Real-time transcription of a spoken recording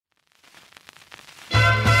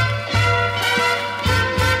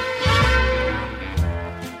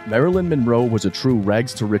Marilyn Monroe was a true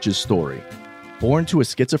rags to riches story. Born to a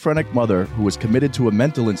schizophrenic mother who was committed to a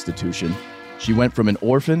mental institution, she went from an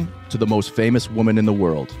orphan to the most famous woman in the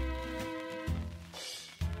world.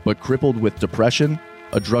 But crippled with depression,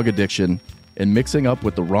 a drug addiction, and mixing up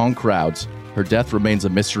with the wrong crowds, her death remains a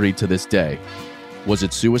mystery to this day. Was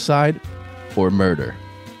it suicide or murder?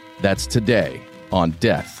 That's today on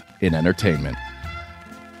Death in Entertainment.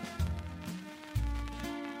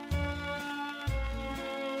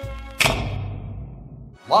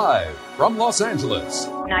 Live from Los Angeles.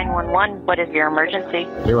 911, what is your emergency?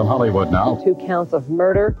 Here in Hollywood now. 2 counts of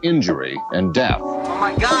murder, Injury and death. Oh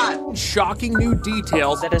my God! Shocking new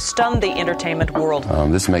details That has stunned the entertainment world.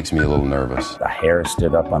 This makes me a little nervous. The hair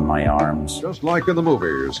stood up on my arms. Just like in the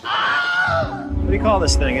movies. What do you call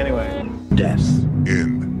this thing anyway? Death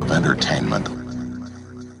In Entertainment.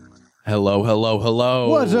 Hello, hello, hello.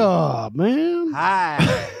 What's up, man?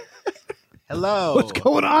 Hi. Hello. What's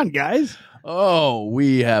going on, guys? Oh,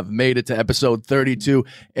 we have made it to episode 32,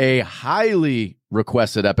 a highly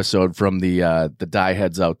requested episode from the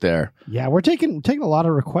dieheads out there. Yeah, we're taking a lot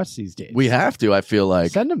of requests these days. We have to, I feel like.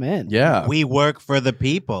 Send them in. Yeah. We work for the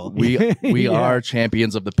people. We Yeah. are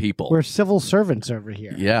champions of the people. We're civil servants over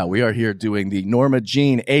here. Yeah, we are here doing the Norma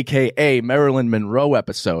Jean, a.k.a. Marilyn Monroe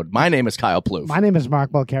episode. My name is Kyle Plouffe. My name is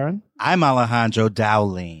Mark Belkaran. I'm Alejandro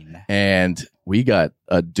Dowling. And we got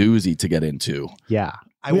a doozy to get into. Yeah.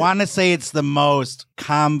 I want to say it's the most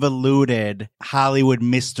convoluted Hollywood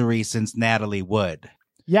mystery since Natalie Wood.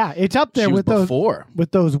 Yeah, it's up there She was with those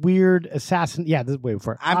before. weird assassin. Yeah, this is way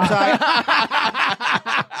before. I'm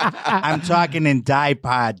talking in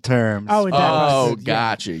dipod terms. Oh, it Oh, does. Yeah.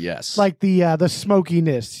 gotcha, yes. Like the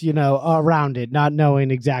smokiness, around it, not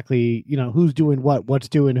knowing exactly, who's doing what's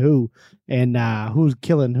doing who, and who's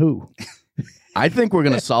killing who. I think we're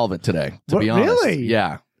going to solve it today, to be honest. Really?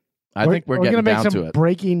 Yeah. I think we're getting gonna make down some to it.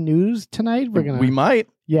 breaking news tonight. We might.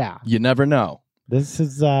 Yeah. You never know. This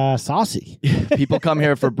is saucy. People come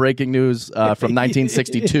here for breaking news from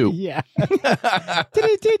 1962. Yeah.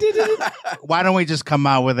 Why don't we just come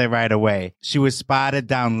out with it right away? She was spotted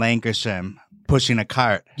down Lancashire pushing a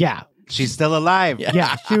cart. Yeah. She's still alive.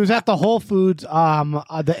 Yeah. She was at the Whole Foods,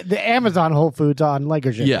 the Amazon Whole Foods on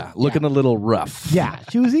Lancashire. Yeah, looking a little rough. Yeah.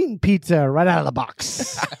 She was eating pizza right out of the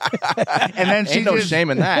box. And then she Ain't no just shame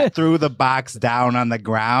in that. threw the box down on the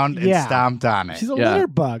ground and Yeah. stomped on it. She's a Yeah. litter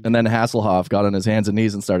bug. And then Hasselhoff got on his hands and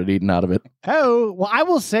knees and started eating out of it. Oh, well, I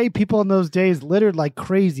will say people in those days littered like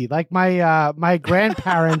crazy. Like my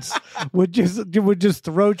grandparents would just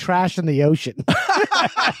throw trash in the ocean.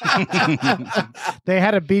 They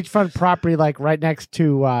had a beachfront property like right next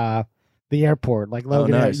to the airport, like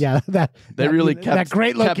Logan. nice. Yeah, They really that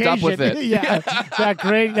great kept location. up with it. Yeah, that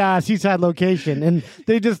great seaside location, and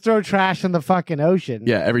they just throw trash in the fucking ocean.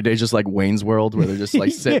 Yeah, every day's just like Wayne's World, where they're just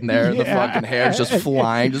like sitting there and the Yeah. fucking hair's just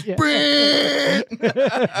flying. Just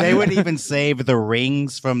They would even save the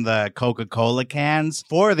rings from the Coca-Cola cans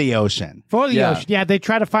for the ocean. For the Yeah. ocean. Yeah, they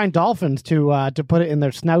try to find dolphins to put it in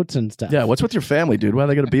their snouts and stuff. Yeah, what's with your family, dude? Why are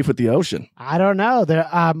they going to beef with the ocean? I don't know.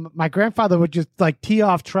 My grandfather would just like tee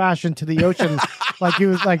off trash into the ocean like he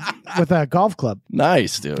was like with a golf club.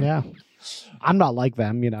 Nice, dude. Yeah. I'm not like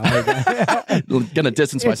them, Gonna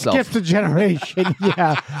distance It's myself. gift to generation.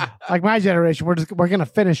 Yeah. Like my generation, we're gonna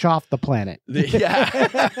finish off the planet.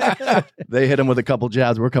 Yeah. They hit him with a couple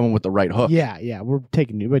jabs. We're coming with the right hook. Yeah. We're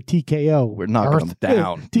taking you. We're TKO. We're knocking Earth. them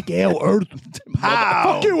down. TKO Earth. Pow!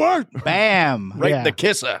 Fuck you, Earth. Bam! Right Yeah. in the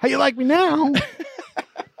kisser. How you like me now?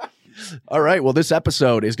 All right. Well, this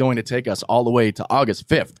episode is going to take us all the way to August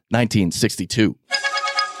 5th, 1962.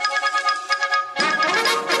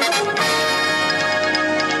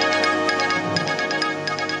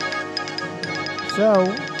 So,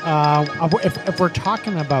 if we're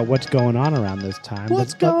talking about what's going on around this time,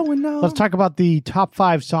 let's talk about the top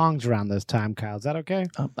 5 songs around this time, Kyle. Is that okay?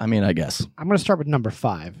 I mean, I guess. I'm going to start with number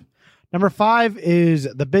 5. Number 5 is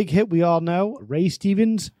the big hit we all know, Ray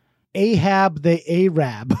Stevens, Ahab the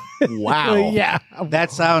Arab. Wow. Yeah.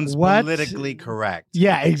 That sounds What? politically correct.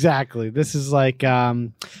 Yeah, exactly. This is like, I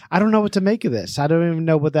don't know what to make of this. I don't even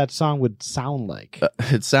know what that song would sound like.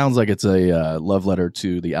 It sounds like it's a love letter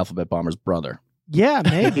to the Alphabet Bomber's brother. Yeah,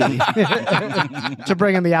 maybe. To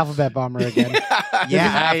bring in the Alphabet Bomber again.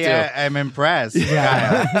 I'm impressed.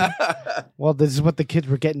 Yeah. Well, this is what the kids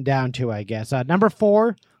were getting down to, I guess. Number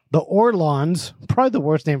 4, the Orlons. Probably the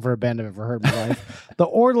worst name for a band I've ever heard in my life. The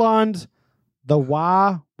Orlons, the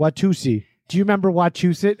Watusi. Do you remember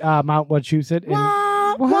Wachusett? Mount Wachusett?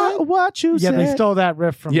 Wachusett. Yeah, they stole that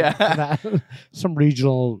riff from, Yeah. from that. Some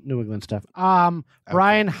regional New England stuff.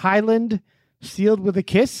 Brian Hyland, Sealed with a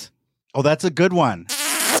Kiss. Oh, that's a good one.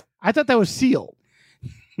 I thought that was Seal.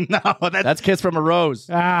 No, That's Kiss from a Rose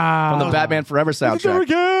Ah. from the Batman Forever soundtrack.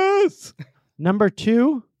 Kiss. Number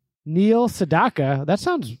 2, Neil Sedaka. That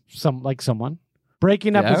sounds like someone.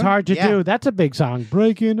 Breaking Up Yeah? is Hard to Yeah. Do. That's a big song.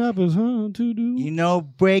 Breaking Up is hard to do. You know,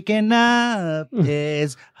 breaking up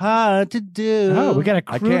is hard to do. Oh, we got a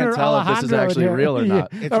I crooner can't tell if this is Alejandro in actually here. real or not.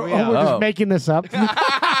 It's Or real. we're Oh. just making this up.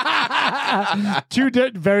 Two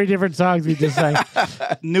very different songs we just sang.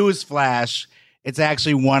 Newsflash. It's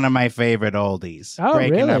actually one of my favorite oldies. Oh,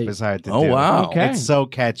 Breaking really? Up is hard to Oh, do. wow. Okay. It's so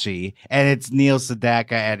catchy. And it's Neil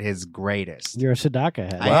Sedaka at his greatest. You're a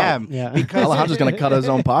Sedaka head. I am. Yeah. Because Alejandro's going to cut his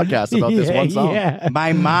own podcast about this one song. Yeah.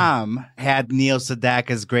 my mom had Neil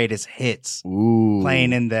Sedaka's greatest hits Ooh.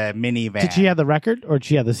 playing in the minivan. Did she have the record or did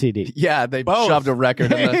she have the CD? Yeah, they Both. shoved a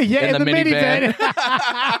record in the, Yeah, in the minivan.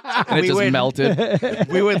 And it We just would- melted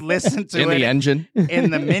we would listen to in it the engine. in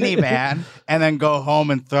the minivan and then go home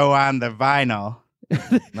and throw on the vinyl.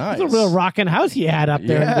 Nice. It's a real rockin' house you had up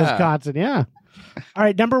there in Yeah. Wisconsin. Yeah. All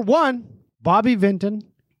right, number 1, Bobby Vinton,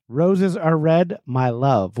 Roses Are Red, My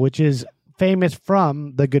Love, which is famous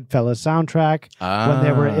from the Goodfellas soundtrack when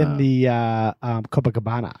they were in the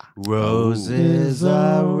Copacabana. Roses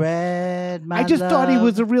are red, my I just thought he love.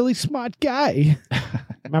 was a really smart guy.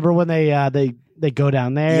 Remember when they go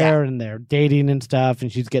down there and they're dating and stuff, and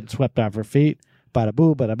she's getting swept off her feet. Bada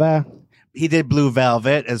boo, bada ba. He did Blue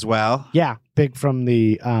Velvet as well. Yeah, big from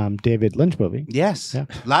the David Lynch movie. Yes. Yeah.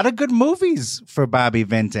 A lot of good movies for Bobby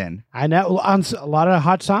Vinton. I know on a lot of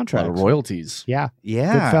hot A lot soundtracks. of royalties. Yeah,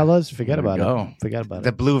 Yeah. Goodfellas. Forget There we about go. it. Forget about The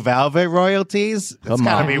it. Blue Velvet royalties. It's Come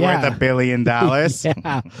got to on. be Yeah. worth $1 billion.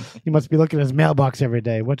 Yeah, you must be looking at his mailbox every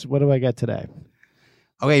day. What do I get today?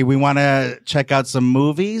 Okay, we want to check out some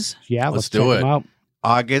movies. Yeah, Let's let's do check it. them out.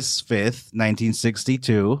 August 5th,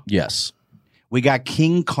 1962. Yes. We got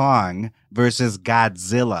King Kong versus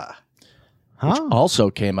Godzilla. Huh? Also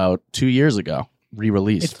came out 2 years ago,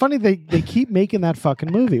 re-released. It's funny they keep making that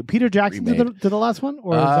fucking movie. Peter Jackson did the last one,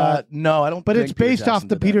 or is that? no, I don't. But think it's Peter based off Jackson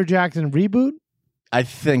the did that. Peter Jackson reboot. I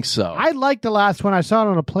think so. I liked the last one. I saw it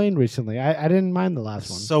on a plane recently. I didn't mind the last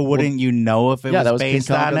one. So wouldn't you know if it yeah, that was was King based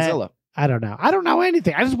Kong on Godzilla. it? I don't know. I don't know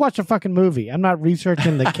anything. I just watched a fucking movie. I'm not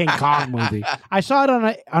researching the King Kong movie. I saw it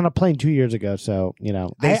on a plane 2 years ago. So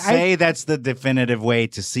They say that's the definitive way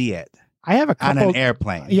to see it I have a on couple. an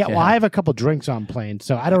airplane. Yeah, well, I have a couple drinks on planes,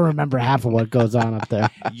 so I don't remember half of what goes on up there.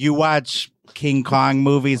 You watch King Kong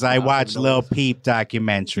movies. I watch Lil Peep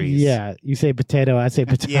documentaries. Yeah, you say potato, I say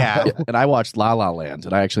potato. Yeah. And I watched La La Land,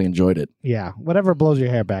 and I actually enjoyed it. Yeah, whatever blows your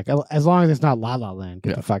hair back. As long as it's not La La Land,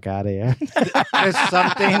 get the fuck out of here. There's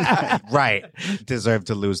something right. Deserve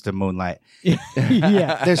to lose to Moonlight.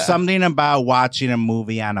 Yeah. There's something about watching a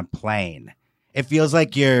movie on a plane. It feels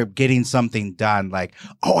like you're getting something done. Like,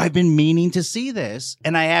 oh, I've been meaning to see this,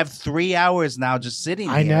 and I have 3 hours now just sitting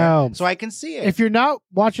here. I know. so I can see it. If you're not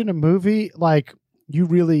watching a movie, like, you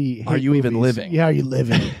really Are hate you even movies. living? Yeah, are you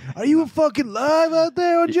living? Are you fucking live out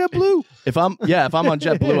there on JetBlue? If I'm on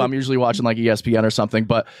JetBlue, I'm usually watching like ESPN or something.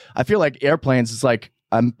 But I feel like airplanes, it's like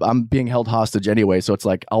I'm being held hostage anyway. So it's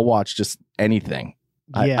like I'll watch just anything.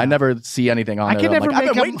 Yeah. I never see anything on I there. can that I'm never like, I've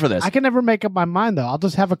make been up, waiting for this. I can never make up my mind though. I'll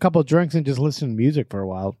just have a couple drinks and just listen to music for a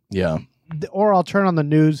while, Yeah, or I'll turn on the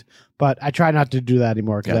news. But I try not to do that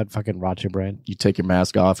anymore because Yeah. that fucking rots your brain. you take your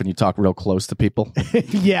mask off and you talk real close to people,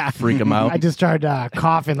 Yeah, freak them out. I just started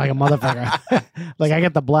coughing like a motherfucker, like I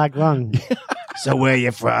get the black lung. so where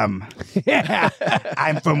you from? Yeah,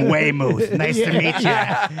 I'm from Weymouth. Nice to meet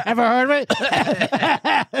you. ever heard of it?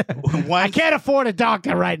 I can't afford a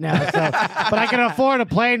doctor right now, but I can afford a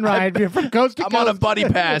plane ride from coast to I'm coast. on a buddy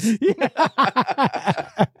pass.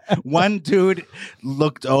 One dude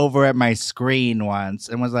looked over at my screen once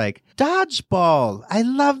and was like, Dodgeball. I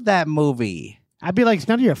love that movie. I'd be like, it's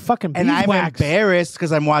none of your fucking And I'm beeswax. embarrassed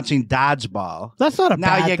because I'm watching Dodgeball. That's not a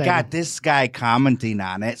Now bad you thing. got this guy commenting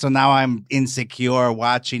on it. So now I'm insecure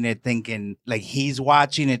watching it thinking like he's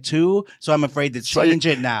watching it too. So I'm afraid to So change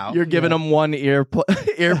it now. You're giving them one earpiece.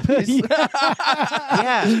 Yeah.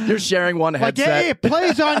 You're sharing one Like, headset. hey, it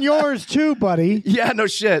plays on yours too, buddy. Yeah, no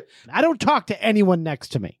shit. I don't talk to anyone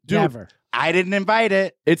next to me. Dude. Never. I didn't invite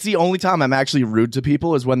it. It's the only time I'm actually rude to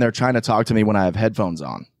people is when they're trying to talk to me when I have headphones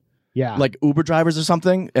on. Yeah. Like Uber drivers or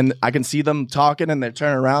something, and I can see them talking and they're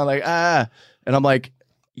turning around like, and I'm like,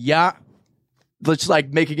 yeah. Just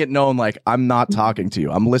like making it known, like, I'm not talking to you.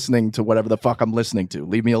 I'm listening to whatever the fuck I'm listening to.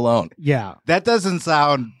 Leave me alone. yeah. That doesn't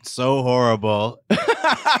sound so horrible.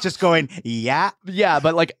 Just going, yeah. Yeah,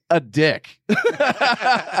 but like a dick.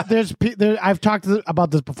 I've talked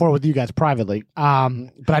about this before with you guys privately,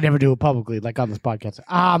 but I never do it publicly, like on this podcast.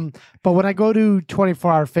 But when I go to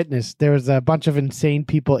 24-Hour Fitness, there's a bunch of insane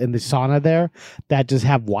people in the sauna there that just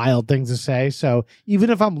have wild things to say. So even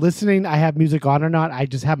if I'm listening, I have music on or not, I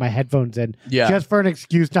just have my headphones in, just for an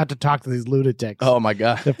excuse not to talk to these lunatics. Oh my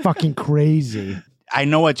God, they're fucking crazy. I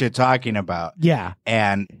know what you're talking about. Yeah.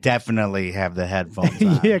 And definitely have the headphones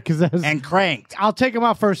on. Yeah, because and cranked. I'll take them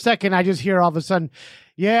out for a second. I just hear all of a sudden,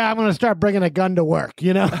 yeah, I'm going to start bringing a gun to work,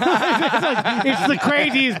 you know? it's the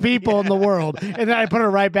craziest people in the world. And then I put it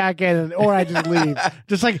right back in, or I just leave.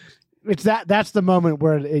 Just like, that's the moment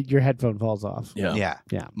where your headphone falls off. Yeah.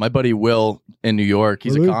 My buddy Will in New York,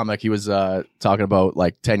 he's a comic. He was talking about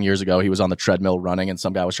like 10 years ago, he was on the treadmill running and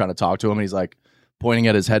some guy was trying to talk to him and he's like, pointing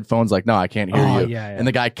at his headphones like, no, I can't hear you. Yeah. And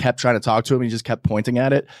the guy kept trying to talk to him. He just kept pointing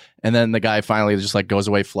at it. And then the guy finally just like goes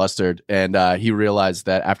away flustered. And he realized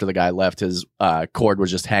that after the guy left, his cord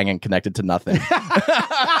was just hanging connected to nothing.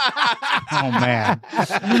 Oh, man.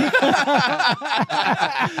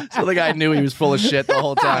 So the guy knew he was full of shit the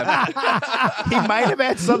whole time. He might have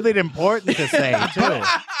had something important to say, too.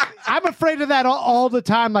 I'm afraid of that all the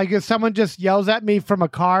time. Like if someone just yells at me from a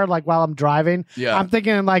car, like while I'm driving, I'm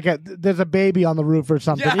thinking like there's a baby on the roof or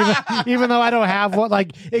something. Even though I don't have one,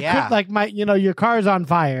 like it could, like your car's on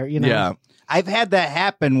fire. You know? Yeah. I've had that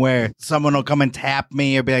happen where someone will come and tap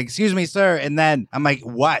me or be like, "Excuse me, sir," and then I'm like,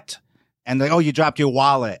 "What?" And they're like, "Oh, you dropped your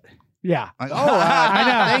wallet." Yeah. I'm like, oh, I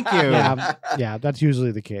know. Thank you. Yeah, that's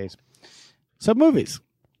usually the case. So movies.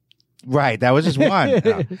 Right, that was just one.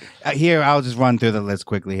 No. Here, I'll just run through the list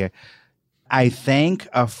quickly here. I Thank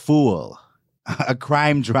a Fool, a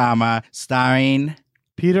crime drama starring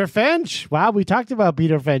Peter Finch. Wow, we talked about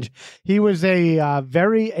Peter Finch. He was a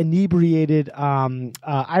very inebriated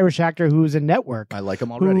Irish actor who was in Network. I like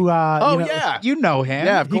him already. You know him.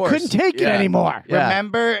 Yeah, of he course. couldn't take it anymore. Yeah.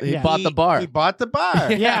 Remember? He bought the bar. He bought the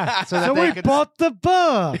bar. Yeah. So we bought the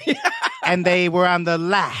bar. And they were on the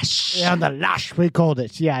lash. Yeah, on the lash, we called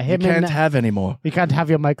it. Yeah, You him can't and have any more. we can't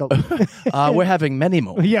have you, Michael. We're having many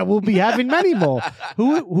more. Yeah, we'll be having many more.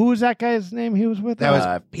 Who was that guy's name he was with? That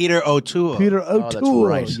was Peter O'Toole. Peter O'Toole.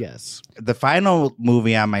 right. Yes. The final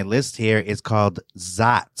movie on my list here is called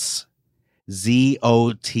Zotz.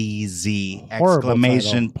 Z-O-T-Z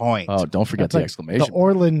exclamation point. Oh, don't forget That's the like exclamation. the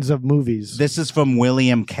Orleans of movies. This is from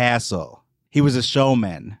William Castle. He was a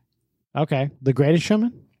showman. Okay. The Greatest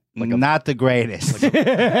Showman? Not the greatest.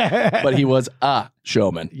 But he was a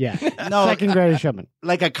showman. Yeah. No. Second Greatest Showman.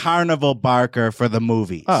 Like a carnival barker for the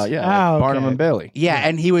movies. Oh, yeah. Oh, like Barnum okay. and Bailey. Yeah,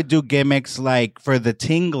 and he would do gimmicks like for The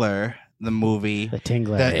Tingler, the movie. The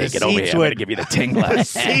Tingler. The Get over here. I'm going to give you the tingler. the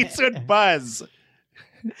seats would buzz.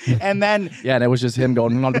 And then Yeah, and it was just him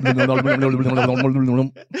going.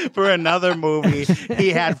 for another movie, he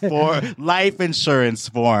had 4 life insurance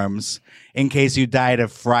forms. In case you died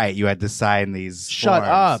of fright, you had to sign these Shut forms.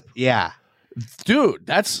 up. Yeah. Dude,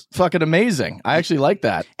 that's fucking amazing. I actually like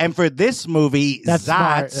that. And for this movie, That's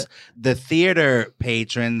Zotz, smart. the theater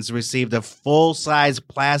patrons received a full-size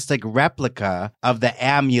plastic replica of the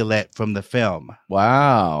amulet from the film.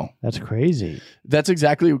 Wow. That's crazy. That's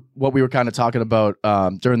exactly what we were kind of talking about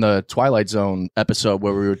during the Twilight Zone episode,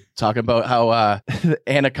 where we were talking about how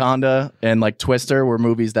Anaconda and like Twister were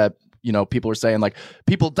movies that, you know, people were saying like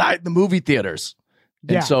people died in the movie theaters.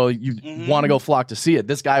 And Yeah. so you want to go flock to see it.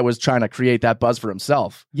 This guy was trying to create that buzz for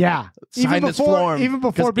himself. Yeah. Sign this form. Even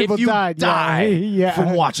before 'cause people if you died. die yeah.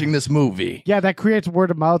 from watching this movie. Yeah, that creates word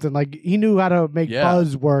of mouth, and like he knew how to make Yeah.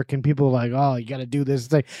 buzz work, and people were like, oh, you got to do this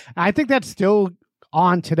thing. I think that's still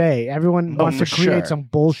on today. Everyone wants to for create sure. some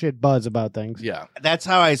bullshit buzz about things. Yeah. That's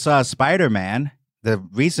how I saw Spider-Man, the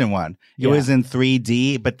recent one. It Yeah. was in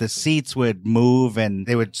 3D, but the seats would move and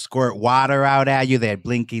they would squirt water out at you. They had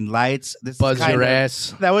blinking lights. This is Buzz kind your of-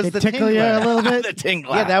 ass. That was They the tickle you a Tingler. little bit. The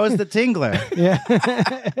tingler. Yeah, that was the Tingler. Yeah.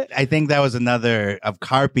 I think that was another of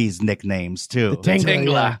Carpy's nicknames too.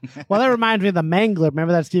 Tingler. Yeah. Well, that reminds me of the Mangler.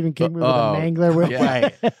 Remember that Stephen King movie, Oh, The Mangler? Where- yeah.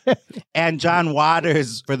 Right. And John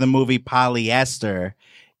Waters for the movie Polyester.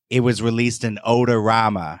 It was released in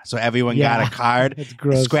Odorama, so everyone Yeah. got a card, It's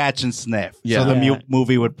gross. scratch and sniff. Yeah. So the Yeah.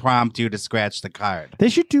 movie would prompt you to scratch the card. They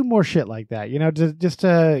should do more shit like that, you know, just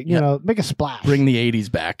to, you know, make a splash. Bring the 80s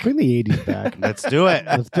back. Bring the 80s back. Let's do it.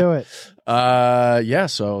 Let's do it. Yeah,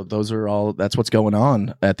 so those are all, that's what's going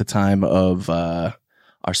on at the time of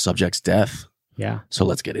our subject's death. Yeah. So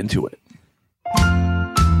let's get into it.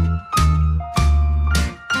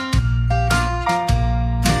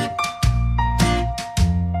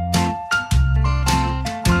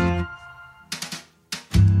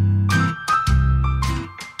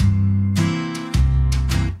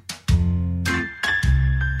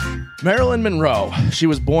 Marilyn Monroe. She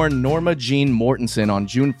was born Norma Jean Mortensen on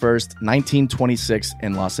June 1st, 1926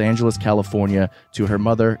 in Los Angeles, California, to her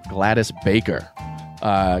mother, Gladys Baker.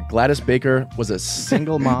 Gladys Baker was a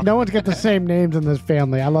single mom. No one's got the same names in this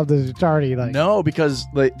family. I love this. It's already like... No, because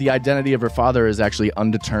the identity of her father is actually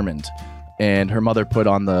undetermined. And her mother put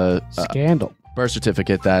on the Scandal. birth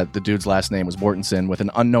certificate that the dude's last name was Mortensen with an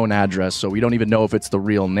unknown address, so we don't even know if it's the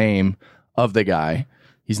real name of the guy.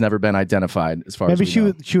 He's never been identified as far Maybe as we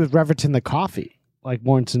know. she was referencing the coffee, like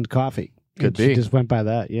Mortensen's coffee. Could And be. She just went by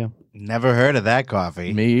that, yeah. Never heard of that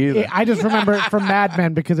coffee. Me either. I just remember it from Mad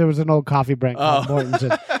Men because there was an old coffee brand called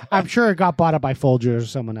Mortensen. I'm sure it got bought up by Folgers or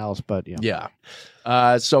someone else, but yeah.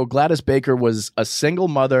 Yeah. So Gladys Baker was a single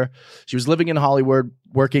mother. She was living in Hollywood,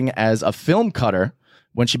 working as a film cutter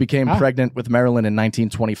when she became pregnant with Marilyn in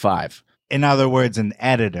 1925. In other words, an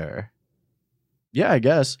editor. Yeah, I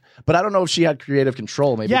guess. But I don't know if she had creative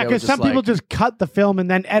control. Maybe Yeah, they were because just some people like- just cut the film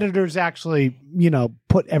and then editors actually,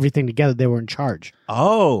 put everything together. They were in charge.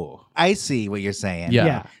 Oh, I see what you're saying. Yeah.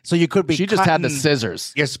 Yeah. So you could be She just had the cutting-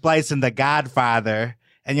 scissors. You're splicing The Godfather,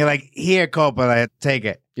 and you're like, here, Coppola, take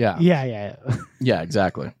it. Yeah. Yeah. Yeah,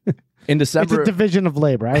 exactly. In It's December... a division of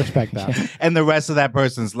labor. I respect that. And the rest of that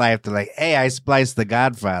person's life, they're like, hey, I spliced The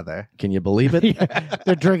Godfather. Can you believe it?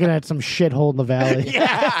 They're drinking at some shithole in the valley.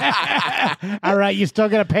 All right, you still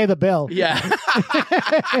got to pay the bill. Yeah.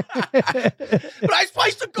 But I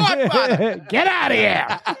spliced the Godfather. Get out of here.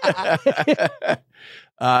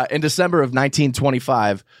 In December of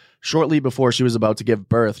 1925, shortly before she was about to give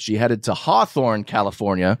birth, she headed to Hawthorne,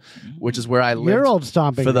 California, which is where I lived. Your old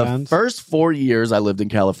stomping for the grounds. first 4 years I lived in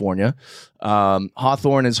California.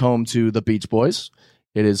 Hawthorne is home to the Beach Boys.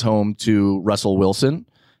 It is home to Russell Wilson.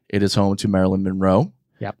 It is home to Marilyn Monroe.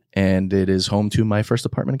 Yep. And it is home to my first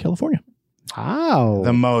apartment in California. Wow.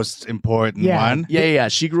 The most important one. Yeah.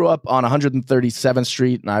 She grew up on 137th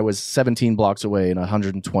Street, and I was 17 blocks away in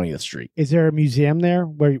 120th Street. Is there a museum there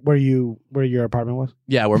where your apartment was?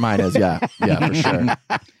 Yeah, where mine is. Yeah, for sure.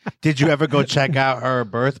 Did you ever go check out her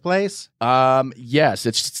birthplace? Yes,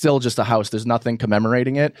 it's still just a house. There's nothing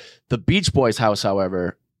commemorating it. The Beach Boys house,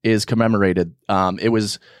 however, is commemorated. It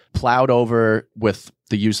was plowed over with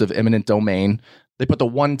the use of eminent domain. They put the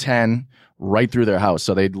 110 right through their house.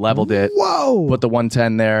 So they leveled it, Whoa. put the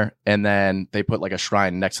 110 there, and then they put like a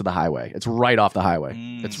shrine next to the highway. It's right off the highway.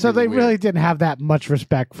 It's So they weird. really didn't have that much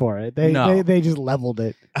respect for it. No. They just leveled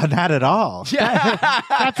it. Not at all. Yeah.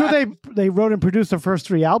 That's where they wrote and produced the first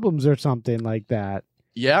 3 albums or something like that.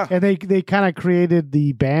 Yeah. And they kind of created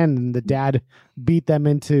the band, and the dad beat them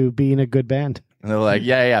into being a good band. And they're like,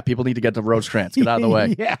 yeah, people need to get to Rosecrans. Get out of the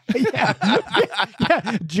way. Yeah.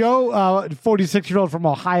 Joe, 46-year-old from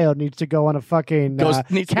Ohio, needs to go on a fucking Needs to go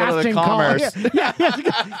to the casting call. Commerce. Yeah, he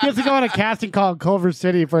has to go on a casting call in Culver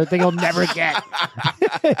City for a thing he'll never get,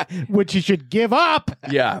 which he should give up.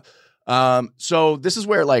 Yeah. So this is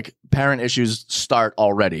where like parent issues start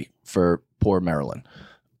already for poor Marilyn.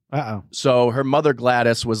 Uh-oh. So her mother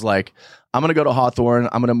Gladys was like, I'm going to go to Hawthorne.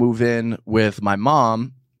 I'm going to move in with my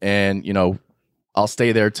mom, and, I'll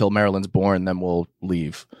stay there till Marilyn's born, then we'll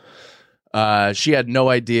leave. She had no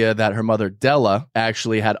idea that her mother Della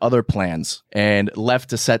actually had other plans and left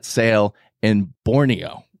to set sail in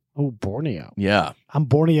Borneo. Oh, Borneo. Yeah. I'm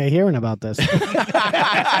Borneo hearing about this. To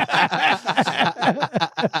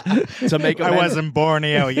make I amends- was in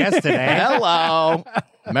Borneo yesterday. Hello.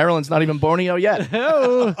 Marilyn's not even Borneo yet.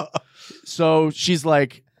 So she's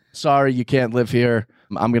like, sorry, you can't live here.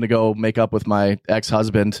 I'm going to go make up with my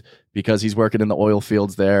ex-husband because he's working in the oil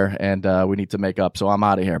fields there, and we need to make up. So I'm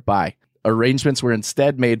out of here. Bye. Arrangements were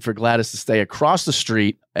instead made for Gladys to stay across the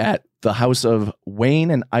street at the house of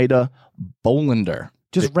Wayne and Ida Bolender.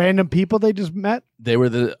 Just random people they just met? They were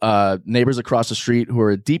the neighbors across the street who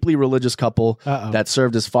were a deeply religious couple Uh-oh. that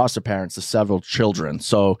served as foster parents to several children.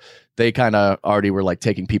 So they kind of already were like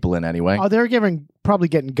taking people in anyway. Oh, they're probably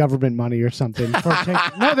getting government money or something.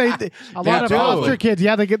 No, they a lot of do. foster kids.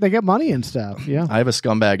 Yeah, they get money and stuff. Yeah. I have a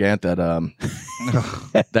scumbag aunt that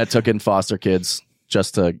that took in foster kids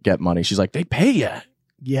just to get money. She's like, they pay you.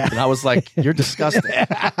 Yeah. And I was like, you're disgusting.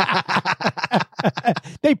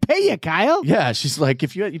 They pay you, Kyle. Yeah, she's like,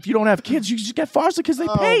 if you don't have kids, you just get foster kids. They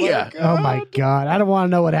pay you. Oh my God. I don't want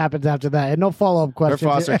to know what happens after that. And no follow-up Her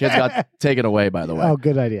questions. foster kids got taken away, by the way. Oh,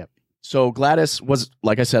 good idea. So Gladys was,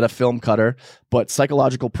 like I said, a film cutter, but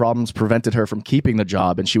psychological problems prevented her from keeping the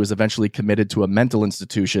job, and she was eventually committed to a mental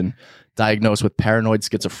institution diagnosed with paranoid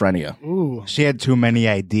schizophrenia. Ooh. She had too many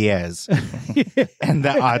ideas. And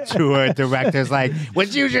the auteur director's like,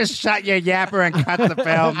 would you just shut your yapper and cut the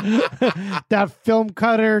film? That film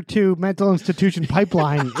cutter to mental institution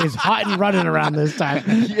pipeline is hot and running around this time.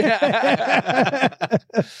 Yeah.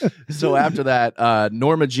 So after that,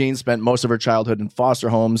 Norma Jean spent most of her childhood in foster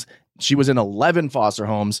homes. She was in 11 foster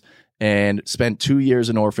homes and spent 2 years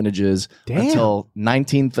in orphanages until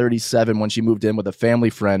 1937 when she moved in with a family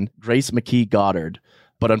friend, Grace McKee Goddard.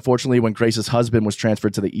 But unfortunately, when Grace's husband was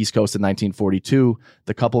transferred to the East Coast in 1942,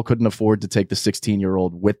 the couple couldn't afford to take the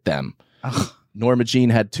 16-year-old with them. Norma Jean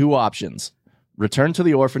had two options: return to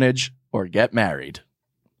the orphanage or get married.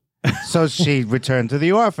 So she returned to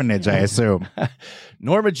the orphanage, I assume.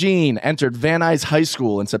 Norma Jean entered Van Nuys High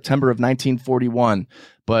School in September of 1941,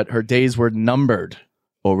 but her days were numbered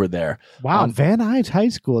over there. Wow, Van Nuys High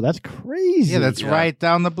School. That's crazy. Yeah, that's right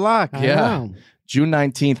down the block. I Yeah. know. June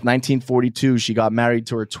 19th, 1942, she got married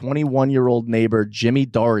to her 21-year-old neighbor, Jimmy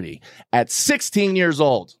Doherty, at 16 years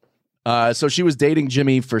old. So she was dating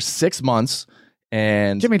Jimmy for 6 months,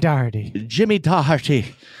 and Jimmy Doherty. Jimmy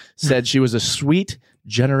Doherty said she was a sweet,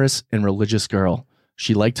 generous, and religious girl.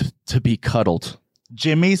 She liked to be cuddled.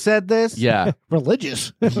 Jimmy said this? Yeah.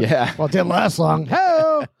 Religious. Yeah. Well, it didn't last long.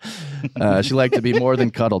 Hey! She liked to be more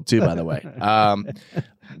than cuddled, too, by the way.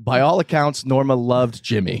 By all accounts, Norma loved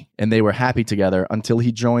Jimmy, and they were happy together until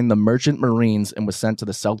he joined the Merchant Marines and was sent to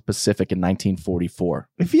the South Pacific in 1944.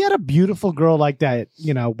 If he had a beautiful girl like that,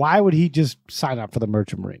 why would he just sign up for the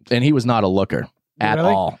Merchant Marines? And he was not a looker at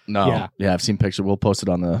Really? all. No. Yeah. I've seen pictures. We'll post it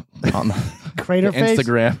on the Crater face?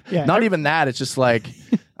 Instagram. Yeah. Not even that. It's just like,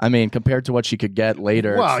 I mean, compared to what she could get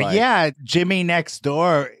later. Well, it's like, yeah, Jimmy next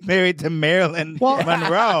door married to Marilyn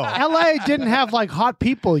Monroe. LA didn't have like hot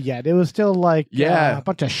people yet. It was still like a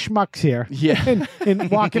bunch of schmucks here. Yeah. and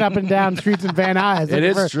walking up and down streets in Van Nuys. It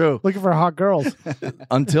is true. Looking for hot girls.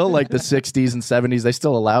 Until like the 60s and 70s, they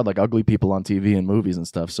still allowed like ugly people on TV and movies and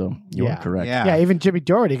stuff. So you are correct. Yeah, even Jimmy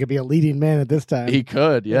Doherty could be a leading man at this time. He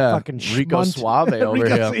could, yeah. Fucking Rico schmunt. Suave over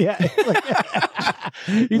here. Yeah.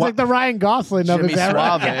 He's like the Ryan Gosling of Jimmy his era.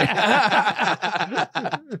 Suave.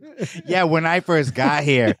 Yeah, when I first got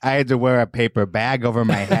here, I had to wear a paper bag over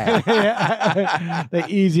my head. Yeah. They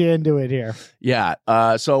ease you into it here. Yeah.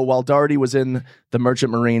 So while Doherty was in the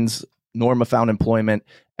Merchant Marines, Norma found employment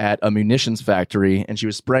at a munitions factory, and she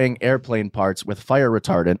was spraying airplane parts with fire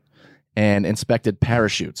retardant and inspected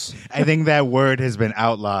parachutes. I think that word has been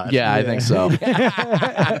outlawed. Yeah, I think so.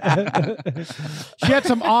 She had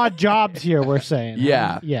some odd jobs here, we're saying.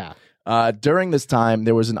 Yeah. Yeah. During this time,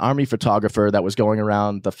 there was an army photographer that was going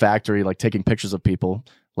around the factory, like taking pictures of people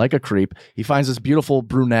like a creep. He finds this beautiful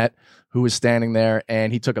brunette who is standing there,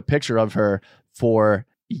 and he took a picture of her for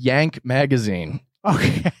Yank magazine.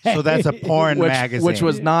 Okay. So that's a porn magazine. Which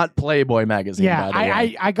was not Playboy magazine, Yeah, by the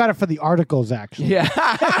way. I got it for the articles, actually. Yeah.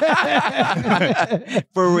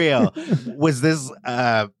 For real. Was this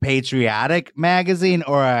a patriotic magazine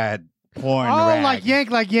or a porn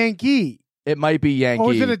rag? like Yankee. It might be Yankee. Or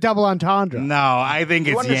was it a double entendre? No, I think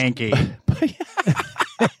it's Yankee.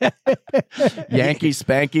 Yankee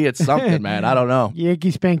Spanky. It's something, man. I don't know.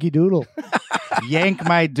 Yankee Spanky Doodle. Yank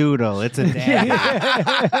my doodle. It's a dad.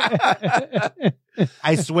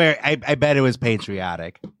 I swear, I bet it was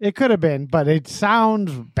patriotic. It could have been, but it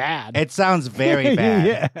sounds bad. It sounds very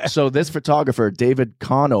bad. Yeah. So this photographer, David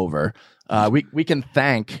Conover, we can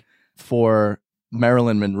thank for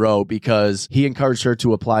Marilyn Monroe because he encouraged her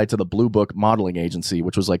to apply to the Blue Book modeling agency,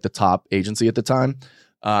 which was like the top agency at the time.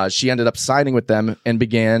 She ended up signing with them and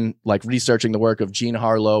began like researching the work of Jean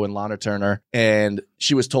Harlow and Lana Turner. And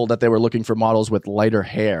she was told that they were looking for models with lighter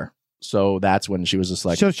hair. So that's when she was just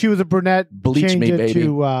like, so she was a brunette, bleach changed me, it baby.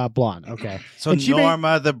 to blonde. Okay. So And she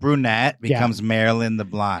Norma the brunette becomes Marilyn the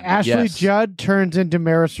blonde. Ashley Yes. Judd turns into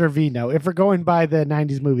Mara Sorvino. If we're going by the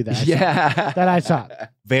 90s movie that I saw. yeah. That I saw.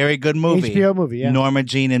 Very good movie. HBO movie, yeah. Norma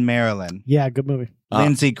Jean and Marilyn. Yeah, good movie.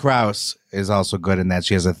 Lindsay Krause is also good in that.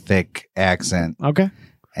 She has a thick accent. Okay.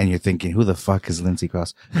 And you're thinking, who the fuck is Lindsay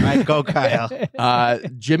Krause? All right, go, Kyle.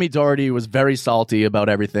 Jimmy Doherty was very salty about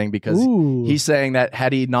everything because Ooh. he's saying that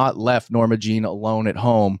had he not left Norma Jean alone at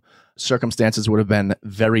home, circumstances would have been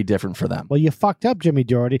very different for them. Well, you fucked up, Jimmy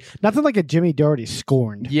Doherty. Nothing like a Jimmy Doherty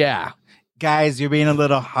scorned. Yeah. Guys, you're being a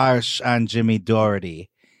little harsh on Jimmy Doherty.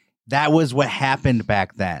 That was what happened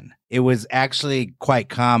back then. It was actually quite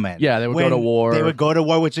common. Yeah, they would go to war. They would go to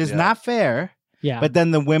war, which is not fair. Yeah. But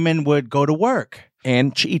then the women would go to work.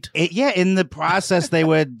 and cheat in the process, they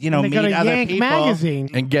would, And they meet go to other Yank people. magazine.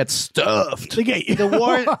 and get stuffed. The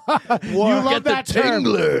war, You love Get the that term.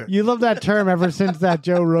 tingler. You love that term ever since that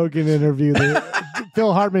Joe Rogan interview.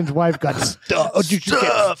 Phil Hartman's wife got stuffed. Oh, did you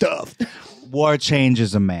get stuffed? war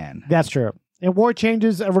changes a man. That's true. And war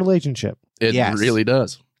changes a relationship. It Yes. really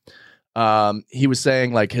does. He was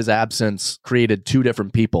saying like his absence created two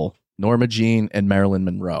different people, Norma Jean and Marilyn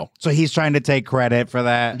Monroe. So he's trying to take credit for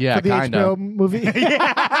that. Yeah, For the kind HBO of. movie.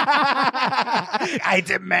 I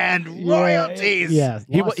demand royalties. Yeah.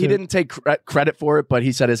 He lawsuit. didn't take credit for it, but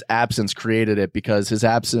he said his absence created it because his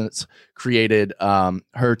absence created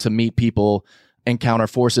her to meet people, encounter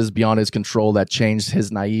forces beyond his control that changed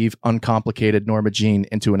his naive, uncomplicated Norma Jean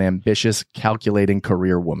into an ambitious, calculating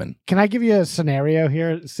career woman. Can I give you a scenario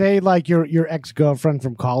here? Say like your ex-girlfriend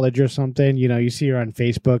from college or something, you see her on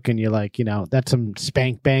Facebook and you're like, that's some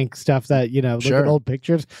spank bank stuff that, look Sure. at old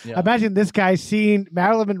pictures. Yeah. Imagine this guy seeing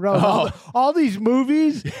Marilyn Monroe, all these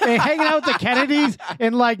movies and hanging out with the Kennedys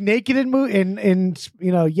and like naked in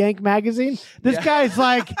Yank magazine. This guy's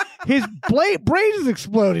like, his brain is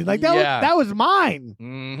exploding. Like that was mine.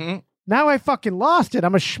 Mm-hmm. Now I fucking lost it.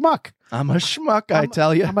 I'm a schmuck. I'm a schmuck, I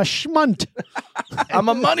tell you. I'm a schmunt. I'm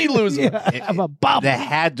a money loser. I'm a bum. That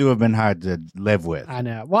had to have been hard to live with. I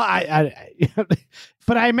know. Well, I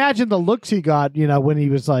but I imagine the looks he got, when he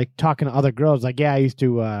was like talking to other girls. Like, yeah, I used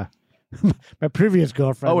to. My previous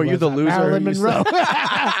girlfriend. Oh, are you was, the loser? Marilyn You Monroe.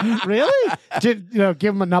 Really? Did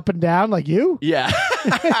give him an up and down like you? Yeah.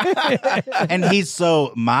 And he's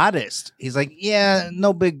so modest. He's like, yeah,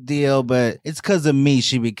 no big deal, but it's because of me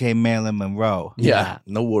she became Marilyn Monroe. Yeah.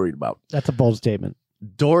 No worried about. That's a bold statement.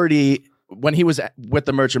 Doherty, when he was with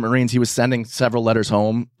the Merchant Marines, he was sending several letters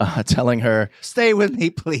home telling her, Stay with me,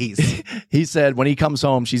 please. he said when he comes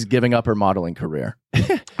home, she's giving up her modeling career.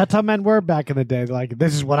 That's how men were back in the day. Like,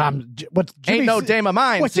 this is what what Jimmy Ain't no dame of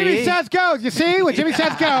mine, What Jimmy see? says goes. You see? What Jimmy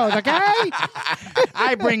says goes, okay?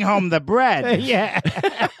 I bring home the bread. Yeah.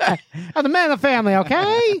 I'm the man of the family,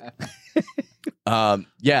 okay?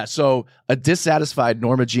 So a dissatisfied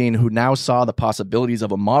Norma Jean, who now saw the possibilities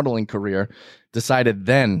of a modeling career, decided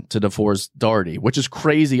then to divorce Doherty, which is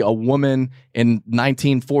crazy. A woman in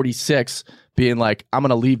 1946 being like, I'm going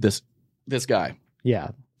to leave this guy. Yeah.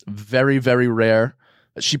 Very, very rare.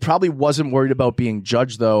 She probably wasn't worried about being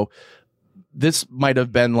judged, though. This might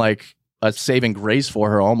have been like a saving grace for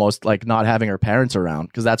her, almost like not having her parents around,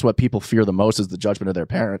 because that's what people fear the most is the judgment of their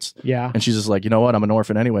parents. Yeah. And she's just like, you know what? I'm an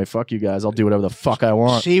orphan anyway. Fuck you guys. I'll do whatever the fuck I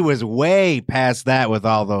want. She was way past that with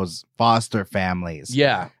all those foster families.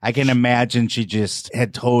 Yeah. I can imagine she just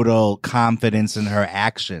had total confidence in her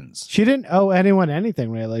actions. She didn't owe anyone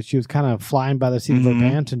anything, really. She was kind of flying by the seat of her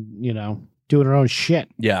pants and, doing her own shit.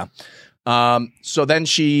 Yeah. So then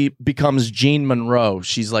she becomes Jean Monroe.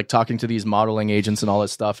 She's like talking to these modeling agents and all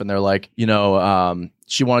this stuff. And they're like,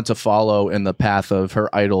 she wanted to follow in the path of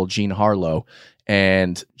her idol, Jean Harlow.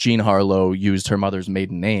 And Jean Harlow used her mother's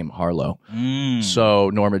maiden name, Harlow. So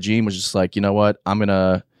Norma Jean was just like, you know what? I'm going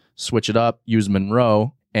to switch it up, use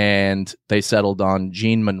Monroe. And they settled on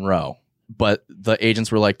Jean Monroe. But the agents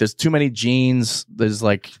were like, there's too many Jeans. There's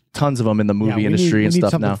like tons of them in the movie industry and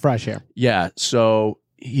stuff now. Fresh here. Yeah. So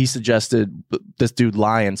he suggested, this dude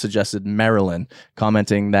Lyon suggested Marilyn,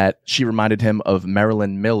 commenting that she reminded him of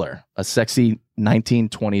Marilyn Miller, a sexy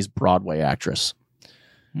 1920s Broadway actress.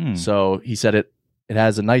 So he said it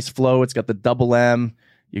has a nice flow. It's got the double M.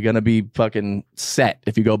 You're going to be fucking set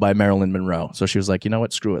if you go by Marilyn Monroe. So she was like, you know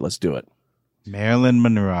what? Screw it. Let's do it. Marilyn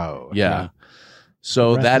Monroe. Yeah.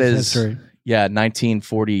 So The that rest is, history.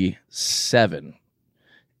 1947.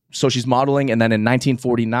 So she's modeling, and then in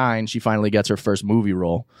 1949, she finally gets her first movie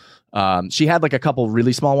role. She had like a couple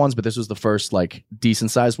really small ones, but this was the first like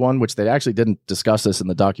decent sized one, which they actually didn't discuss this in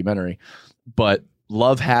the documentary. But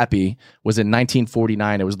Love Happy was in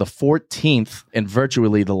 1949. It was the 14th and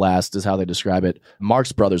virtually the last, is how they describe it,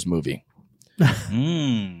 Marx Brothers movie.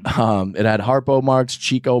 It had Harpo Marx,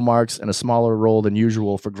 Chico Marx, and a smaller role than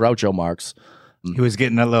usual for Groucho Marx. He was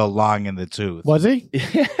getting a little long in the tooth. Was he?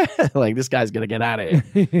 Like, this guy's gonna get out of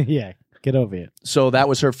here. Yeah. Get over it. So that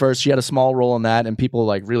was her first. She had a small role in that, and people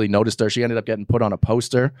like really noticed her. She ended up getting put on a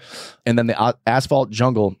poster. And then the Asphalt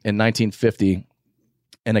Jungle in 1950,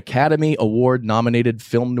 an Academy Award nominated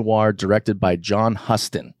film noir directed by John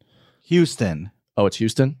Huston. Houston. Oh, it's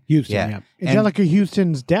Houston? Houston, Yeah. yeah. And- Angelica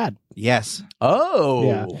Houston's dad. Yes. Oh,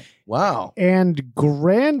 Yeah. Wow. And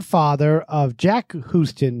grandfather of Jack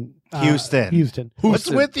Houston. Houston. What's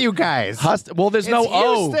with you guys? Huston. Well, there's no It's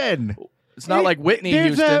O. Houston. It's not like Whitney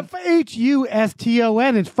There's Houston. a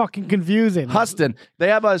Huston. It's fucking confusing. Huston. They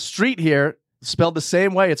have a street here spelled the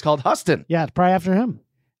same way. It's called Huston. Yeah, it's probably after him.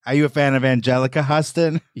 Are you a fan of Angelica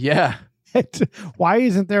Huston? Yeah. Why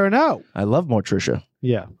isn't there an O? I love more Trisha.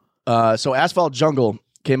 Yeah. So Asphalt Jungle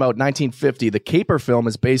came out in 1950. The caper film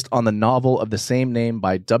is based on the novel of the same name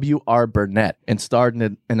by W.R. Burnett and starred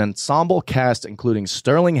in an ensemble cast including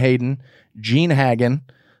Sterling Hayden, Gene Hagen,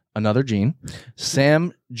 another Gene,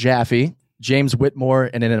 Sam Jaffe, James Whitmore,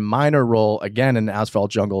 and in a minor role, again in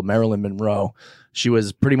Asphalt Jungle, Marilyn Monroe. She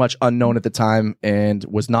was pretty much unknown at the time and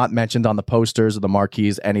was not mentioned on the posters or the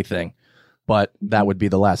marquees, anything. But that would be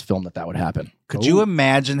the last film that would happen. Could you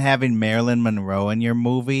imagine having Marilyn Monroe in your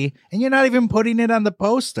movie and you're not even putting it on the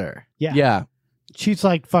poster? Yeah. Yeah. She's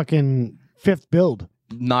like fucking fifth build.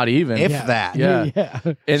 Not even. If Yeah. that. Yeah. Yeah.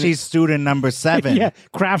 And- She's student number 7. Yeah.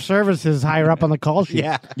 Craft services higher up on the call sheet.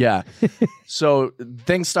 Yeah. Yeah. So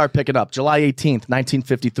things start picking up. July 18th,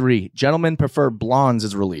 1953. Gentlemen Prefer Blondes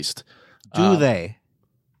is released. Do they?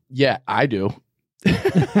 Yeah, I do.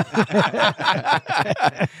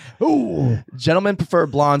 Ooh. Gentlemen Prefer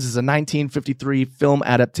Blondes is a 1953 film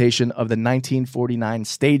adaptation of the 1949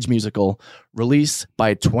 stage musical released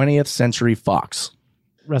by 20th Century Fox.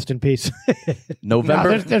 Rest in peace.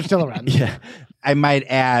 November. No, they're still around. Yeah. I might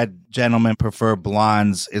add, Gentlemen Prefer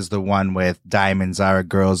Blondes is the one with Diamonds Are a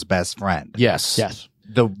Girl's Best Friend. Yes. Yes.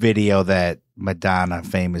 The video that Madonna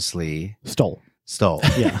famously Stole. stole.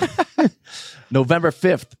 Yeah. November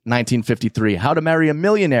 5th, 1953. How to Marry a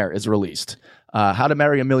Millionaire is released. How to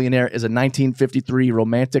Marry a Millionaire is a 1953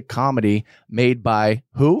 romantic comedy made by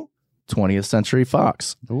who? 20th Century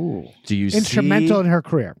Fox. Ooh. Do you Instrumental see? in her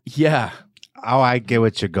career. Yeah. Oh, I get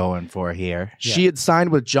what you're going for here. She had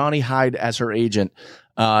signed with Johnny Hyde as her agent.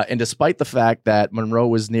 And despite the fact that Monroe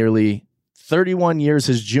was nearly 31 years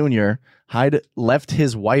his junior, Hyde left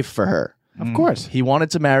his wife for her. Of course. He wanted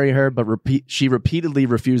to marry her, but she repeatedly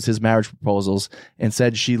refused his marriage proposals and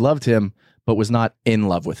said she loved him, but was not in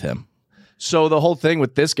love with him. So the whole thing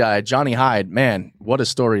with this guy, Johnny Hyde, man, what a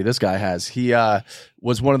story this guy has. He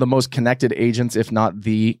was one of the most connected agents, if not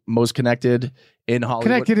the most connected in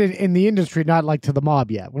Hollywood. Connected in the industry, not like to the mob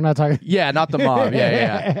yet. We're not talking. Yeah, not the mob.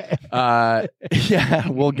 Yeah. Yeah,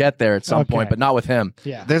 we'll get there at some point, but not with him.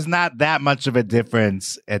 Yeah. There's not that much of a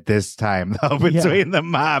difference at this time, though, between the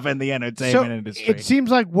mob and the entertainment industry. It seems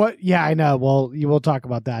like yeah, I know. Well, you will talk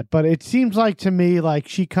about that, but it seems like to me like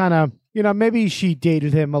she kind of, maybe she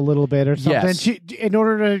dated him a little bit or something. Yes. She in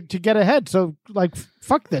order to get ahead. So like,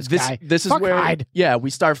 fuck this guy. This is Fuck where, Hyde. we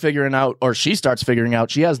start figuring out, or she starts figuring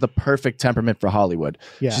out, she has the perfect temperament for Hollywood.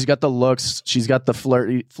 Yeah. She's got the looks, she's got the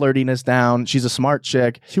flirtiness down. She's a smart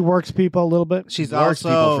chick. She works people a little bit. She's Works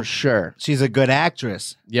people also for sure. she's a good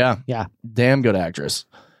actress. Yeah, Yeah. damn good actress.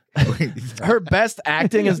 Her best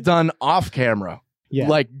acting is done off camera. Yeah.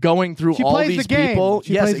 Like going through She all plays these the game. people.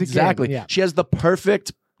 She Yes, plays the game, exactly. yeah. She has the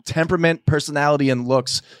perfect temperament, personality, and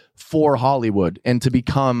looks for Hollywood and to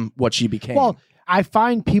become what she became. Well, I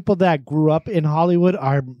find people that grew up in Hollywood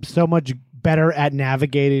are so much better at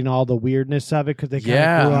navigating all the weirdness of it because they kind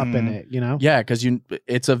of grew up in it, yeah, because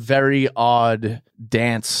it's a very odd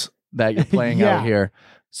dance that you're playing Yeah. out here.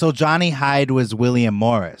 So Johnny Hyde was William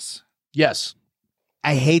Morris. Yes.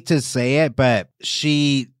 I hate to say it, but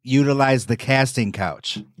she utilized the casting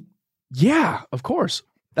couch. Yeah, of course.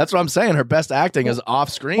 That's what I'm saying. Her best acting is off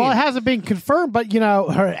screen. Well, it hasn't been confirmed, but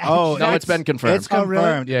her. Oh, no, it's been confirmed. It's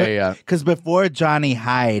confirmed. Yeah. Because before Johnny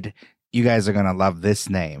Hyde, you guys are going to love this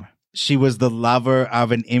name. She was the lover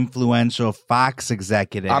of an influential Fox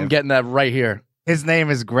executive. I'm getting that right here. His name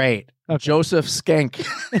is great. Joseph Skank.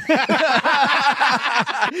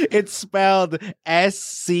 It's spelled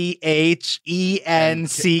SCHENCK.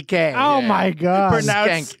 Oh my God!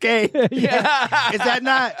 Pronounced Skank. Yeah. Is that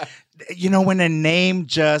not? When a name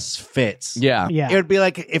just fits. Yeah. Yeah. It would be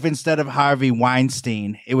like if instead of Harvey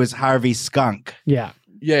Weinstein, it was Harvey Skunk. Yeah.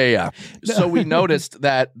 Yeah. So we noticed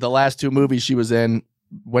that the last two movies she was in,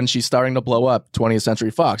 when she's starting to blow up, 20th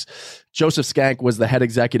Century Fox, Joseph Skank was the head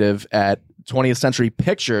executive at 20th Century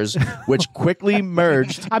Pictures, which quickly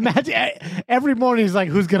merged. Imagine every morning he's like,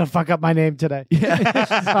 "Who's gonna fuck up my name today?"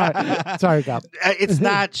 Sorry, Cop. It's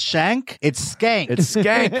not Shank, it's Skank. It's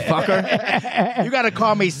Skank, fucker. You got to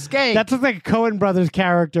call me Skank. That's like a Coen Brothers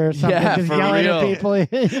character or something. Yeah, just for yelling real. at people.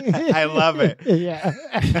 I love it. Yeah.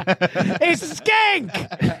 It's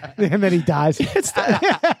Skank! And then he dies. It's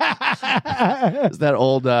that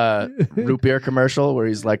old root beer commercial where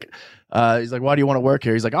he's like, why do you want to work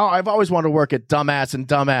here? He's like, oh, I've always wanted to work at Dumbass and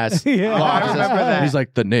Dumbass. Yeah. Law I Offices. remember that. He's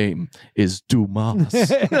like, the name is Dumas. on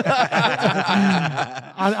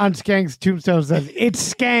Skank's tombstone says,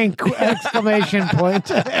 "It's Skank!" exclamation point.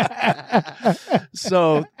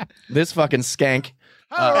 So this fucking Skank,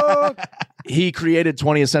 He created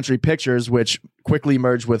 20th Century Pictures, which quickly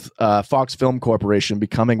merged with Fox Film Corporation,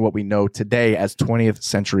 becoming what we know today as 20th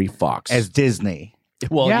Century Fox. As Disney.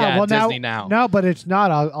 Well, Disney now. No, but it's not.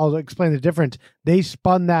 I'll explain the difference. They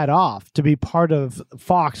spun that off to be part of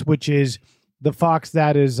Fox, which is the Fox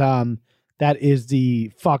that is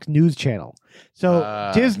the Fox News Channel.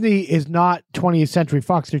 So Disney is not 20th Century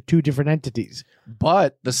Fox. They're two different entities.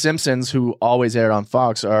 But The Simpsons, who always aired on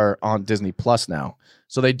Fox, are on Disney Plus now.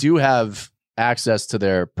 So they do have access to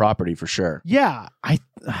their property for sure. Yeah.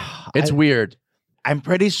 It's weird. I'm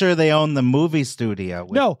pretty sure they own the movie studio.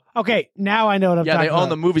 No. Okay. Now I know what I'm talking about. Yeah, they own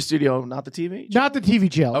the movie studio, not the TV channel? Not the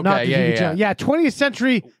TV channel. Okay, Not the TV channel. Yeah, 20th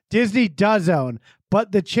Century Disney does own.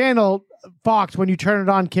 But the channel, Fox, when you turn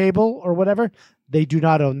it on cable or whatever, they do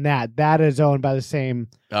not own that. That is owned by the same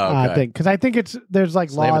thing. Because I think there's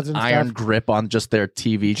like So they have laws an and iron stuff. grip on just their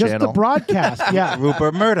TV Just channel. the broadcast. Yeah.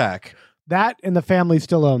 Rupert Murdoch. That and the family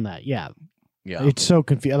still own that. Yeah. Yeah. It's so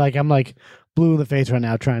confusing. Like I'm like blue in the face right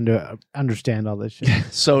now trying to understand all this shit.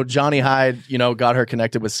 So Johnny Hyde, got her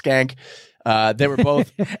connected with Skank. They were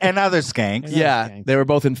both, And other skanks. yeah, they were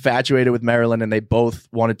both infatuated with Marilyn, and they both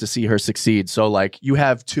wanted to see her succeed. So like, you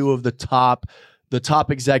have two of the top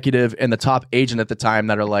executive and the top agent at the time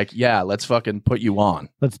that are like, yeah, let's fucking put you on.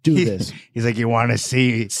 Let's do this. He's like, you want to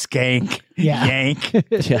see Skank Yeah. yank?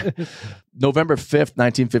 Yeah. November 5th,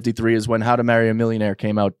 1953 is when How to Marry a Millionaire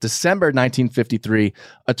came out. December 1953,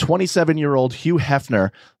 a 27-year-old Hugh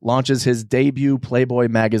Hefner launches his debut Playboy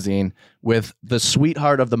magazine with the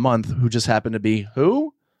sweetheart of the month, who just happened to be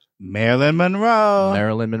who? Marilyn Monroe.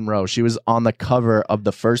 Marilyn Monroe. She was on the cover of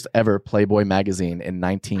the first ever Playboy magazine in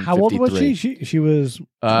 1953. How old was she? She was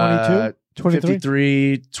 22? 23?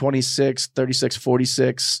 53, 26, 36,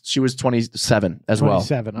 46. She was 27 as well.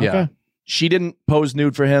 27. Okay. Yeah. She didn't pose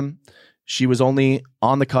nude for him. She was only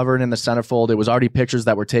on the cover and in the centerfold. It was already pictures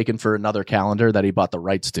that were taken for another calendar that he bought the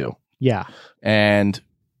rights to. Yeah. And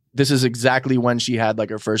this is exactly when she had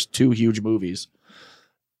like her first two huge movies.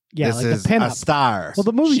 Yeah. This like is the pinup. a star. Well,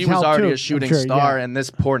 the movie's She was held, already too, a shooting I'm sure, star, yeah. and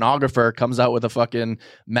this pornographer comes out with a fucking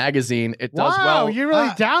magazine. It does Wow, well. you're really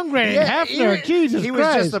downgrading Hefner. Jesus he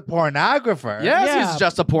Christ. was just a pornographer. Yes, Yeah. he's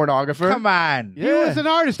just a pornographer. Come on. He was an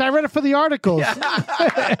artist. I read it for the articles.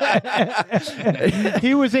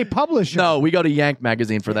 He was a publisher. No, we go to Yank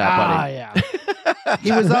magazine for that, buddy. Yeah.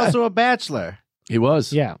 He was also a bachelor. He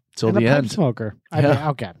was. Yeah. Till and the a pipe end. smoker. Yeah.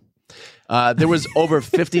 Okay. There was over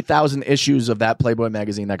 50,000 issues of that Playboy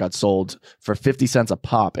magazine that got sold for 50 cents a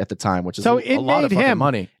pop at the time, which is So a it lot of made fucking him.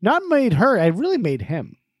 money. Not made her. It really made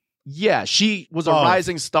him. Yeah, she was a Oh.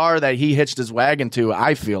 rising star that he hitched his wagon to,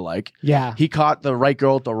 I feel like. Yeah. He caught the right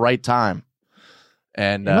girl at the right time.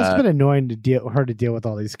 And It must have been annoying to deal with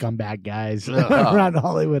all these scumbag guys around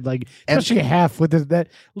Hollywood, like especially half with that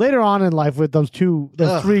later on in life with those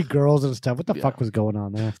three girls and stuff. What the fuck was going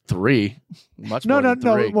on there? three. Much No, more no, than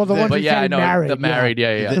no. three. Well, the ones but who's yeah, I getting know. married, the married,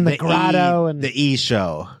 yeah. And the grotto and the E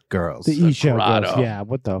show girls. the E show grotto. girls. Yeah,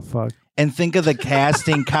 what the fuck? And think of the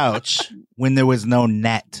casting couch when there was no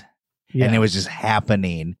net. Yeah. And it was just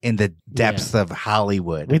happening in the depths of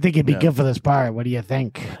Hollywood. We think it'd be good for this part. What do you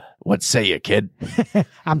think? What say you, kid?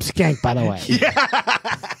 I'm Skank, by the way.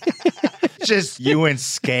 Just you and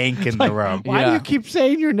Skank in the room. Why do you keep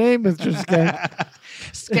saying your name, Mr. Skank?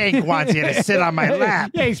 Skank wants you to sit on my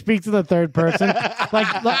lap. Yeah, he speaks in the third person. like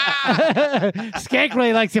Skank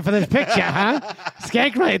really likes you for this picture, huh?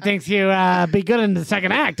 Skank really thinks you be good in the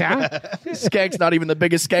second act, huh? Skank's not even the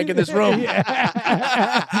biggest skank in this room.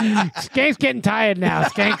 Skank's getting tired now.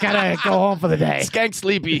 Skank gotta go home for the day. Skank's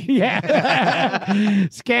sleepy. Yeah.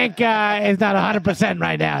 Skank is not 100%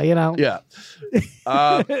 right now, you know? Yeah.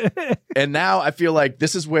 And now I feel like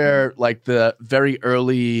this is where like the very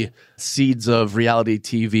early seeds of reality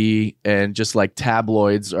TV and just like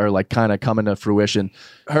tabloids are like kind of coming to fruition.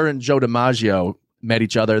 Her and Joe DiMaggio met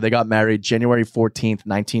each other. They got married January 14th,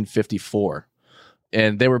 1954.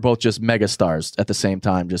 And they were both just megastars at the same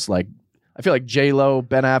time. Just like, I feel like J-Lo,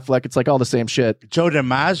 Ben Affleck, it's like all the same shit. Joe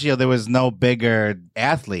DiMaggio, there was no bigger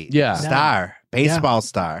athlete. Yeah. Star. Baseball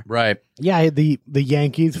star. Right. Yeah, the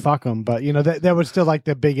Yankees, fuck them. But, you know, that was still like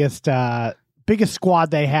the biggest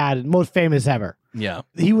squad they had, most famous ever. Yeah.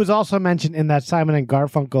 He was also mentioned in that Simon and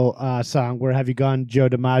Garfunkel song, Where Have You Gone, Joe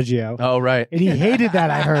DiMaggio? Oh, right. And he hated that,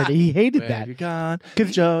 I heard. He hated Where that. have you gone,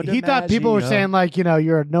 Because Joe he thought people were DiMaggio? saying, like, you know,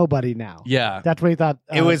 you're a nobody now. Yeah. That's what he thought.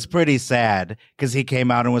 It was pretty sad because he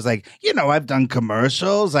came out and was like, you know, I've done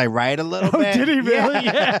commercials. I write a little bit. Did he really?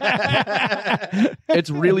 Yeah. It's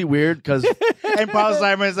really weird because And Paul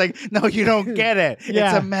Simon is like, no, you don't get it.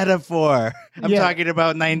 Yeah. It's a metaphor. I'm talking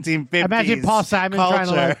about 1950s. Imagine Paul Simon trying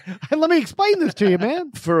to culture. like, let me explain this to you,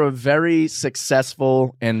 man. For a very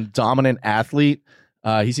successful and dominant athlete,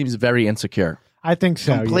 he seems very insecure, I think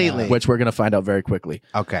so. Completely. which we're going to find out very quickly.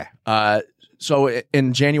 Okay. So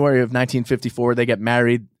in January of 1954, they get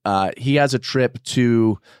married. He has a trip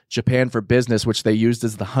to Japan for business, which they used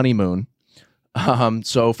as the honeymoon.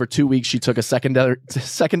 So for 2 weeks, she took a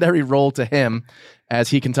secondary role to him as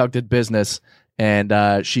he conducted business.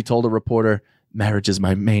 And she told a reporter, "Marriage is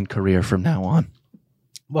my main career from now on."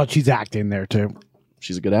 Well, she's acting there too.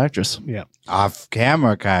 She's a good actress. Yeah. Off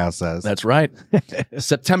camera, Kyle says. That's right.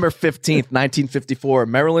 September 15th, 1954,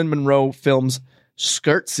 Marilyn Monroe films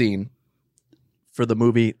skirt scene for the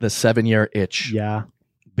movie The 7-Year Itch. Yeah.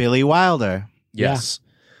 Billy Wilder. Yes.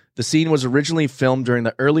 The scene was originally filmed during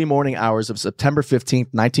the early morning hours of September 15th,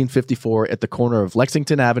 1954 at the corner of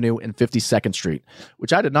Lexington Avenue and 52nd Street,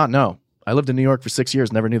 which I did not know. I lived in New York for 6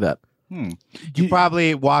 years, never knew that. You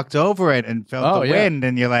probably walked over it and felt the wind,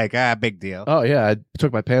 and you're like, big deal. Oh, yeah. I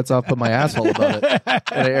took my pants off, put my asshole above it, and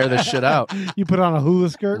I air this shit out. You put on a hula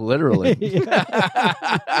skirt? Literally.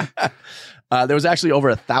 There was actually over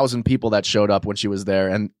 1,000 people that showed up when she was there,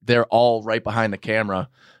 and they're all right behind the camera.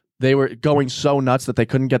 They were going so nuts that they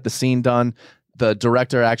couldn't get the scene done. The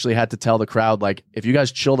director actually had to tell the crowd, like, if you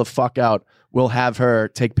guys chill the fuck out, we'll have her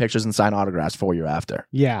take pictures and sign autographs for you after.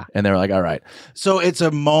 Yeah. And they were like, all right. So it's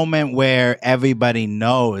a moment where everybody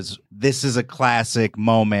knows this is a classic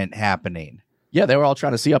moment happening. Yeah, they were all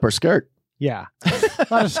trying to see up her skirt. Yeah. A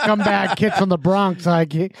lot of scumbag kids from the Bronx.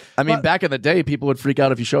 Like, I mean, back in the day, people would freak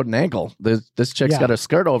out if you showed an ankle. This chick's got a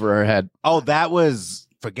skirt over her head. Oh, that was...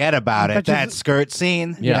 Forget about it. That skirt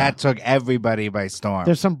scene, that took everybody by storm.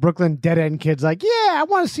 There's some Brooklyn dead end kids like, yeah, I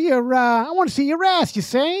want to see your ass. You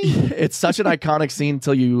say? It's such an iconic scene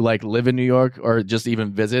till you like live in New York or just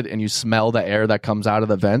even visit, and you smell the air that comes out of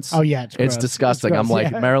the vents. Oh yeah, it's gross. disgusting. It's I'm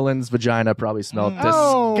gross, like, Marilyn's vagina probably smelled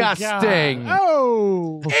disgusting. God.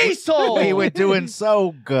 Oh, Asshole. We were doing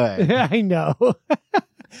so good. I know.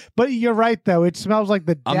 But you're right, though. It smells like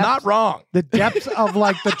the depths, I'm not wrong. The depths of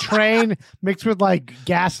like the train mixed with like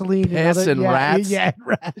gasoline, piss and rats. Yeah,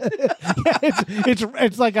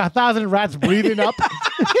 it's like 1,000 rats breathing up.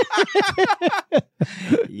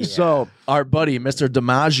 So our buddy Mr.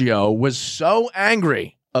 DiMaggio was so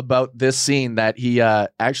angry about this scene that he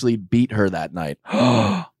actually beat her that night.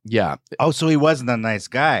 Yeah. Oh, so he wasn't a nice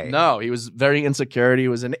guy. No, he was very insecure. He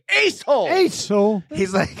was an asshole. Asshole.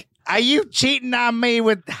 He's like, are you cheating on me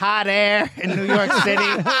with hot air in New York City?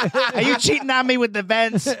 Are you cheating on me with the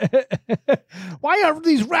vents? Why are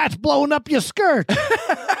these rats blowing up your skirt?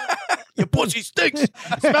 Your pussy stinks.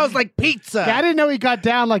 Smells like pizza. Yeah, I didn't know he got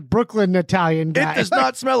down like Brooklyn Italian guy. It does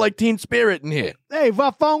not smell like Teen Spirit in here. Hey,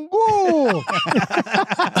 vafangu.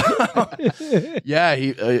 Yeah,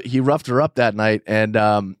 he roughed her up that night, and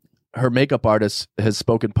her makeup artist has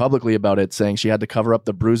spoken publicly about it, saying she had to cover up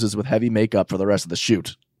the bruises with heavy makeup for the rest of the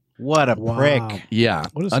shoot. What a prick. Yeah.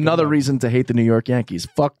 What a Another scumbag. reason to hate the New York Yankees.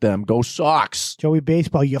 Fuck them. Go Sox. Joey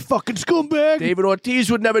Baseball, you fucking scumbag. David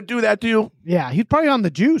Ortiz would never do that to you. Yeah, he's probably on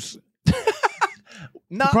the juice.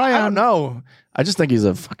 No, Probably I don't know. I just think he's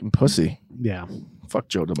a fucking pussy. Yeah. Fuck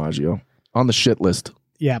Joe DiMaggio. On the shit list.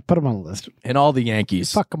 Yeah, put him on the list. And all the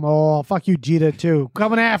Yankees. Fuck them all. Fuck you, Jeter, too.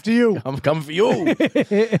 Coming after you. I'm coming for you.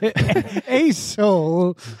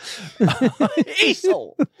 Asshole.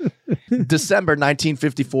 Asshole. December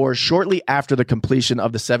 1954, shortly after the completion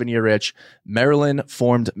of the 7-Year Itch, Marilyn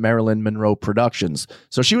formed Marilyn Monroe Productions.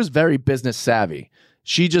 So she was very business savvy.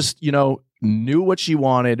 She just, knew what she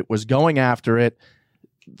wanted, was going after it.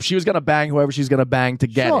 She was going to bang whoever she's going to bang to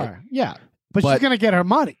get it. Yeah. But she's going to get her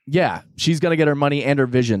money. Yeah, she's going to get her money and her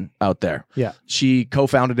vision out there. Yeah. She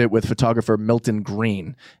co-founded it with photographer Milton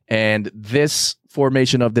Green. And this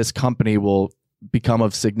formation of this company will become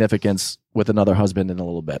of significance with another husband in a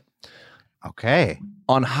little bit. Okay.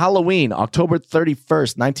 On Halloween, October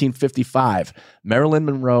 31st, 1955, Marilyn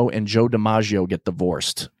Monroe and Joe DiMaggio get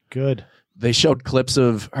divorced. Good. They showed clips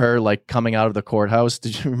of her like coming out of the courthouse.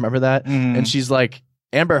 Did you remember that? And she's like,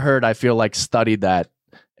 Amber Heard, I feel like, studied that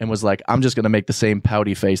and was like, I'm just going to make the same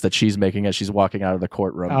pouty face that she's making as she's walking out of the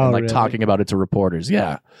courtroom and like really? talking about it to reporters.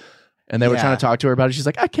 Yeah. And they were trying to talk to her about it. She's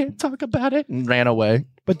like, I can't talk about it, and ran away.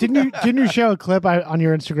 But didn't you show a clip on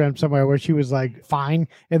your Instagram somewhere where she was like fine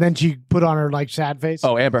and then she put on her like sad face?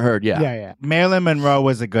 Oh, Amber Heard. Yeah. Yeah. Marilyn Monroe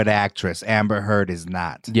was a good actress. Amber Heard is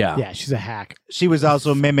not. Yeah. Yeah, she's a hack. She was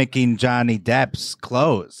also mimicking Johnny Depp's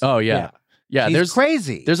clothes. Oh, yeah. Yeah. She's There's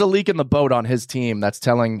crazy. There's a leak in the boat on his team that's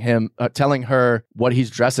telling her what he's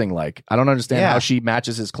dressing like. I don't understand how she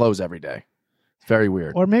matches his clothes every day. Very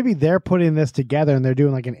weird. Or maybe they're putting this together and they're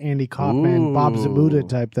doing like an Andy Kaufman, Bob Ooh. Zamuda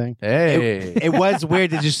type thing. Hey. It was weird.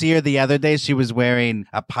 Did you see her the other day? She was wearing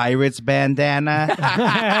a pirate's bandana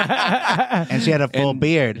and she had a full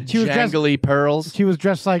beard. She was dressed- Jangly pearls She was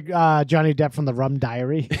dressed like Johnny Depp from the Rum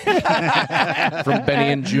Diary. from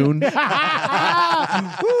Benny and June.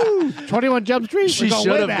 21 Jump Street. She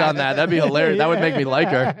should have done that. That'd be hilarious. That would make me like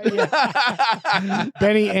her.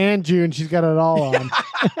 Benny and June. She's got it all on.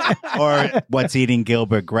 Or What's Eating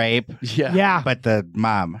Gilbert Grape, Yeah. Yeah. but the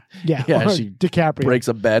mom. Yeah. Yeah, Or she DiCaprio. Breaks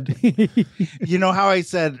a bed. You know how I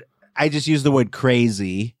said I just used the word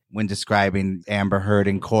crazy when describing Amber Heard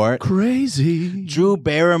in court? Crazy. Drew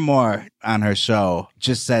Barrymore on her show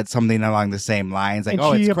just said something along the same lines, like, And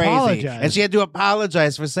 "Oh, she it's crazy," apologized. and she had to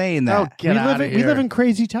apologize for saying that. Oh, get out of here. We live in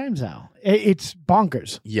crazy times now. It's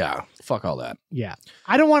bonkers. Yeah. Fuck all that. Yeah.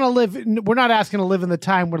 I don't want to live. We're not asking to live in the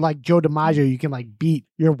time where like Joe DiMaggio, you can like beat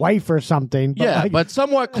your wife or something. But Yeah, like, but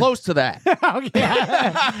somewhat close to that. okay.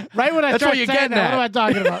 Right when I That's start what you're saying getting that, at. what am I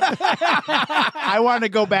talking about? I want to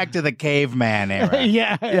go back to the caveman era.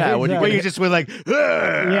 Yeah. Yeah, when you Where exactly. you just were like, "Ugh."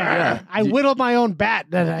 Yeah. I whittled my own bat.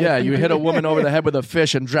 That I, Yeah, you hit a woman over the head with a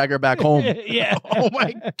fish and drag her back home. Yeah. Oh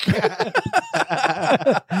my god!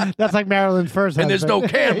 That's like Marilyn's first And there's no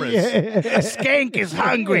husband. cameras. Yeah. Skank is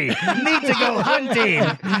hungry. Need to go hunting.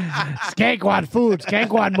 Skank want food. Skank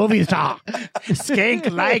want movie star.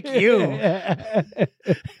 Skank like you.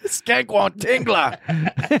 Skank want tingler.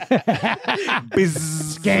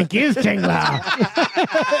 Skank is Tingler.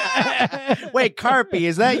 Wait, Carpy,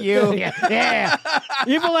 is that you? Yeah.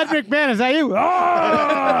 Evil Ed McMahon, is that you?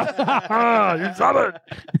 Oh! You summoned.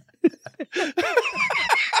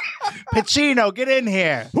 Pacino, get in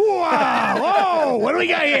here. Whoa! What do we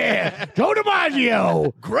got here? Joe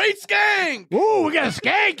DiMaggio. Great skank. Ooh, we got a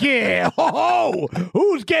skank here. Ho!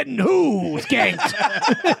 Who's getting who?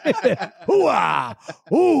 Skanked. Hoo-ah!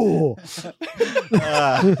 Ooh.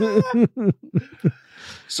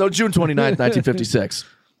 So June 29th, 1956,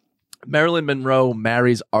 Marilyn Monroe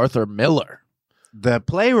marries Arthur Miller, The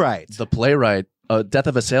playwright. the playwright, Death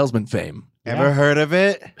of a Salesman fame. Ever heard of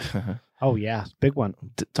it? Oh, yeah. Big one.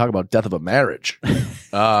 Talk about death of a marriage.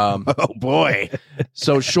 Oh boy.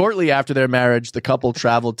 So shortly after their marriage, the couple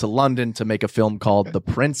traveled to London to make a film called The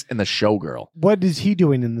Prince and the Showgirl. What is he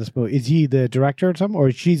doing in this movie? Is he the director or something?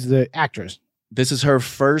 Or she's the actress? This is her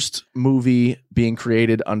first movie being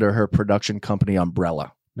created under her production company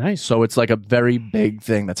umbrella. Nice. So it's like a very big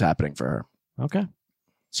thing that's happening for her. Okay.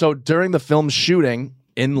 So during the film's shooting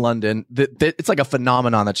in London, it's like a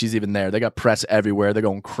phenomenon that she's even there. They got press everywhere. They're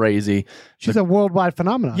going crazy. She's a worldwide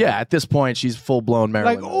phenomenon. Yeah, at this point, she's full-blown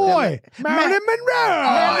Marilyn. Like, oi, Marilyn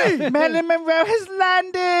Monroe. Marilyn Monroe has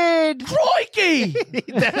landed. Crikey!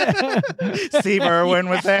 Steve Irwin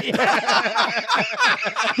was there. The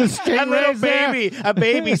A stingray's little there. baby. A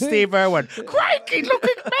baby Steve Irwin. Crikey, look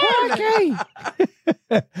at Marilyn.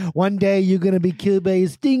 One day you're gonna be killed by a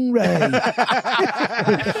stingray.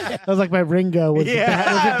 That was like my Ringo. Was the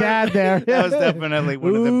dad there? That was definitely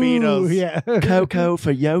one of the Beatles. Yeah. Coco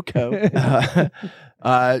for Yoko.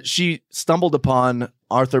 She stumbled upon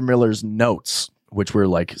Arthur Miller's notes, which were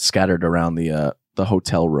like scattered around the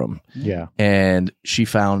hotel room. Yeah. And she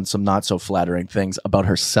found some not so flattering things about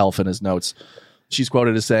herself in his notes. She's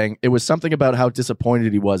quoted as saying, "It was something about how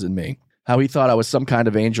disappointed he was in me, how he thought I was some kind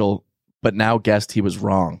of angel, but now guessed he was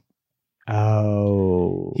wrong.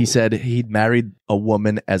 Oh. He said he'd married a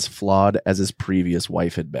woman as flawed as his previous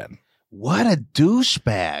wife had been. What a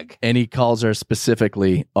douchebag. And he calls her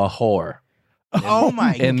specifically a whore Oh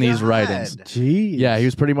my god. in these writings. Jeez. Yeah, he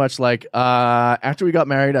was pretty much like, after we got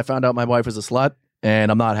married, I found out my wife was a slut,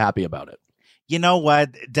 and I'm not happy about it. You know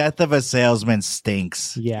what? Death of a Salesman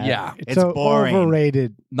stinks. Yeah. Yeah. It's so boring.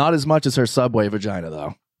 overrated. Not as much as her Subway vagina,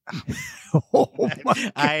 though.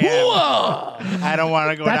 I don't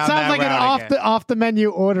want to go That down sounds that like an route again. off the menu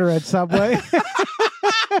order at Subway.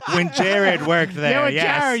 When Jared worked there, with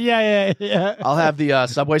yes. Jared. Yeah. I'll have the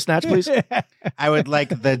Subway snatch, please. I would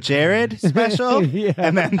like the Jared special, Yeah.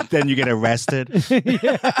 and then you get arrested. They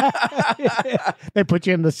put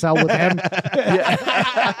you in the cell with him.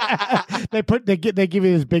 They give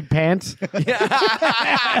you his big pants.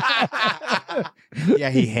 Yeah,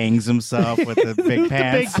 he hangs himself with the big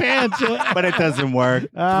pants, Big pants. but it doesn't work.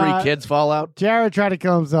 3 kids fall out. Jared tried to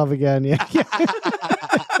kill himself again. Yeah.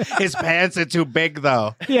 His pants are too big,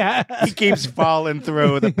 though. Yeah. He keeps falling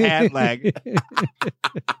through the pant leg.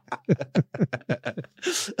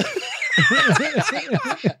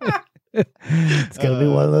 It's gonna be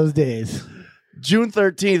one of those days. June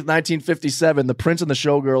 13th, 1957, The Prince and the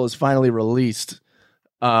Showgirl is finally released.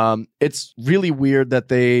 It's really weird that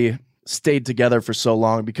they stayed together for so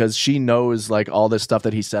long because she knows like all this stuff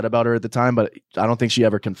that he said about her at the time, but I don't think she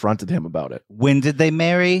ever confronted him about it. When did they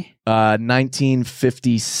marry?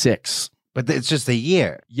 1956. But it's just a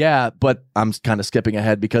year. Yeah, but I'm kind of skipping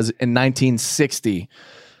ahead because in 1960,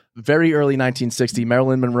 very early 1960,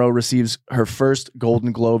 Marilyn Monroe receives her first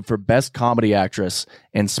Golden Globe for Best Comedy Actress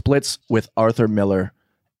and splits with Arthur Miller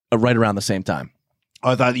right around the same time.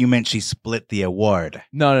 Oh, I thought you meant she split the award.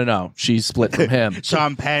 No. She split from him.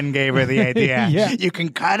 Sean Penn gave her the idea. Yeah. You can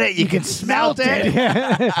cut it. You can smelt it.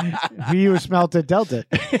 He who smelt it dealt it.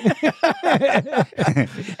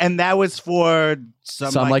 And that was for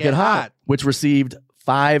Some Like It Hot. which received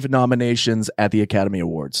 5 nominations at the Academy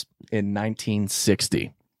Awards in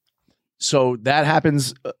 1960. So that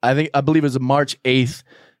happens, I believe it was March 8th,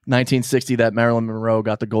 1960 that Marilyn Monroe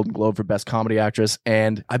got the Golden Globe for Best Comedy Actress.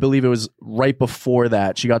 And I believe it was right before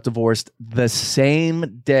that she got divorced the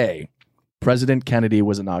same day President Kennedy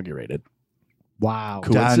was inaugurated. Wow.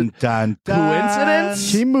 Dun, dun, dun. Coincidence?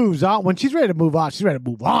 She moves on. When she's ready to move on, she's ready to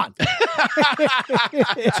move on.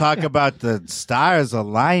 Talk about the stars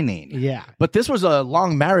aligning. Yeah. But this was a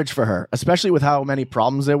long marriage for her, especially with how many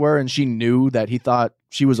problems there were. And she knew that he thought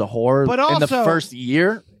she was a whore But in the also- first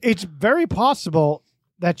year. It's very possible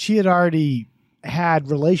that she had already had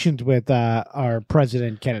relations with our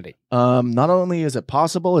President Kennedy. Not only is it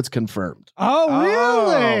possible, it's confirmed. Oh,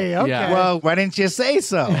 really? Okay. yeah. Well, why didn't you say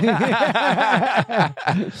so?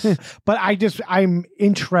 But I'm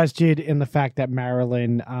interested in the fact that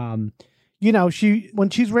Marilyn, when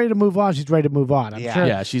she's ready to move on, she's ready to move on. I'm Yeah. sure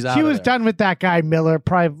Yeah, she's out she of was there. done with that guy Miller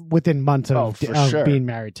probably within months of for sure. being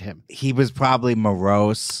married to him. He was probably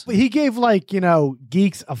morose. He gave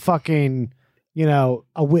geeks a fucking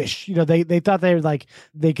a wish. They thought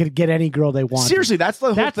they could get any girl they wanted. Seriously, that's the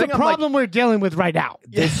whole That's thing. the problem we're dealing with right now.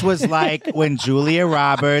 This was like when Julia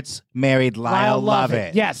Roberts married Lyle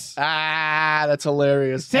Lovett. Yes. That's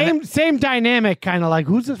hilarious. Same dynamic, kind of like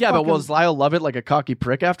who's this? Yeah, but fucking- was Lyle Lovett like a cocky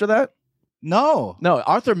prick after that? No. No,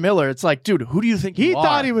 Arthur Miller. It's like, dude, who do you think he you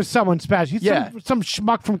thought are? he was someone special. He's Yeah. some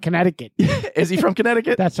schmuck from Connecticut. Is he from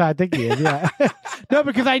Connecticut? That's what I think he is. Yeah. No,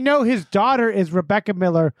 because I know his daughter is Rebecca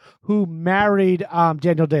Miller, who married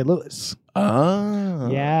Daniel Day-Lewis. Oh.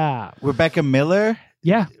 Yeah. Rebecca Miller?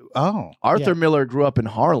 Yeah. Oh. Arthur Miller grew up in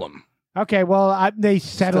Harlem. Okay. Well, they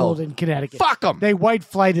settled Still. in Connecticut. Fuck them. They white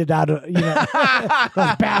flighted out of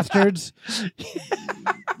those bastards.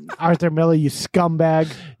 Arthur Miller, you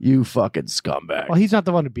scumbag. You fucking scumbag. Well, he's not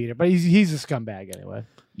the one who beat her, but he's a scumbag anyway.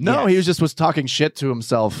 No, Yes. he was talking shit to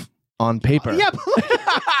himself on paper. Yeah, but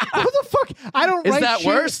who the fuck? I don't. Is write that shit.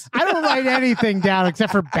 worse? I don't write anything down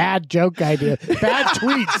except for bad joke ideas, bad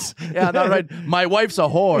tweets. Yeah, not right. My wife's a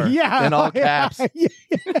whore. Yeah, In all yeah, caps. yeah.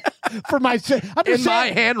 For my, I'm just In my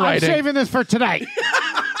handwriting. I'm saving this for tonight.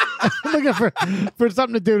 I'm looking for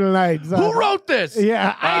something to do tonight. So. Who wrote this?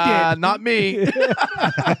 Yeah, I did. Not me.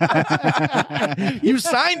 You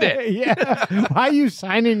signed it. Yeah. Why are you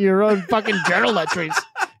signing your own fucking journal entries,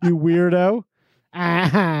 you weirdo?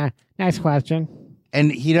 Nice question.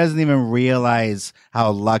 And he doesn't even realize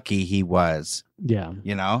how lucky he was, Yeah.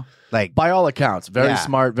 Like, By all accounts, very Yeah.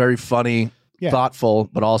 smart, very funny, Yeah. thoughtful,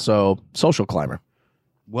 but also social climber.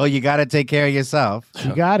 well, you got to take care of yourself.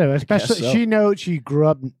 You got to, especially so. she grew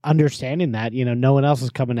up understanding that, no one else is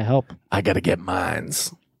coming to help, I got to get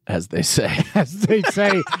mines, as they say. as they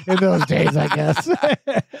say in those days, I guess.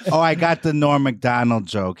 Oh, I got the Norm Macdonald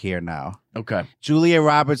joke here now. Okay. Julia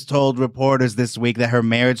Roberts told reporters this week that her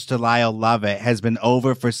marriage to Lyle Lovett has been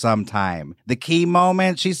over for some time. The key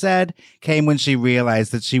moment, she said, came when she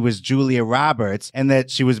realized that she was Julia Roberts and that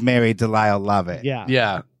she was married to Lyle Lovett. Yeah.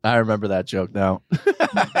 Yeah, I remember that joke now.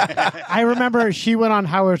 I remember she went on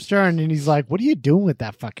Howard Stern and he's like, what are you doing with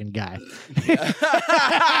that fucking guy?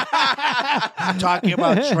 Talking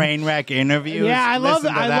about train wreck interviews. Yeah, I loved it.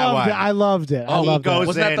 Listen to I that loved one. it. I loved it. I Oh, loved goes it.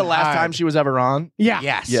 Wasn't that the in last hard. time she was ever on? Yeah.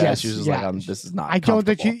 Yes. Yeah, she was just yeah. like, this is not I don't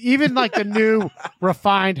think she, comfortable. even like the new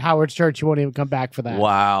refined Howard Stern, she won't even come back for that.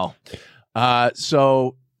 Wow.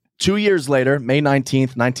 So 2 years later, May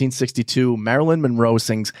 19th, 1962, Marilyn Monroe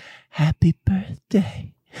sings Happy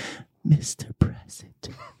Birthday, Mr. President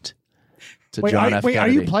to Wait, John F. are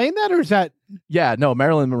Kennedy. you playing that or is that? Yeah, no,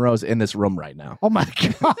 Marilyn Monroe's in this room right now. Oh my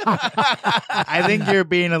God. I think you're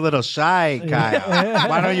being a little shy, Kyle.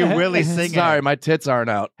 Why don't you really sing Sorry, it? my tits aren't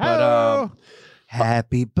out. But Hello.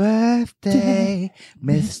 Happy birthday Hey,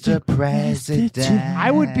 Mr. President. I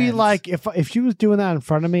would be like, if she was doing that in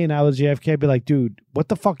front of me and I was JFK, I'd be like, dude, what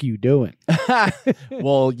the fuck are you doing?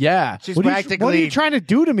 Well, yeah. She's What practically are you trying to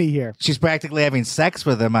do to me here? she's practically having sex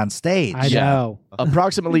with him on stage. I Yeah. know.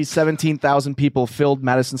 Approximately 17,000 people filled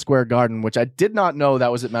Madison Square Garden, which I did not know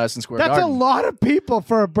that was at Madison Square That's Garden. a lot of people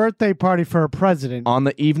for a birthday party for a president. On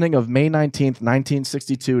the evening of May 19th,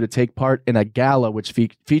 1962, to take part in a gala which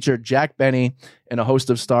featured Jack Benny and a host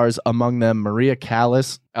of stars, among them Maria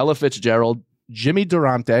Callas, Ella Fitzgerald, Jimmy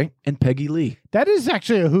Durante, and Peggy Lee. That is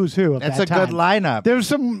actually a who's who of That's that a good time. lineup. There's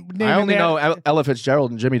some name I in only there. know Ella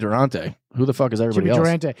Fitzgerald and Jimmy Durante. Who the fuck is everybody Jimmy else?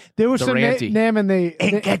 Durante. There was some Durante. name in the.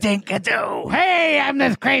 Inka-dinka-doo. Hey, I'm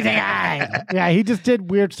this crazy guy. Yeah, he just did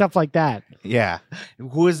weird stuff like that. Yeah.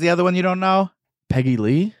 Who is the other one you don't know? Peggy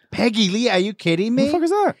Lee? Peggy Lee. Are you kidding Who me? the fuck is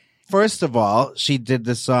that? First of all, she did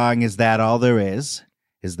the song Is That All There Is?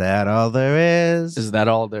 Is that all there is? Is that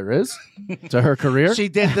all there is to her career? She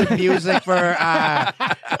did the music for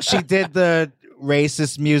she did the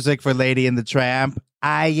racist music for Lady and the Tramp.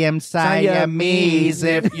 I am Siamese,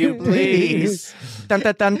 if you please. Dun,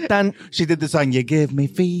 dun, dun, dun. She did the song You Give Me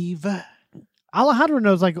Fever. Alejandro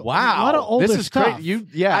knows like Wow. a lot of older this is stuff. crazy.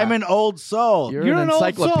 Yeah. I'm an old soul. You're an an old soul.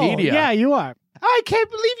 encyclopedia. Yeah, you are. I can't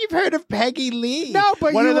believe you've heard of Peggy Lee. No,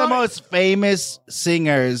 but one you of the are- most famous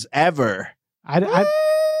singers ever. I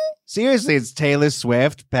Seriously, it's Taylor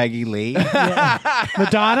Swift, Peggy Lee,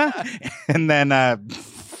 Madonna. and then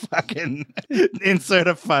fucking insert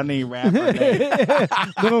a funny rapper name.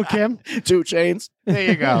 Little Kim. 2 Chainz.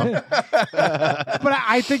 There you go. But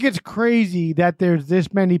I think it's crazy that there's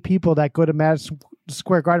this many people that go to Madison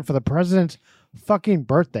Square Garden for the president's fucking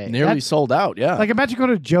birthday. Nearly That's- sold out. Yeah. Like, imagine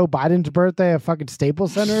going to Joe Biden's birthday at fucking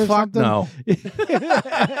Staples Center or fuck something. no.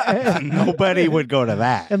 Nobody would go to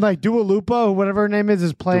that. And like Dua Lipa, or whatever her name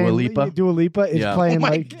is playing. Dua Lipa? Dua Lipa is Yeah. playing Oh my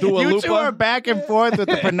like Dua you Lipa? two are back and forth with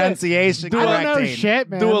the pronunciation. I don't know correcting. shit,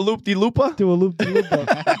 man. Do a loop de loopa. Dua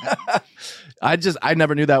Lipa. I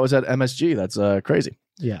never knew that was at MSG. That's crazy.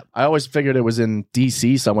 Yeah. I always figured it was in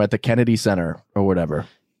DC somewhere at the Kennedy Center or whatever.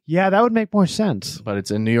 Yeah, that would make more sense. But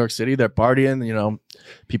it's in New York City. They're partying,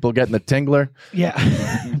 people getting the tingler. Yeah.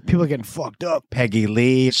 People are getting fucked up. Peggy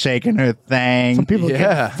Lee shaking her thing. Some people are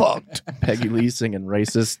Yeah. getting fucked. Peggy Lee singing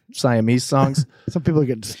racist Siamese songs. Some people are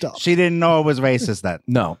getting stuffed. She didn't know it was racist then.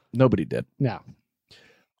 No, nobody did. No.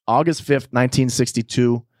 August 5th,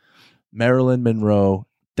 1962, Marilyn Monroe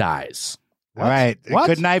dies. All right. What?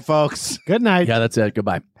 Good night, folks. Good night. Yeah, that's it.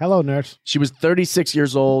 Goodbye. Hello, nurse. She was 36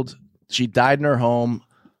 years old. She died in her home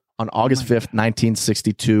on August 5th,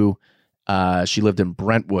 1962. She lived in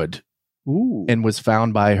Brentwood Ooh. and was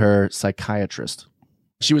found by her psychiatrist.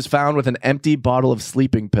 She was found with an empty bottle of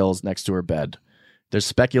sleeping pills next to her bed. There's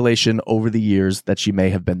speculation over the years that she may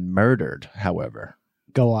have been murdered, however.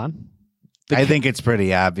 Go on. I think it's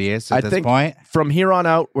pretty obvious at this point. From here on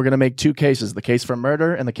out, we're going to make 2 cases, the case for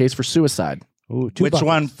murder and the case for suicide. Ooh, two Which buckets.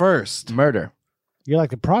 one first? Murder. You're like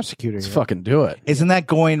the prosecutor. Let's here. fucking do it. Isn't that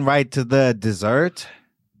going right to the dessert?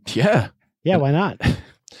 Yeah. Yeah, why not?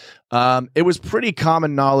 It was pretty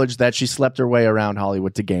common knowledge that she slept her way around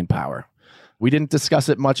Hollywood to gain power. We didn't discuss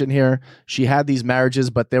it much in here. She had these marriages,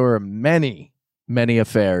 but there were many, many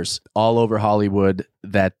affairs all over Hollywood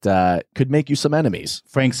that could make you some enemies.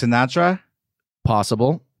 Frank Sinatra?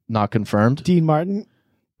 Possible, not confirmed. Dean Martin.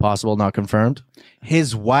 Possible, not confirmed.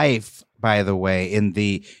 His wife, by the way,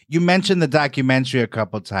 you mentioned the documentary a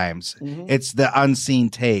couple times. It's the Unseen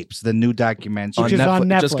Tapes, the new documentary. Which is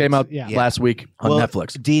on It just Netflix, came out yeah. last week on Well,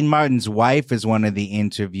 Netflix. Dean Martin's wife is one of the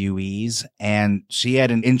interviewees, and she had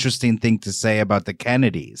an interesting thing to say about the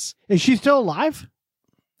Kennedys. Is she still alive?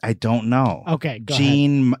 I don't know. Okay, go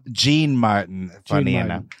ahead. Jean Martin, funny Dean enough.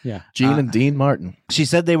 Martin. Yeah. Gene and Dean Martin. She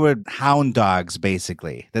said they were hound dogs,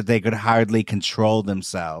 basically, that they could hardly control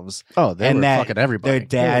themselves. Oh, they and were that fucking everybody. Their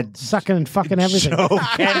dad, Sucking and fucking everything.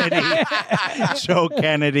 Joe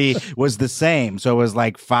Kennedy was the same. So it was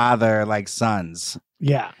like father, like sons.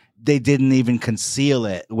 Yeah. They didn't even conceal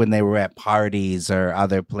it when they were at parties or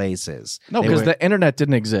other places. No, They because were- the internet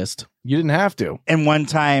didn't exist. You didn't have to. And one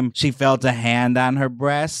time she felt a hand on her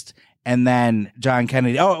breast, and then John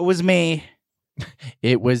Kennedy, oh, it was me.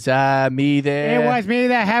 It was me there. It was me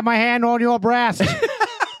that had my hand on your breast.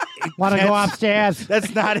 Want to go That's- upstairs?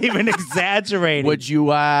 That's not even exaggerating. Would you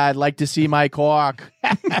like to see my cock?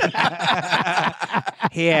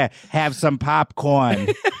 Here, have some popcorn.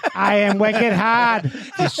 I am wicked hard.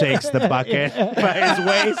 He shakes the bucket by his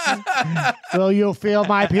waist. Will you feel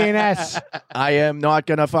my penis? I am not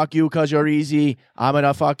gonna fuck you because you're easy. I'm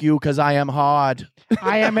gonna fuck you because I am hard.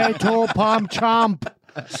 I am a two-pump chump.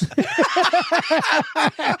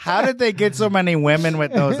 How did they get so many women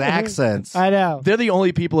with those accents? I know. They're the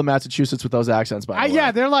only people in Massachusetts with those accents, by the way.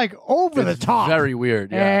 Yeah, they're like over the top. Very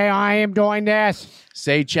weird. Yeah. Hey, I am doing this.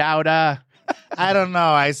 Say chowder. I don't know.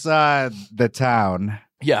 I saw The Town.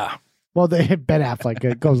 Yeah. Well, Ben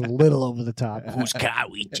Affleck goes a little over the top. Whose car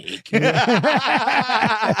we take?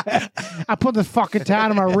 I put this fucking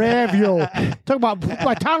town in my rearview. Talk about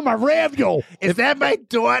my town in my rearview. Is that my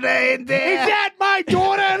daughter in there? Is that my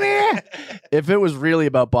daughter in here? If it was really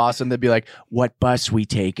about Boston, they'd be like, "What bus we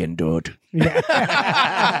taking, dude?" What's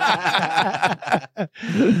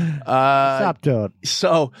up, dude?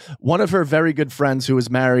 So one of her very good friends, who was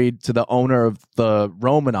married to the owner of the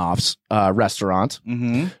Romanoff's restaurant,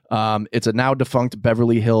 it's a now defunct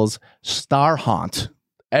Beverly Hills Star Haunt.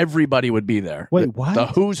 Everybody would be there. Wait, what? The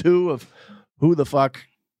who's who of who the fuck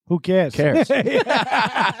Who cares? cares?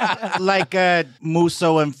 Like a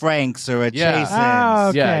Musso and Frank's or a Yeah. Jason's. Oh,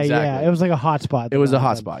 okay, Yeah, exactly. yeah. It was like a hot spot. It was a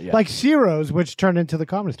hot spot, yeah. Like Ciro's, which turned into the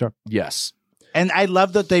Comedy Store. Yes. And I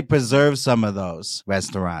love that they preserve some of those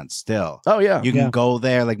restaurants still. Oh yeah. You can Yeah. go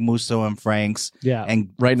there like Musso and Frank's. Yeah.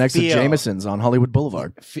 And Right next feel- to Jameson's on Hollywood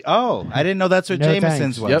Boulevard. Oh, I didn't know that's where No Jameson's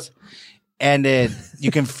thanks. was. Yep. And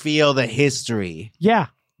you can feel the history. Yeah.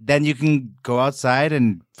 Then you can go outside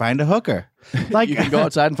and find a hooker. Like, You can go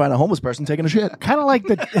outside and find a homeless person taking a shit. kind of like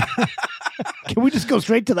the. Can we just go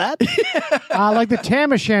straight to that? Like the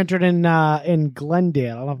Tam O'Shanter in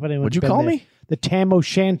Glendale. I don't know if anyone's What'd you been call there. me? The Tam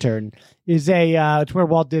O'Shanter is it's where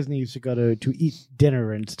Walt Disney used to go to eat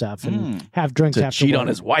dinner and stuff and have drinks To after cheat work. on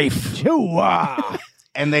his wife. Hoo-ah.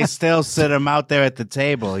 And they still sit him out there at the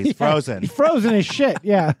table. He's frozen. He's frozen as shit.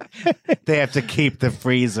 Yeah. They have to keep the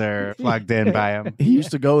freezer plugged in by him. He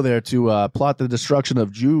used to go there to plot the destruction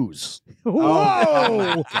of Jews.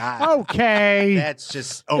 Whoa. God. Okay. That's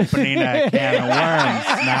just opening a can of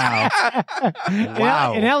worms now.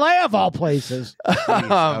 Wow. In LA of all places.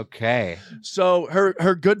 Jeez, okay. So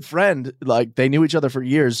her good friend, like they knew each other for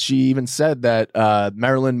years. She even said that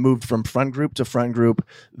Marilyn moved from friend group to friend group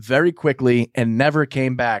very quickly and never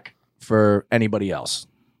came back for anybody else.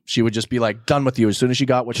 She would just be like done with you as soon as she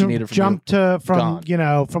got what she needed from Jump you. from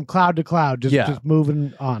Gone. from cloud to cloud, just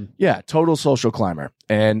moving on. Yeah, total social climber.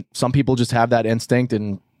 And some people just have that instinct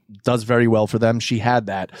and does very well for them. She had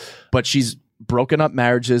that. But she's broken up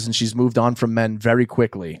marriages and she's moved on from men very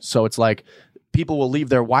quickly. So it's like people will leave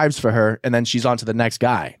their wives for her and then she's on to the next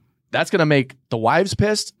guy. That's going to make the wives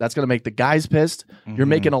pissed. That's going to make the guys pissed. You're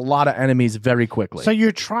making a lot of enemies very quickly. So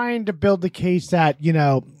you're trying to build the case that,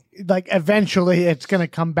 like eventually it's going to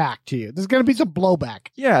come back to you. There's going to be some blowback.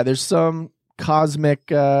 yeah, there's some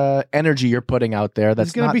cosmic energy you're putting out there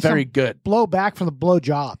that's gonna not be some- very good. Blowback from the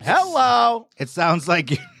blowjobs. Hello. It sounds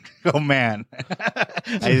like you. Oh, man.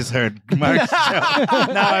 I just heard Mark's joke.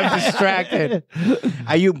 Now I'm distracted.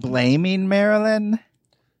 Are you blaming Marilyn?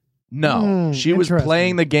 No, she was interesting.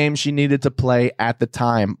 playing the game she needed to play at the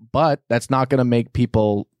time, but that's not going to make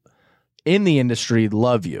people in the industry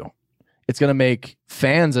love you. It's going to make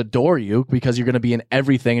fans adore you because you're going to be in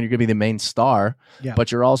everything and you're going to be the main star, Yeah.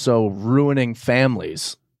 but you're also ruining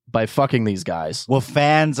families by fucking these guys. Well,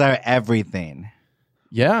 fans are everything.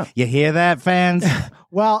 Yeah. You hear that, fans?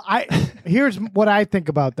 Well, here's what I think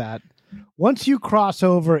about that. Once you cross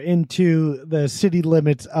over into the city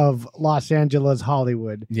limits of Los Angeles,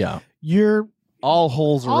 Hollywood, Yeah. you're All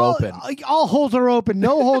holes are open. All holes are open.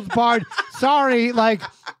 No holds barred. Sorry, like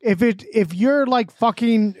if you're like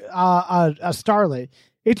fucking a starlet,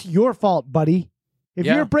 it's your fault, buddy. If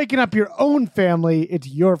Yeah. you're breaking up your own family, it's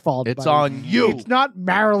your fault. It's buddy. on you. It's not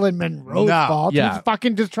Marilyn Monroe's No. fault. Yeah. He's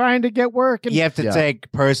fucking just trying to get work. And You have to Yeah. take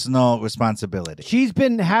personal responsibility. she's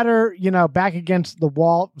had her, back against the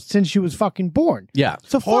wall since she was fucking born. Yeah.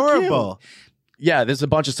 So fuck you. Horrible. Yeah, there's a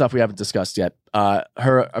bunch of stuff we haven't discussed yet.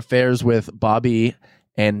 Her affairs with Bobby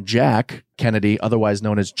and Jack Kennedy, otherwise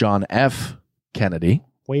known as John F. Kennedy.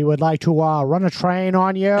 We would like to run a train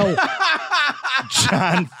on you.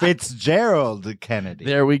 John Fitzgerald Kennedy.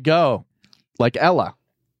 There we go. Like Ella.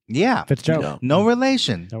 Yeah. Fitzgerald. No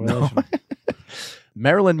relation. No relation.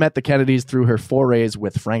 Marilyn met the Kennedys through her forays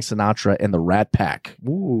with Frank Sinatra and the Rat Pack.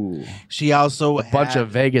 Ooh. She also A bunch of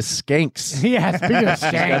Vegas skanks. Yeah, speaking of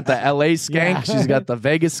She's got skank. the LA skank. Yeah. She's got the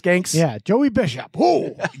Vegas skanks. Yeah, Joey Bishop.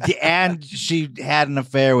 Ooh. and she had an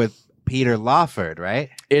affair with Peter Lawford, right?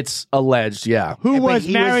 It's alleged, yeah. Who But was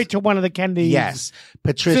he married was- to one of the Kennedys. Yes.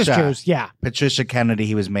 Patricia. Sisters, yeah. Patricia Kennedy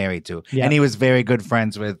he was married to. Yeah. And he was very good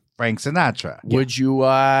friends with Frank Sinatra. Would you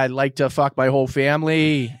like to fuck my whole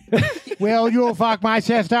family? Will you fuck my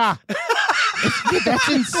sister? That's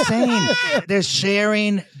insane. They're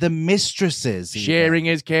sharing the mistresses. even. Sharing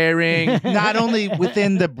is caring. Not only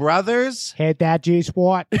within the brothers Hit that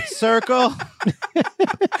G-spot. circle,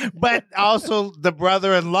 but also the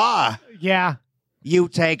brother-in-law. Yeah. You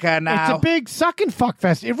take her It's now. a big suck and fuck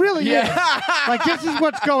fest. It really is. Like, this is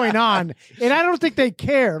what's going on. And I don't think they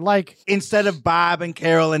care. Like, Instead of Bob and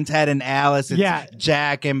Carol and Ted and Alice, it's Yeah.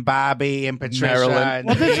 Jack and Bobby and Patricia. Marilyn. And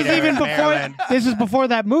well, this is Peter even and before. Marilyn. This is before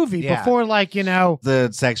that movie. Yeah. Before, like, The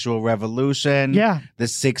sexual revolution. Yeah. The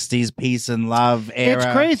 60s peace and love era. It's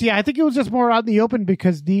crazy. I think it was just more out in the open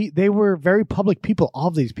because they were very public people. All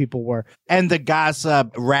of these people were. And the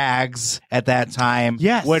gossip rags at that time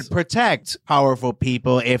Yes. would protect powerful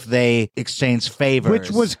people if they exchange favors.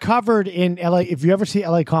 Which was covered in LA. If you ever see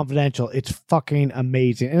LA Confidential, it's fucking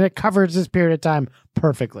amazing. And it covers this period of time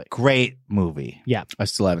perfectly. great movie. Yeah. I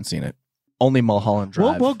still haven't seen it. Only Mulholland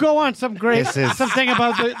Drive. We'll go on some great This is- something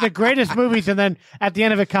about the greatest movies, and then at the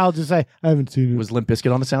end of it, Kyle just say, I haven't seen it. Was Limp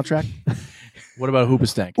Bizkit on the soundtrack? What about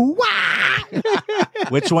Hoobastank?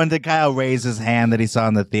 Which one did Kyle raise his hand that he saw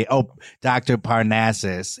in the theater? Oh, Dr.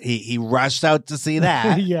 Parnassus. He rushed out to see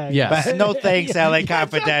that. Yeah. Yes. But no thanks, LA Yeah,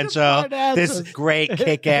 Confidential. Dr. Parnassus. This great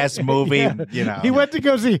kick-ass movie, Yeah. you know. He went to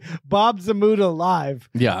go see Bob Zamuda live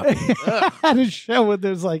Yeah. at a show where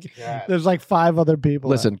there's like 5 other people.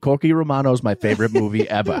 Listen, Corky Romano's my favorite movie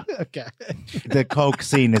ever. Okay. The Coke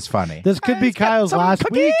scene is funny. This could be Kyle's last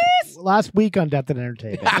week on Death and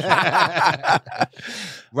Entertainment.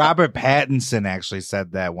 Robert Pattinson actually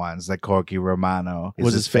said that once, that Corky Romano is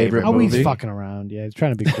Was his favorite Oh, movie? he's fucking around. Yeah, he's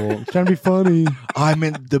trying to be cool. He's trying to be funny. I'm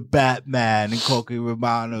in the Batman, and Corky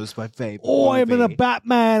Romano's my favorite. Oh, I'm in a movie.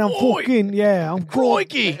 Batman. I'm fucking, yeah. I'm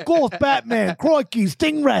Crikey. Ghost Batman. Crikey.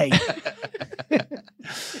 Stingray.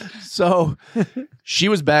 So she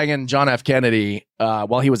was banging John F. Kennedy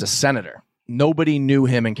while he was a senator. Nobody knew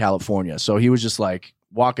him in California. So he was just like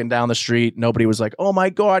walking down the street. Nobody was like, oh my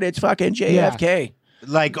God, it's fucking JFK.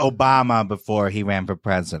 Like Obama before he ran for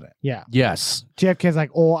president. Yeah. Yes. JFK's like,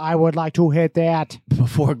 oh, I would like to hit that.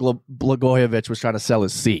 Before Blagojevich was trying to sell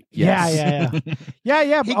his seat. Yes.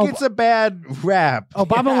 Yeah. He gets a bad rap.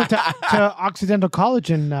 Obama went to Occidental College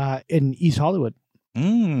in East Hollywood.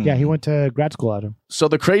 Mm. Yeah, he went to grad school at him. So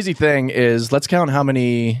the crazy thing is, let's count how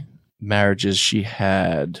many marriages she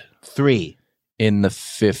had 3. in the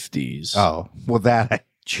 50s. Oh, well, that's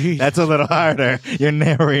Jeez. a little harder. You're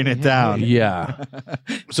narrowing it down. Yeah.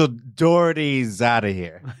 So Doherty's out of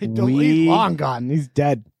here. He's long gone. He's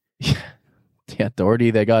dead. Yeah,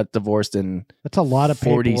 Doherty, they got divorced in That's a lot of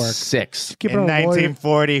paperwork. 46. Keep In our lawyer,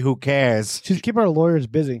 1940, who cares? she's keeping our lawyers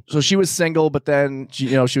busy. So she was single, but then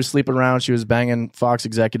she was sleeping around. She was banging Fox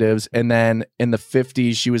executives, and then in the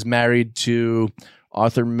 50s, she was married to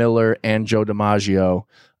Arthur Miller and Joe DiMaggio.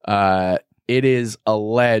 It is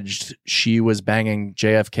alleged she was banging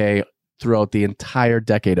JFK throughout the entire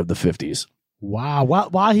decade of the 50s. Wow.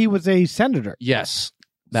 While he was a senator. Yes,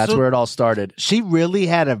 that's So- where it all started. She really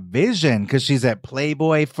had a vision because she's at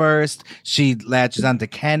Playboy first. She latches onto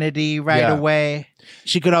Kennedy right Yeah. away.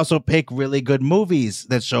 She could also pick really good movies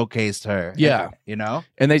that showcased her. Yeah. You know?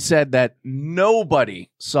 And they said that nobody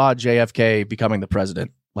saw JFK becoming the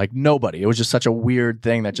president. Like nobody. It was just such a weird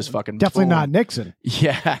thing that just fucking Definitely boom. not Nixon.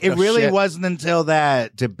 Yeah, It no really shit. wasn't until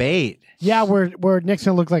that debate. Yeah, where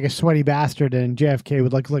Nixon looked like a sweaty bastard and JFK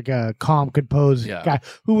would look like a calm, composed Yeah. guy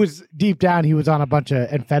who was deep down, he was on a bunch of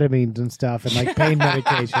amphetamines and stuff and like pain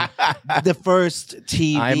medication. The first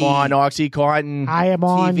TV, I'm on OxyContin. I am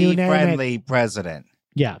on, you TV name it. friendly president.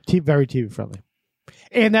 Yeah, very TV friendly.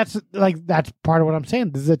 And that's part of what I'm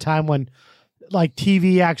saying. This is a time when like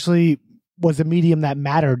TV actually was a medium that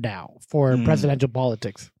mattered now for presidential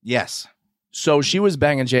politics. Yes. So she was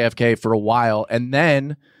banging JFK for a while and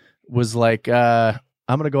then was like, I'm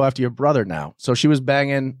going to go after your brother now. So she was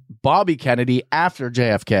banging Bobby Kennedy after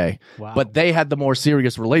JFK. Wow. But they had the more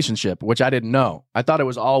serious relationship, which I didn't know. I thought it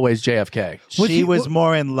was always JFK. She was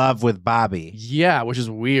more in love with Bobby. Yeah, which is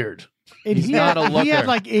weird. And He's not a he looker. had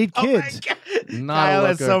like 8 kids. Not Kyle a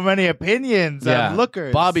has looker. so many opinions Yeah. on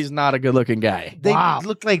lookers. Bobby's not a good looking guy. They Wow.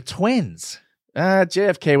 look like twins.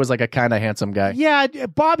 JFK was like a kind of handsome guy. Yeah,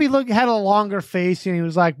 Bobby had a longer face and he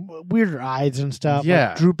was like weirder eyes and stuff. Yeah.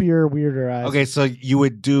 Like droopier, weirder eyes. Okay, so you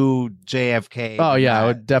would do JFK. Oh, yeah. I not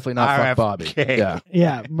would definitely not fuck RFK. Bobby. Yeah.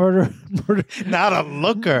 Yeah, murder. Not a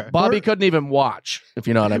looker. Bobby couldn't even watch, if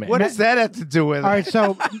you know what I mean. What does that have to do with All it? right,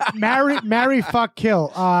 so marry, fuck,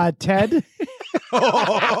 kill. Ted.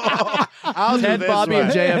 I'll do Ted, this Bobby, one.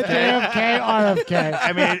 and JFK. JFK, RFK.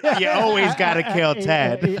 I mean, you always got to kill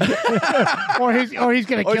Ted. or he's gonna Or he's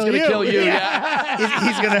kill gonna you. kill you. Yeah.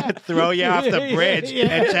 He's going to throw you off the bridge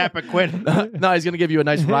at Chappaquiddick. No, he's gonna give you a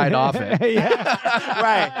nice ride off it.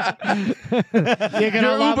 Right. You're gonna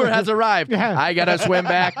Your love Uber it. has arrived. Yeah. I gotta swim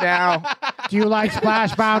back now. Do you like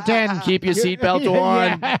Splash Mountain? Keep your seatbelt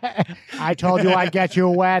on. Yeah. I told you I'd get you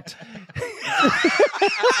wet.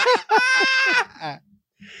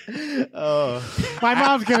 My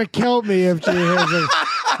mom's gonna kill me if she hears this.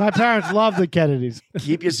 My parents love the Kennedys.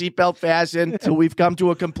 Keep your seatbelt fastened till we've come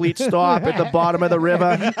to a complete stop at the bottom of the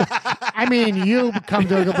river. I mean, you come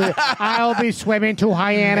to a complete. I'll be swimming to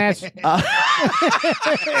Hyannis.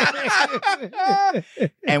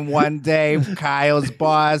 And one day, Kyle's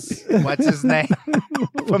boss, what's his name?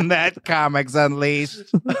 From that Comics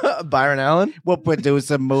Unleashed, Byron Allen? will produce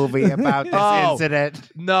a movie about this Oh. incident.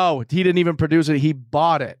 No, he didn't even produce it. He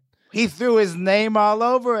bought it. He threw his name all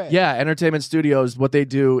over it. Yeah, Entertainment Studios, what they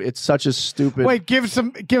do, it's such a stupid... Wait, give us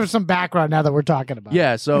some background now that we're talking about.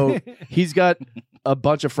 Yeah, so he's got a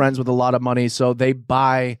bunch of friends with a lot of money, so they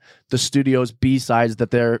buy the studio's B-sides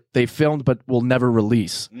that they filmed but will never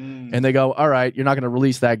release. And they go, all right, you're not going to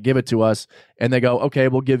release that, give it to us. And they go, okay,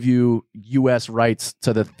 we'll give you U.S. rights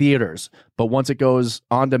to the theaters. But once it goes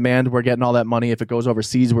on demand, we're getting all that money. If it goes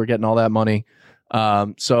overseas, we're getting all that money.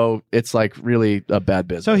 So it's like really a bad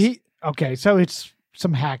business. So it's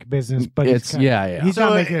some hack business, but It's yeah. He's So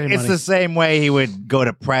not making any it's money. the same way he would go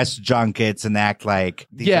to press junkets and act like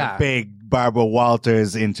these Yeah. are big Barbara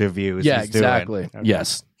Walters interviews. Yeah, he's doing. exactly.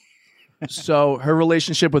 Yes. So her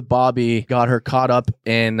relationship with Bobby got her caught up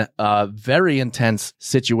in a very intense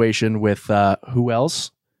situation with who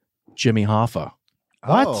else? Jimmy Hoffa.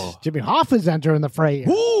 What? Oh. Jimmy Hoffa's entering the fray.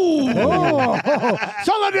 Oh,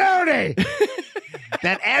 solidarity!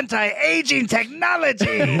 That anti-aging technology.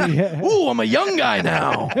 Ooh, I'm a young guy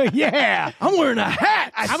now. Yeah, I'm wearing a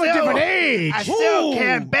hat. I'm a different age. I still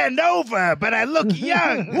can't bend over, but I look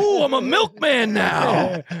young. Ooh, I'm a milkman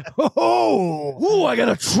now. Ooh, I got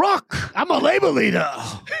a truck. I'm a labor leader.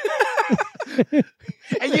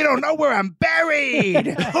 And you don't know where I'm buried.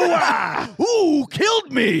 Hooah! Ooh,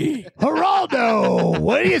 killed me. Geraldo,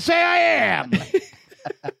 what do you say I am?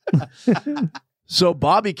 So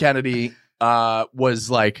Bobby Kennedy was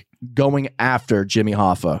like going after Jimmy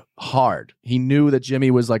Hoffa hard. He knew that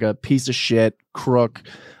Jimmy was like a piece of shit, crook,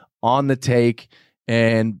 on the take.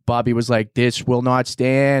 And Bobby was like, this will not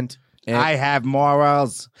stand. And I have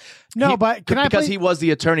morals. No, but because he was the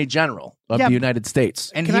attorney general of Yeah, the United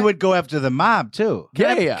States. And Can he I- would go after the mob, too.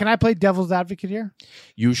 Can I play devil's advocate here?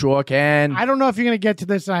 You sure can. I don't know if you're going to get to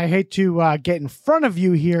this, and I hate to get in front of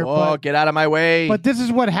you here, Oh, get out of my way. but this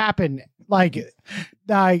is what happened. Like,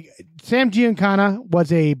 Sam Giancana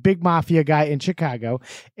was a big mafia guy in Chicago,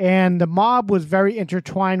 and the mob was very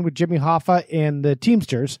intertwined with Jimmy Hoffa and the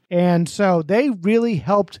Teamsters, and so they really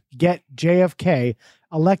helped get JFK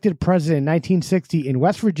elected president in 1960 in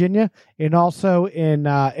West Virginia and also in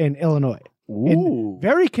Illinois. In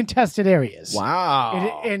very contested areas.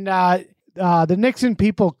 Wow. And the Nixon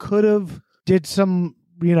people could have did some,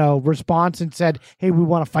 response and said, hey, we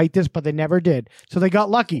want to fight this, but they never did. So they got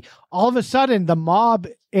lucky. All of a sudden, the mob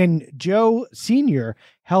and Joe Sr.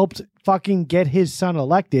 helped fucking get his son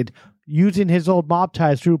elected using his old mob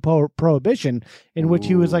ties through Prohibition, in which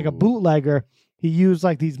he was like a bootlegger. He used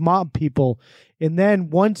like these mob people. And then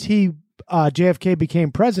once JFK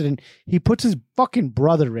became president, he puts his fucking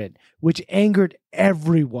brother in, which angered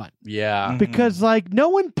everyone. Yeah. Because like no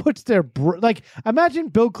one puts their imagine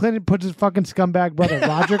Bill Clinton puts his fucking scumbag brother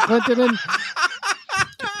Roger Clinton in.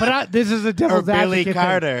 But this is a devil's Or Billy advocate thing.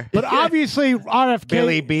 Carter. But obviously RFK.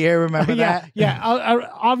 Billy Beer, remember that? Yeah.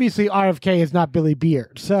 Obviously RFK is not Billy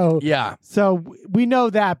Beard. So Yeah. So we know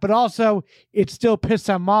that, but also it still pissed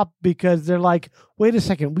them off because they're like, wait a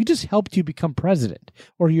second, we just helped you become president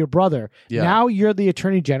or your brother. Yeah. Now you're the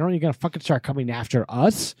attorney general. You're gonna fucking start coming after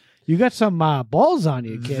us. You got some balls on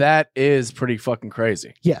you, kid. That is pretty fucking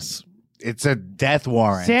crazy. Yes. It's a death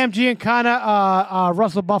warrant. Sam Giancana,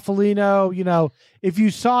 Russell Buffalino, if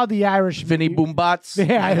you saw The Irish, Vinny Boombats.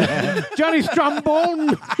 yeah, Johnny Strombone,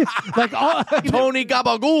 like Tony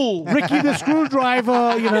Gabagool. Ricky the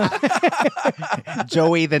Screwdriver,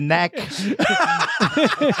 Joey the Neck.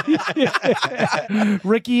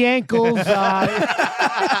 Ricky Ankles,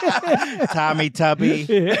 Tommy Tubby.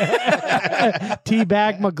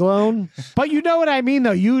 Teabag McGlone. But you know what I mean,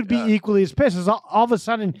 though. You would be equally as pissed. As all of a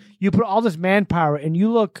sudden, you put all this manpower and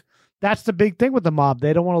you look. That's the big thing with the mob.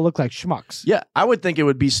 They don't want to look like schmucks. Yeah, I would think it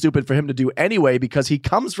would be stupid for him to do anyway because he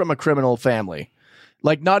comes from a criminal family.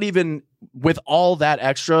 Like, not even with all that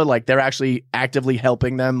extra, like they're actually actively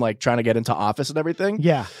helping them, like trying to get into office and everything.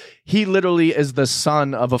 Yeah. He literally is the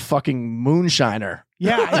son of a fucking moonshiner.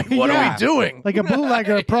 Yeah. Like, what yeah. are we doing? Like a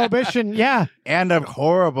bootlegger, prohibition. Yeah. And a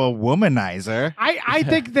horrible womanizer. I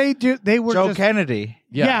think they were Joe just, Kennedy.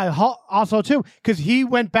 also too, because he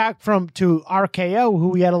went back to RKO,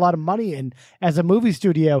 who he had a lot of money in as a movie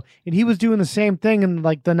studio, and he was doing the same thing in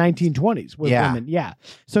like the 1920s with women. Yeah,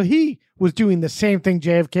 so he was doing the same thing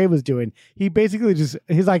JFK was doing. He basically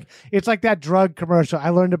he's like, it's like that drug commercial. I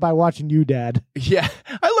learned it by watching you, Dad. Yeah,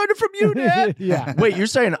 I learned it from you, Dad. Yeah. Wait, you're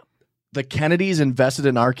saying the Kennedys invested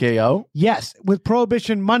in RKO? Yes, with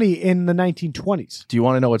prohibition money in the 1920s. Do you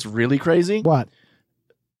want to know what's really crazy? What?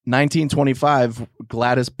 1925,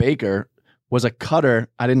 Gladys Baker was a cutter.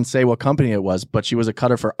 I didn't say what company it was, but she was a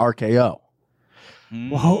cutter for RKO.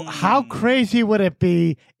 Well, how crazy would it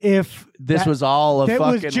be if This was all a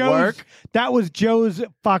fucking work? That was Joe's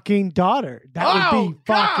fucking daughter. That would be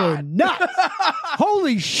fucking nuts.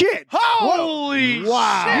 Holy shit. Holy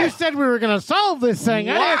Wow. You shit. said we were going to solve this thing.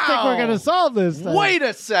 I didn't think we were going to solve this thing. Wait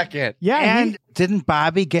a second. Yeah. And didn't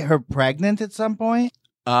Bobby get her pregnant at some point?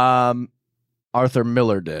 Arthur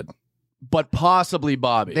Miller did. But possibly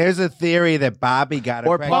Bobby. There's a theory that Bobby got her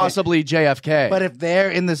Or pregnant. possibly JFK. But if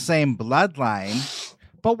they're in the same bloodline,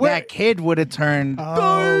 but that kid would have turned.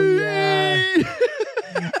 Oh, yeah.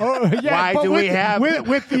 Oh, yeah. Why but do we have?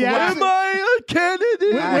 with the Am I a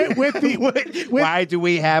Kennedy? Why do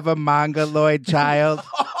we have a mongoloid child?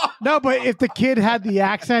 No, but if the kid had the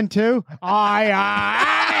accent too,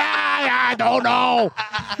 I don't know.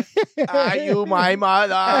 Are you my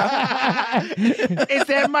mother? Is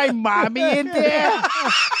there my mommy in there?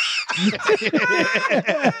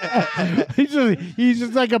 he's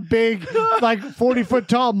just like a big, like 40-foot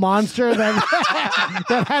tall monster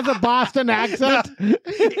that has a Boston accent.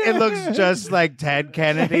 It looks just like Ted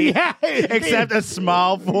Kennedy, Yeah, except a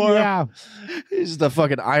small form. Yeah, He's the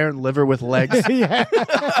fucking iron liver with legs. yeah.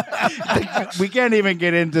 We can't even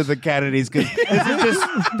get into the Kennedys because this is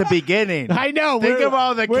just the beginning. I know. Think we're- of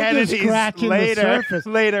all the we're just Kennedys scratching the later. surface.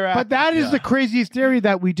 Later on. But that is the craziest theory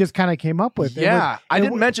that we just kind of came up with. Yeah, I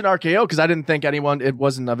didn't mention RKO because I didn't think it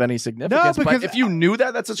wasn't of any significance. No, because- but if you knew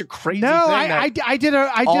that, that's such a crazy No, thing. I did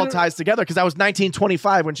all ties together because that was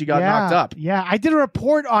 1925 when she got knocked up. Yeah, I did a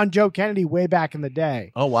report on Joe Kennedy way back in the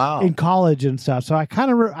day. Oh wow! In college and stuff. So I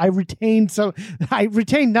kind of I retained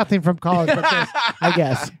nothing from college but this, I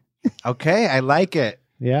guess. Okay, I like it.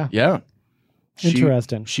 Yeah. Yeah,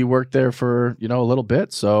 Interesting. She worked there for a little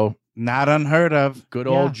bit, so Not unheard of. good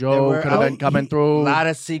Yeah. old Joe could have been coming through A lot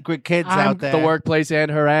of secret kids I'm out there. the workplace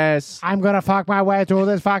and her ass. I'm gonna fuck my way through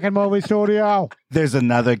this fucking movie studio. There's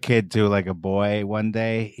another kid too, like a boy. One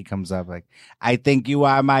day he comes up like, "I think you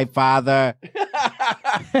are my father."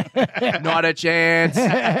 Not a chance.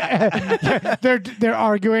 They're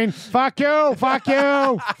arguing. Fuck you, fuck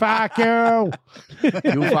you, fuck you.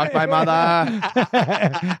 You fucked my mother.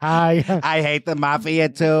 I hate the mafia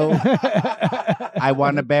too. I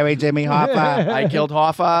want to bury Jimmy Hoffa. I killed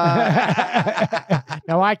Hoffa.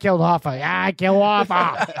 No, I killed Hoffa. Yeah, I killed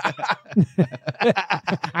Hoffa.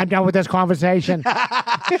 I'm done with this conversation.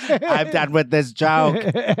 I'm done with this joke.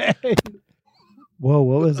 Whoa,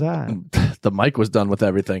 what was that? The mic was done with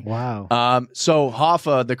everything. Wow. So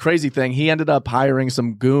Hoffa, the crazy thing, he ended up hiring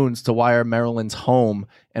some goons to wire Marilyn's home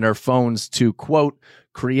and her phones to, quote,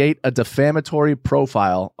 create a defamatory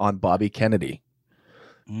profile on Bobby Kennedy.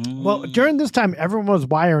 Well, during this time, everyone was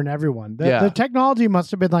wiring everyone. Yeah. The technology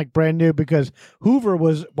must have been like brand new because Hoover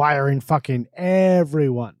was wiring fucking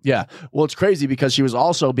everyone. Yeah. Well, it's crazy because she was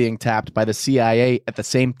also being tapped by the CIA at the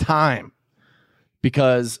same time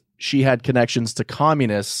because she had connections to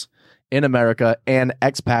communists in America and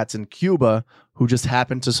expats in Cuba who just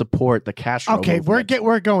happened to support the Castro Okay, movement.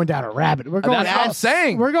 we're going down a rabbit. We're going. That's what I'm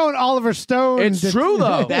saying. We're going Oliver Stone. It's true,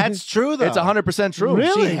 though. That's true, though. It's 100% true.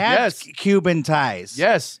 Really? She had Yes. Cuban ties.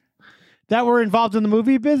 Yes. that were involved in the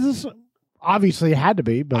movie business. Obviously, it had to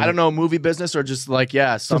be. But I don't know, movie business or just like, some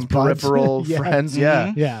Just buds. peripheral Yeah. friends.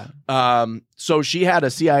 Yeah. Yeah. So she had a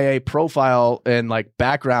CIA profile and like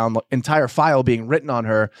background, entire file being written on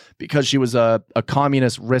her because she was a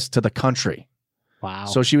communist risk to the country. Wow.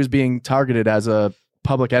 So she was being targeted as a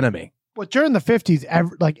public enemy. well, during the 50s,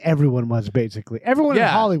 everyone was basically everyone in Yeah.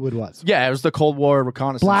 Hollywood was Yeah, it was the Cold War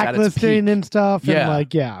reconnaissance at its blacklisting peak. and stuff. Yeah.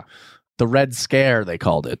 And yeah. The Red Scare, they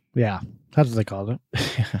called it. Yeah. That's what they called it.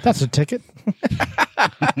 That's a ticket.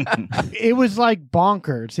 It was like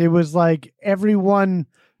bonkers. It was like everyone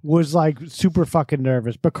was like super fucking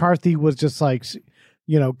nervous. McCarthy was just like,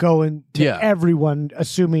 going to Yeah. everyone,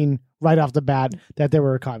 assuming right off the bat that they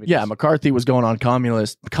were a communist. Yeah, McCarthy was going on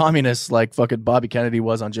communist like fucking Bobby Kennedy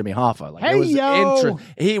was on Jimmy Hoffa. Like, Hey, it was yo!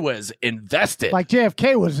 he was invested. Like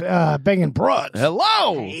JFK was banging broads.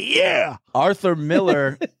 Hello. Yeah. Arthur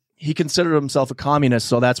Miller, he considered himself a communist,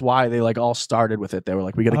 so that's why they like all started with it. They were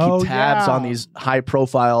like, we got to keep tabs on these high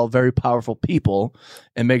profile, very powerful people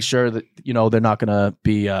and make sure that, you know, they're not going to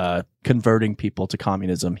be converting people to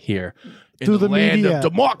communism here in Through the the land media. of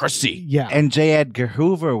democracy. Yeah. And J. Edgar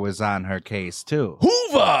Hoover was on her case too.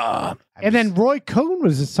 Hoover! And then Roy Cohn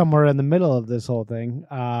was somewhere in the middle of this whole thing.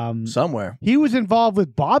 Somewhere. He was involved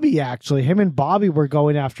with Bobby, actually. Him and Bobby were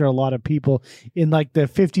going after a lot of people in like the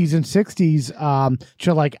 50s and 60s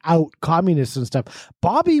to like out communists and stuff.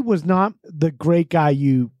 Bobby was not the great guy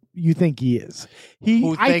you think he is.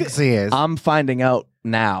 Who thinks he is? I'm finding out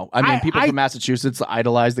now. I mean, people from Massachusetts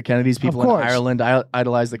idolize the Kennedys. People in course. Ireland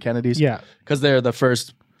idolize the Kennedys. Yeah. Because they're the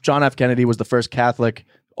first. John F. Kennedy was the first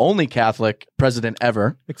only Catholic president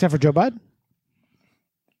ever. Except for Joe Biden.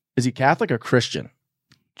 Is he Catholic or Christian?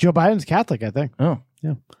 Joe Biden's Catholic, I think. Oh.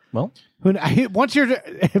 Yeah. Well. Once you're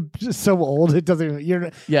so old, it doesn't.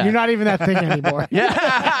 You're not even that thing anymore.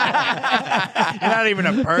 Yeah. You're not even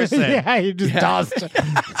a person. Yeah, you just dust.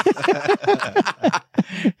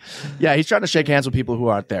 Yeah, he's trying to shake hands with people who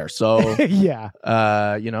aren't there. So,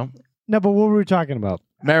 yeah. you know, No, but what were we talking about?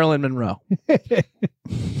 Marilyn Monroe.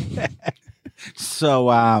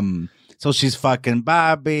 So she's fucking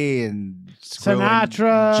Bobby and screwing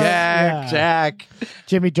Sinatra, Jack.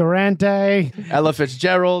 Jimmy Durante, Ella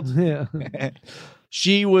Fitzgerald. Yeah.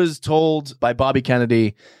 She was told by Bobby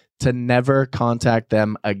Kennedy to never contact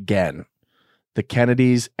them again. The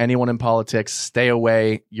Kennedys, anyone in politics, stay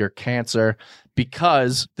away. You're cancer.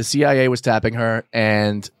 Because the CIA was tapping her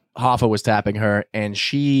and Hoffa was tapping her, and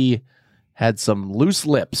she had some loose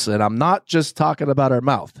lips. And I'm not just talking about her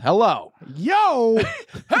mouth. Hello. Yo!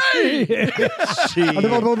 Hey!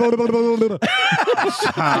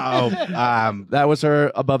 That was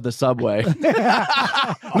her above the subway.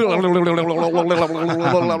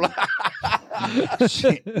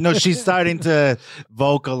 She's starting to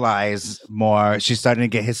vocalize more. She's starting to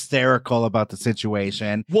get hysterical about the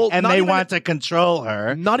situation. Well, and not they even- want to control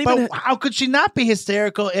her. Not even- But how could she not be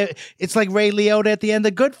hysterical? It's like Ray Liotta at the end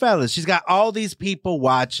of Goodfellas. She's got all these people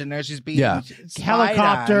watching her. She's being spied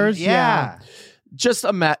Helicopters, on. yeah. Just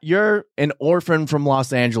you're an orphan from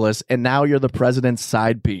Los Angeles, and now you're the president's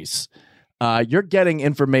side piece. You're getting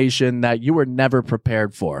information that you were never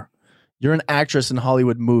prepared for. You're an actress in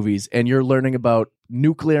Hollywood movies, and you're learning about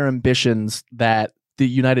nuclear ambitions that the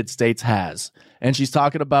United States has. And she's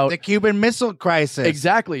talking about The Cuban Missile Crisis.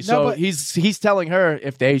 exactly. So but- he's telling her,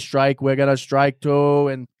 if they strike, we're gonna strike too,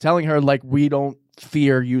 and telling her like we don't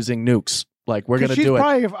fear using nukes. Like we're gonna She's do it.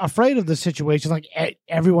 probably afraid of the situation, like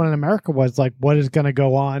everyone in America was. Like, what is going to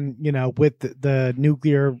go on, with the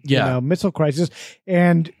nuclear, missile crisis,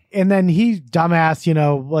 and then he dumbass,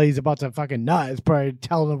 he's about to fucking nut. Is probably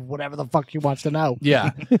telling him whatever the fuck she wants to know. Yeah,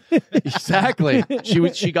 exactly.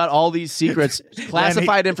 She got all these secrets,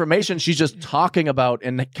 classified information. She's just talking about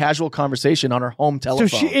in casual conversation on her home telephone.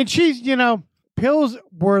 So she's pills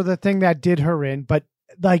were the thing that did her in, but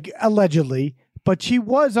like allegedly. But she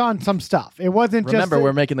was on some stuff. It wasn't Remember, just...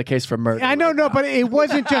 we're making the case for murder. I know, right no, now. but it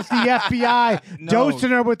wasn't just the FBI dosing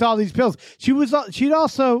her with all these pills. She liked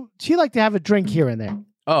to have a drink here and there.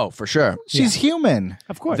 Oh, for sure. She's human.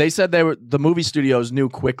 Of course. They said the movie studios knew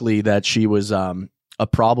quickly that she was a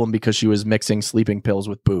problem because she was mixing sleeping pills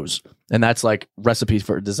with booze. And that's like recipes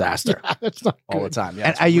for disaster That's not all the good. time. Yeah,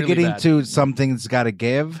 And it's are you really getting bad. to Something's Gotta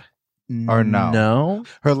Give? Or no? No.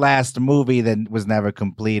 Her last movie that was never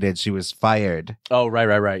completed, she was fired Oh,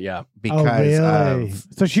 right. Yeah. because really? of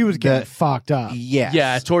So she was getting the- fucked up. yes.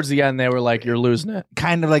 Yeah. Towards the end, they were like, "You're losing it."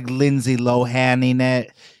 kind of like Lindsay Lohaning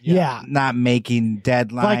it, Yeah. not making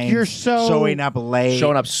deadlines, Like you're so- showing up late,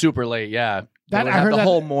 Showing up super late. Yeah. They That- would I have heard the that-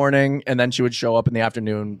 whole morning, and then she would show up in the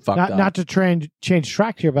afternoon. Fucked up. Not to change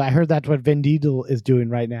track here, but I heard that's what Vin Diesel is doing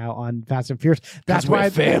right now on Fast and Furious. That's we're why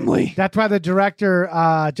family. That's why the director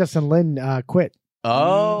Justin Lin quit.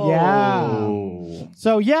 Oh. Yeah.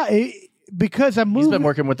 So yeah, because a movie He's been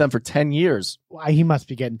working with them for 10 years. he must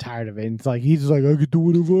be getting tired of it. It's like he's like, I could do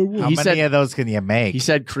whatever I want. How He many said- of those can you make? He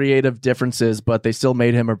said creative differences, but they still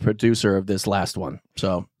made him a producer of this last one.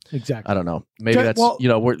 So Exactly. I don't know. Maybe Ju- that's well-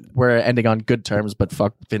 we're ending on good terms, but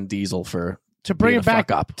fuck Vin Diesel for To bring being it a back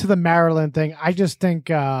fuck up. to the Maryland thing, I just think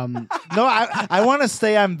no, I want to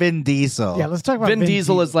stay on Vin Diesel. yeah, let's talk about Vin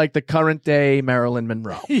Diesel is like the current day Marilyn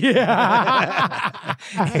Monroe. yeah.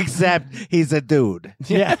 Except he's a dude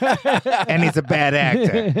yeah. and he's a bad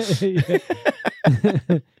actor.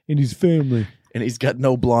 In his family. And he's got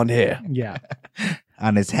no blonde hair. Yeah.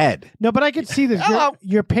 on his head. No, but I could see this.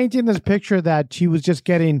 You're painting this picture that she was just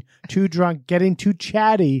getting too drunk, getting too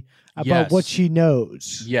chatty about Yes. what she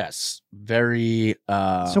knows. Yes. Very.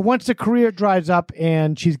 So once the career dries up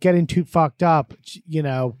and she's getting too fucked up,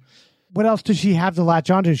 what else does she have to latch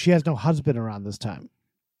onto? She has no husband around this time.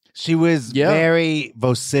 She was very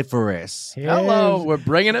vociferous hello, we're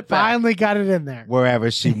bringing it back. Finally got it in there.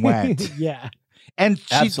 wherever she went. Yeah. And she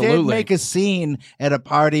did Absolutely. make a scene at a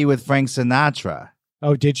party with Frank Sinatra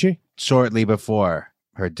Oh, did she? shortly before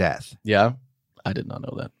her death. Yeah. I did not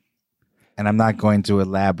know that. And I'm not going to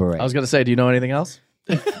elaborate. I was going to say, do you know anything else?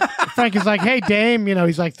 Frank is like, hey, dame,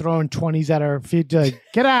 he's like throwing 20s at her feet. Like,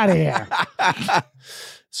 get out of here.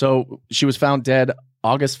 So she was found dead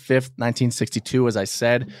August 5th, 1962, as I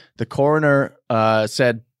said. The coroner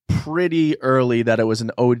said pretty early that it was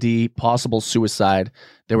an OD, possible suicide.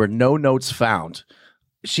 There were no notes found.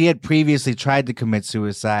 She had previously tried to commit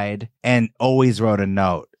suicide and always wrote a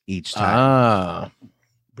note each time. Ah.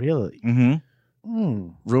 Really? Mm-hmm.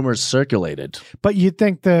 Rumors circulated. But you'd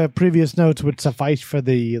think the previous notes would suffice for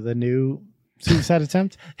the new suicide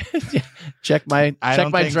attempt? Check my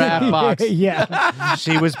don't think draft so. box. Yeah.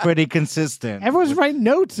 She was pretty consistent. Everyone's writing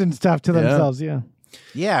notes and stuff to themselves. Yeah.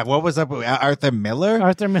 Yeah, what was up with Arthur Miller?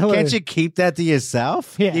 Arthur Miller. Can't you keep that to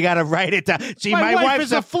yourself? Yeah. You got to write it down. Gee, My wife wife's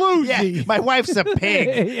is a floozy. Yeah, my wife's a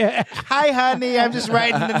pig. Yeah. Hi, honey. I'm just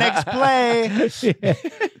writing the next play.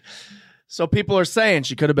 So people are saying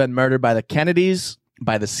she could have been murdered by the Kennedys,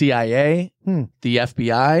 by the CIA, the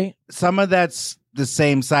FBI. Some of that's the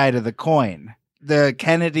same side of the coin. The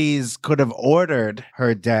Kennedys could have ordered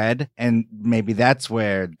her dead, and maybe that's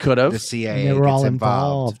where Could have. the CIA They were all gets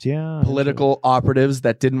involved. Yeah. Political operatives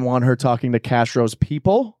that didn't want her talking to Castro's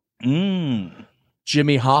people.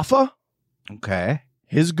 Jimmy Hoffa, Okay.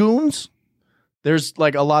 his goons. There's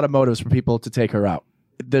like a lot of motives for people to take her out.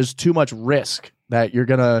 There's too much risk that you're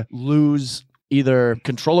going to lose either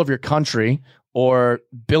control of your country or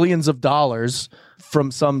billions of dollars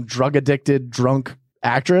from some drug-addicted, drunk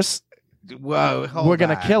actress. Whoa, We're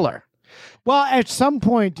going to kill her. Well, at some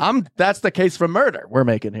point, That's the case for murder we're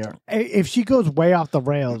making here. if she goes way off the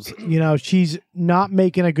rails, she's not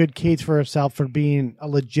making a good case for herself for being a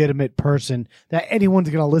legitimate person that anyone's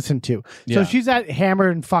going to listen to. Yeah. So she's that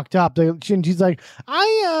hammered and fucked up. And she's like,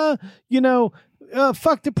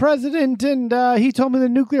 fuck the president, and he told me the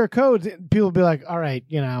nuclear codes. People will be like, all right,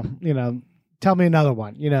 tell me another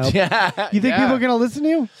one. Yeah. You think people are going to listen to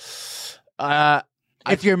you?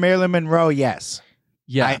 If you're Marilyn Monroe, yes.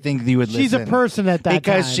 Yeah. I think you would listen. She's a person at that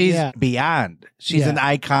because time. she's Yeah. beyond. She's Yeah. an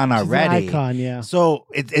icon already. She's an icon, yeah. So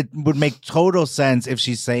it would make total sense if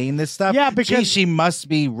she's saying this stuff. Yeah, because- she must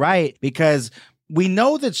be right because we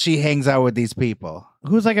know that she hangs out with these people.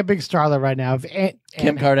 Who's like a big starlet right now?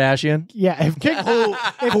 Kim Kardashian. Yeah, if Kim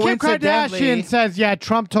coincidentally- Kardashian says, "Yeah,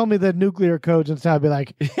 Trump told me the nuclear codes and stuff," I'd be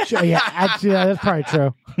like, sure, "Yeah, actually, that's probably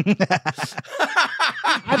true."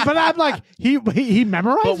 But I'm like, he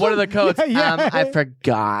memorized. But what are the them? codes? Yeah. I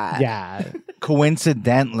forgot. Yeah,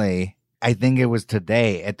 Coincidentally, I think it was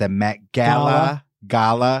today at the Met Gala.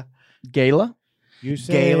 Gala? you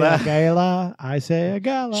say Gala. a gala, I say a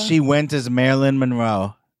gala. She went as Marilyn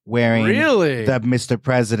Monroe wearing Really? the Mr.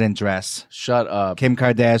 President dress. Shut up. Kim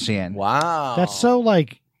Kardashian. Wow. That's so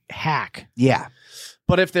like hack. Yeah.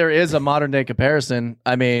 But if there is a modern day comparison,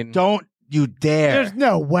 I mean, Don't you dare There's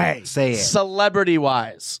no way. say it. celebrity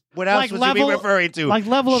wise, What else Like would level- you be referring to? Like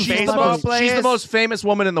level of she's the, celebrity. most, she's the most famous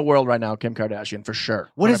woman in the world right now, Kim Kardashian, for sure.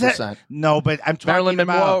 What is 100%. that? No, but I'm talking Marilyn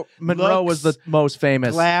about Monroe was the looks, most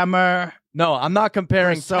famous. glamour. No, I'm not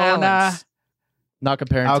comparing Persona. talents. Not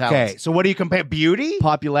comparing Okay, talents. so what do you compare? Beauty?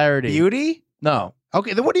 Popularity. Beauty? No.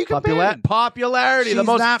 Okay, then what do you compare? Popularity. The She's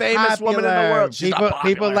most not famous woman in the popular. world. She's not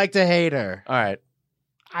People popular. like to hate her. All right.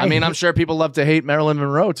 I mean, I'm sure people love to hate Marilyn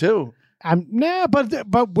Monroe too.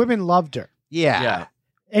 but women loved her. Yeah. Yeah.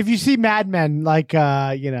 If you see Mad Men, like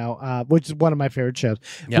which is one of my favorite shows,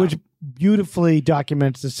 Yeah. which beautifully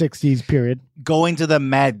documents the '60s period. Going to the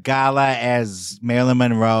Met Gala as Marilyn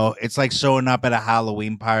Monroe, it's like showing up at a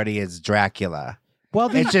Halloween party as Dracula.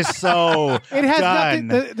 Well, It's just so it has done.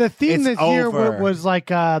 nothing. The theme It's this year over. was like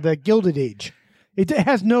the Gilded Age. It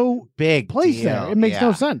has no Big place deal. there. It makes no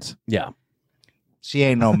Yeah. sense. Yeah. She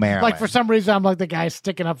ain't no Marilyn. Like for some reason, I'm like the guy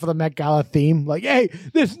sticking up for the Met Gala theme. Like, hey,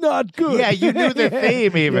 this is not good. Yeah, you knew the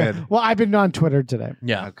theme even. Yeah. Well, I've been on Twitter today.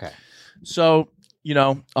 Yeah. Okay. So,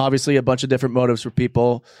 obviously a bunch of different motives for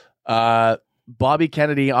people. Bobby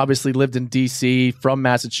Kennedy obviously lived in D.C., from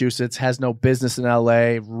Massachusetts, has no business in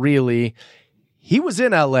L.A., really. He was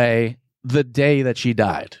in L.A. the day that she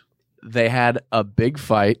died. They had a big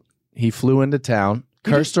fight. He flew into town,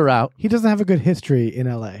 cursed her out. He doesn't have a good history in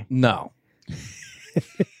L.A. No.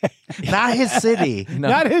 Not his city. No.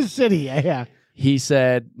 Not his city. Yeah. He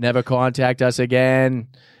said, never contact us again,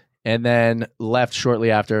 and then left shortly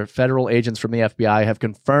after. Federal agents from the FBI have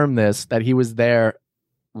confirmed this, that he was there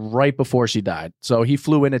right before she died. So he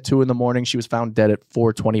flew in at 2 a.m. She was found dead at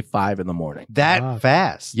 4:25 in the morning. That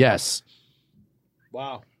fast. Yes.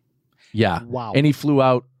 Wow. Yeah. Wow. And he flew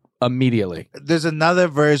out immediately. There's another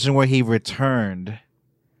version where he returned.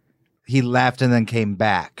 He left and then came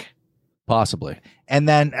back. Possibly. And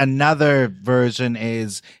then another version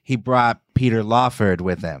is he brought Peter Lawford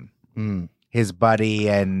with him, his buddy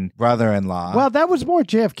and brother-in-law. Well, that was more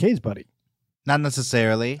JFK's buddy. Not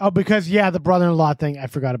necessarily. Oh, because, the brother-in-law thing. I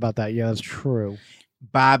forgot about that. Yeah, that's true.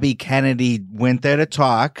 Bobby Kennedy went there to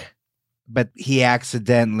talk, but he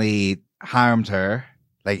accidentally harmed her,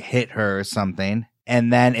 like hit her or something.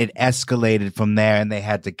 And then it escalated from there and they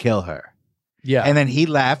had to kill her. Yeah. And then he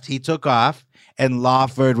left, he took off, and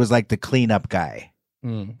Lawford was like the cleanup guy.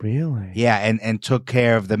 Really? Yeah, and took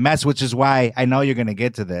care of the mess, which is why I know you're going to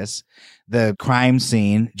get to this. The crime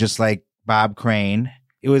scene, just like Bob Crane,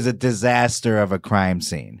 it was a disaster of a crime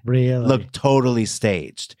scene. Really? Looked totally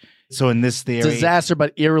staged. So in this theory, Disaster,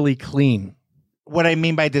 but eerily clean. what I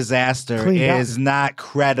mean by disaster Cleaned up. is not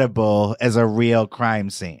credible as a real crime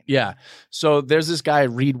scene. Yeah. So there's this guy,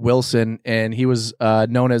 Reed Wilson, and he was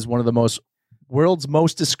known as one of the world's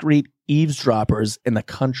most discreet eavesdroppers in the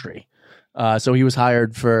country. So he was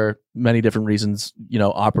hired for many different reasons,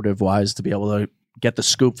 operative wise, to be able to get the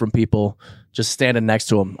scoop from people just standing next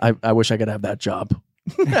to him. I wish I could have that job.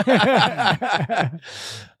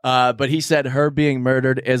 But he said her being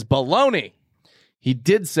murdered is baloney. He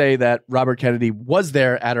did say that Robert Kennedy was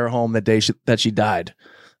there at her home the day that she died,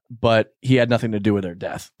 but he had nothing to do with her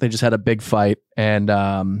death. They just had a big fight and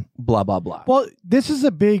blah, blah, blah. Well, this is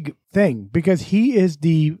a big thing because he is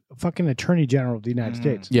the fucking Attorney General of the United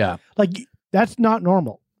States. Yeah. Like, that's not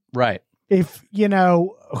normal. Right. If,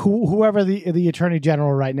 whoever the Attorney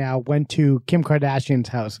General right now went to Kim Kardashian's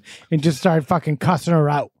house and just started fucking cussing her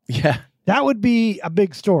out, Yeah. that would be a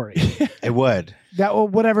big story. It would.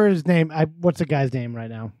 Whatever his name, what's the guy's name right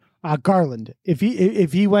now? Garland. If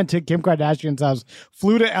he went to Kim Kardashian's house,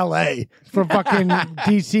 flew to L.A. from fucking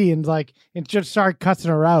DC and just started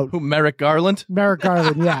cussing her out. Who, Merrick Garland? Merrick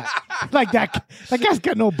Garland, yeah. Like that guy's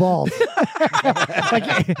got no balls.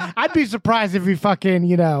 I'd be surprised if he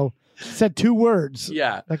fucking, said 2 words.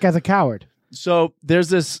 Yeah. That guy's a coward. So there's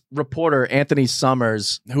this reporter, Anthony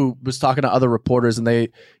Summers, who was talking to other reporters, and they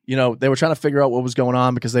were trying to figure out what was going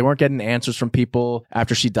on because they weren't getting answers from people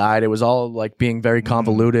after she died. It was all like being very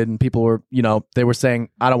convoluted, and people were, they were saying,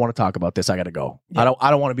 I don't want to talk about this. I got to go. Yeah.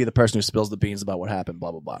 I don't want to be the person who spills the beans about what happened,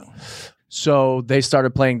 blah, blah, blah. So they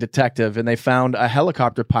started playing detective, and they found a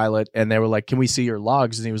helicopter pilot, and they were like, can we see your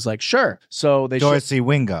logs? And he was like, sure. So they Dorsey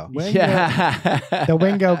Wingo. Yeah. The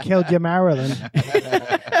Wingo killed you, Marilyn.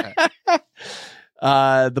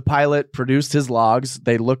 The pilot produced his logs.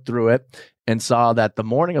 They looked through it and saw that the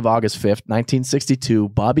morning of August 5th, 1962,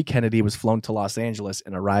 Bobby Kennedy was flown to Los Angeles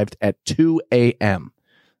and arrived at 2 a.m.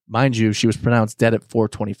 Mind you, she was pronounced dead at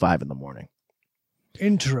 4:25 in the morning.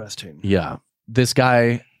 Interesting. Yeah. This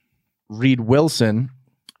guy, Reed Wilson,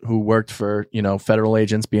 who worked for, federal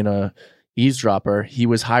agents being a eavesdropper, he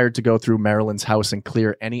was hired to go through Marilyn's house and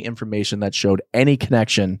clear any information that showed any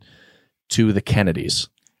connection to the Kennedys.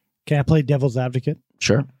 Can I play devil's advocate?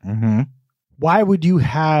 Sure. Mm-hmm. Why would you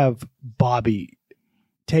have Bobby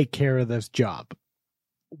take care of this job?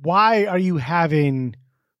 Why are you having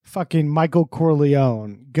fucking Michael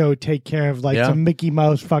Corleone go take care of some Mickey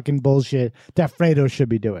Mouse fucking bullshit that Fredo should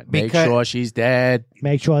be doing? Make sure she's dead.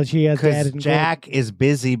 Make sure she is dead. Because Jack is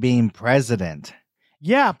busy being president.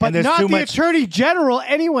 Yeah, but there's not too the much- Attorney General,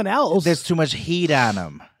 anyone else. There's too much heat on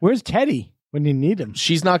him. Where's Teddy when you need him?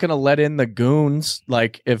 She's not going to let in the goons.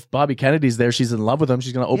 Like, if Bobby Kennedy's there, she's in love with him.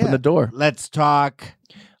 She's going to open Yeah. the door. Let's talk.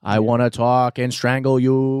 I want to talk and strangle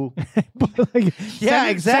you.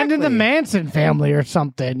 Send in the Manson family or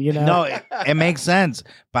something, No, it makes sense.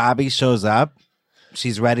 Bobby shows up.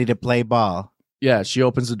 She's ready to play ball. Yeah, she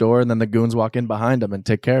opens the door, and then the goons walk in behind him and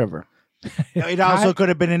take care of her. It also could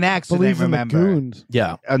have been an accident, Believe in the remember? goons.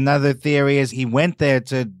 Yeah, Another theory is he went there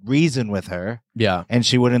to reason with her, yeah, and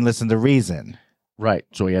she wouldn't listen to reason. right.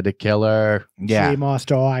 So he had to kill her. Yeah. She must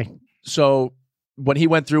die. So when he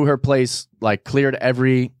went through her place, cleared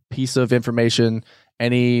every piece of information,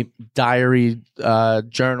 any diary,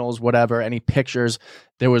 journals, whatever, any pictures.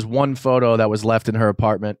 There was one photo that was left in her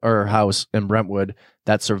apartment or her house in Brentwood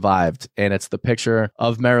that survived. And it's the picture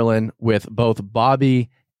of Marilyn with both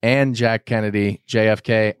Bobby and Jack Kennedy,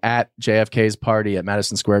 JFK, at JFK's party at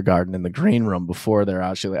Madison Square Garden in the green room before they're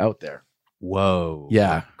actually out there. Whoa.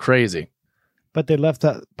 Yeah, crazy. But they left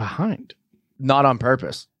that behind. Not on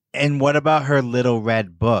purpose. And what about her little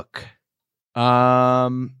red book?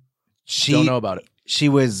 She Don't know about it. She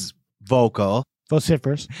was vocal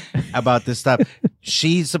Vociferous. about this stuff.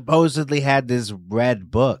 She supposedly had this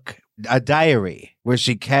red book, a diary, where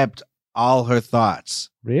she kept all her thoughts.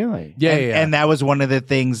 Really? Yeah, and, yeah. and that was one of the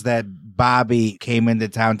things that Bobby came into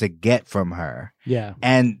town to get from her. Yeah.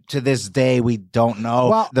 And to this day, we don't know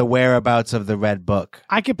Well- the whereabouts of the red book.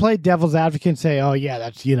 I could play devil's advocate and say, "Oh yeah,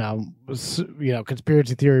 that's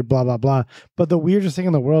conspiracy theory, blah blah blah." But the weirdest thing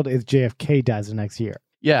in the world is JFK dies the next year.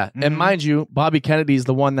 Yeah, and mind you, Bobby Kennedy's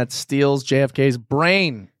the one that steals JFK's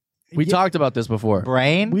brain. We Yeah. talked about this before.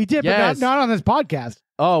 Brain? We did, Yes. but not on this podcast.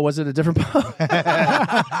 Oh, was it a different?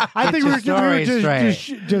 I think Get your story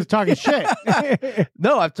straight. just talking shit.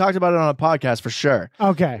 No, I've talked about it on a podcast for sure.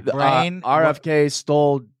 Okay. Brain? RFK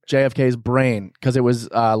stole JFK's brain because it was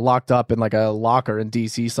locked up in like a locker in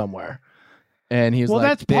DC somewhere, and he was Well, like,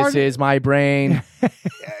 that's part "This is my brain."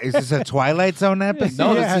 Is this a Twilight Zone episode?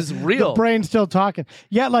 No, Yeah, this is real. The brain's still talking.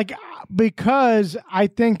 Yeah, like because I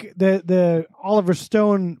think the Oliver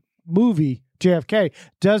Stone movie JFK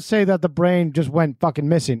does say that the brain just went fucking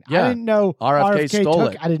missing. Yeah. I didn't know RFK stole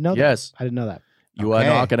took, it. I didn't know Yes. that. I didn't know that. You Okay.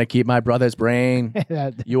 are not gonna keep my brother's brain.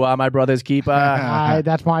 You are my brother's keeper.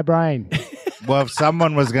 That's my brain. Well, if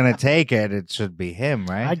someone was going to take it, it should be him,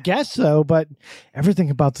 right? I guess so, but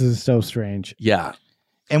everything about this is so strange. Yeah.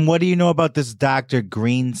 And what do you know about this Dr.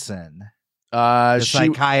 Greenson, the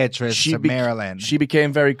psychiatrist of Maryland? She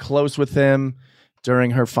became very close with him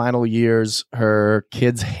during her final years. Her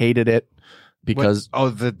kids hated it because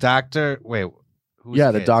the doctor? Wait, who's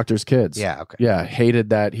the kids? doctor's kids. Yeah, okay. Yeah,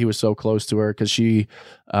 hated that he was so close to her because she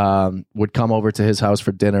would come over to his house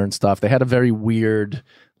for dinner and stuff. They had a very weird,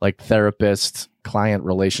 like, therapist-client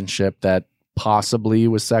relationship that possibly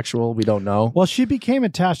was sexual. We don't know. Well, she became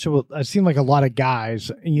attached to, it seemed like a lot of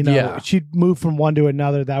guys. Yeah. She'd move from one to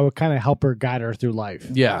another. That would kind of help her guide her through life.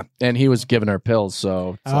 Yeah, and he was giving her pills,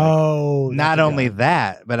 so it's like, Oh. Not that's a only guy.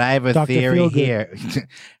 that, but I have a Dr. theory Feelgood. here.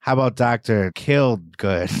 How about Dr.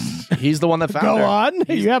 Killgood? he's the one that found Go her. on.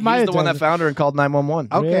 He's, You have my he's the one that attention. found her and called 911.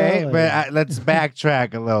 Okay, Really? but let's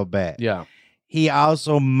backtrack a little bit. Yeah. He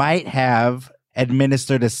also might have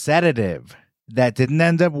administered a sedative that didn't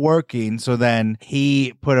end up working. So then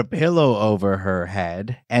he put a pillow over her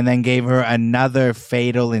head and then gave her another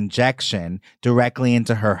fatal injection directly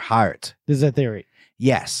into her heart. This is a theory.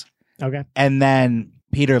 Yes. Okay. And then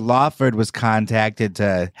Peter Lawford was contacted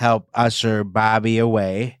to help usher Bobby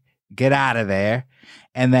away, get out of there.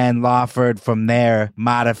 And then Lawford from there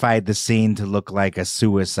modified the scene to look like a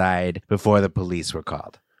suicide before the police were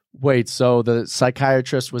called. Wait, so the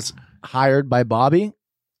psychiatrist was hired by Bobby?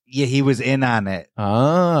 Yeah, he was in on it.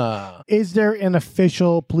 Ah. Is there an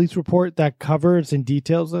official police report that covers and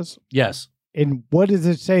details this? Yes. And what does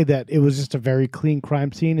it say? That it was just a very clean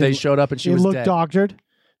crime scene? They showed up and she it was looked dead. doctored?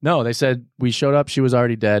 No, they said we showed up, she was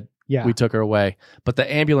already dead. Yeah. We took her away. But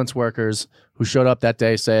the ambulance workers who showed up that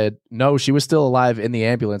day said, no, she was still alive in the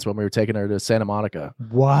ambulance when we were taking her to Santa Monica.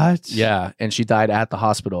 What? Yeah, and she died at the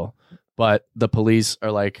hospital. But the police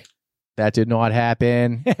are like, that did not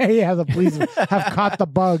happen. Yeah, the police have caught the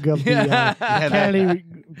bug of the Kennedy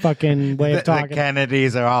fucking way of The talking.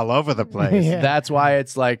 Kennedys are all over the place. Yeah. That's why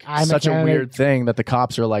it's like I'm a such a Kennedy. weird thing that the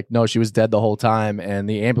cops are like, no, she was dead the whole time. And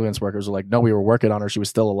the ambulance workers are like, no, we were working on her. She was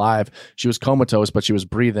still alive. She was comatose, but she was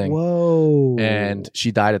breathing. Whoa. And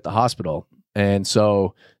she died at the hospital. And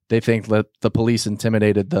so they think that the police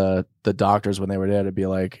intimidated the doctors when they were there to be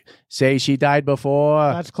like, say she died before.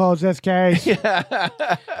 Let's close this case.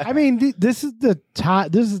 I mean, this is the time.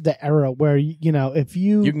 This is the era where if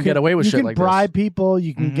you can get away with you shit can like this. bribe people,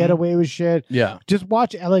 you can get away with shit. Yeah. Just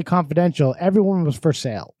watch L.A. Confidential. Everyone was for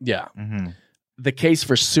sale. Yeah. Mhm. The case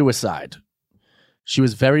for suicide. She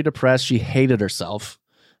was very depressed. She hated herself.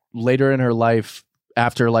 Later in her life,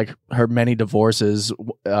 after like her many divorces,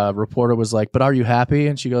 a reporter was like, but are you happy?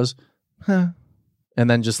 And she goes, huh. And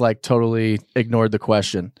then just like totally ignored the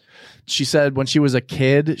question. She said when she was a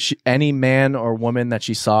kid, any man or woman that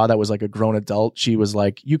she saw that was like a grown adult, she was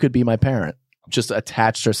like, you could be my parent. Just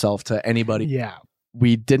attached herself to anybody. Yeah.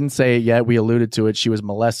 We didn't say it yet. We alluded to it. She was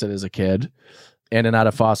molested as a kid, in and out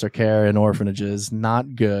of foster care and orphanages.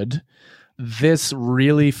 Not good. This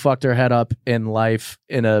really fucked her head up in life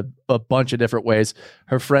in a bunch of different ways.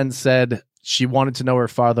 Her friend said she wanted to know her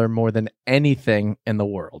father more than anything in the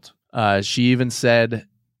world. She even said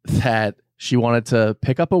that she wanted to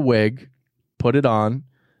pick up a wig, put it on,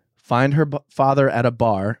 find her father at a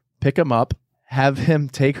bar, pick him up, have him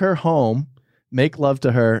take her home, make love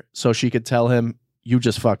to her so she could tell him, you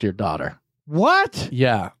just fucked your daughter. What?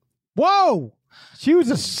 Yeah. Whoa. She was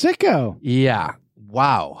a sicko. Yeah.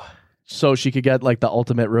 Wow. So she could get like the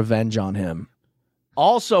ultimate revenge on him.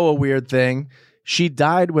 Also a weird thing, she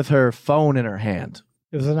died with her phone in her hand.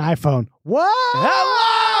 It was an iPhone. What?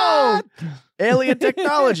 Hello! Alien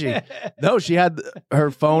technology. No, she had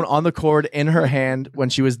her phone on the cord in her hand when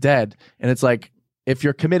she was dead. And it's like, if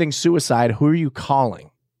you're committing suicide, who are you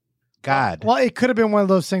calling? God. Well, it could have been one of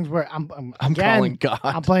those things where I'm again, calling God.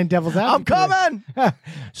 I'm playing devil's I'm advocate. coming.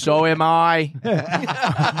 So am I.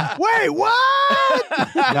 Wait,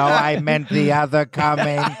 what? No, I meant the other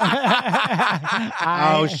coming.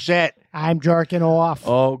 Oh, shit. I'm jerking off.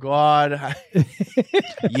 Oh, God.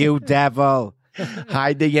 You devil.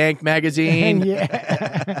 Hide the Yank magazine.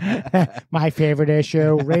 Yeah. My favorite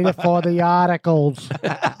issue. Read it for the articles.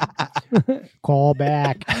 Call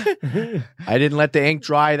back. I didn't let the ink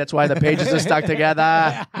dry. That's why the pages are stuck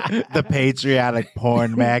together. The patriotic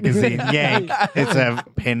porn magazine. Yank. It's a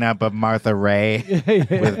pinup of Martha Ray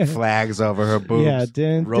with flags over her boobs.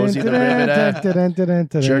 Yeah. Rosie the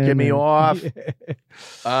Riveter. Jerking me off.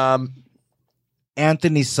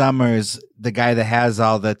 Anthony Summers, the guy that has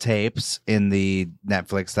all the tapes in the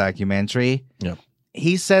Netflix documentary,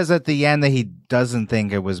 he says at the end that he doesn't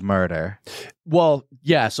think it was murder. Well,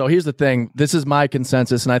 yeah. So here's the thing. This is my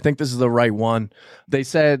consensus, and I think this is the right one. They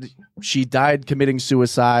said she died committing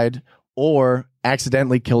suicide or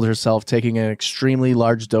accidentally killed herself taking an extremely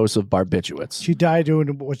large dose of barbiturates. She died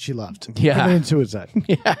doing what she loved. Yeah. Committing suicide.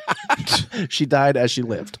 Yeah. She died as she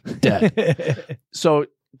lived. Dead. So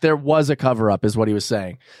there was a cover-up, is what he was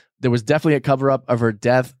saying. There was definitely a cover-up of her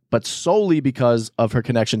death, but solely because of her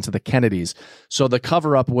connection to the Kennedys. So the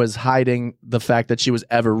cover-up was hiding the fact that she was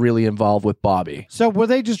ever really involved with Bobby. So were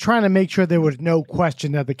they just trying to make sure there was no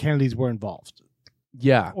question that the Kennedys were involved?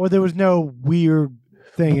 Yeah. Or there was no weird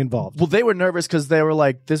thing involved? Well, they were nervous because they were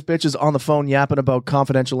like, this bitch is on the phone yapping about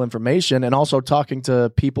confidential information and also talking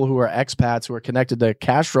to people who are expats who are connected to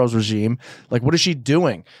Castro's regime. Like, what is she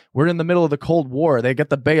doing? We're in the middle of the Cold War. They get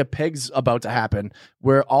the Bay of Pigs about to happen.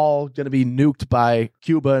 We're all going to be nuked by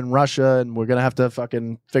Cuba and Russia, and we're going to have to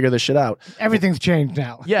fucking figure this shit out. Everything's changed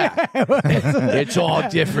now. Yeah. It's all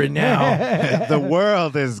different now. The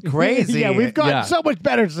world is crazy. Yeah, we've gotten so much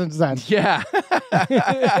better since then. Yeah.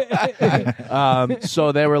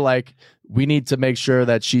 So they were like, we need to make sure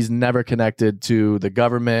that she's never connected to the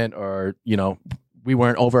government, or, you know, we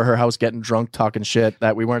weren't over her house getting drunk, talking shit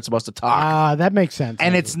that we weren't supposed to talk. That makes sense.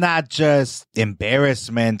 And it's not just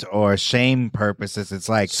embarrassment or shame purposes. It's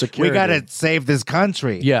like, Security. we got to save this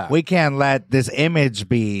country. Yeah. We can't let this image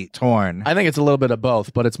be torn. I think it's a little bit of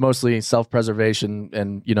both, but it's mostly self-preservation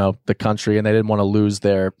and, you know, the country, and they didn't want to lose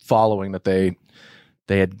their following that they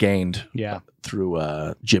had gained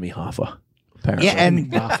through Jimmy Hoffa. Apparently. Yeah,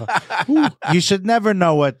 and you should never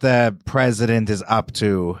know what the president is up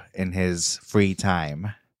to in his free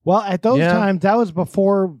time. Well, at those times, that was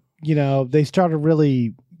before, you know, they started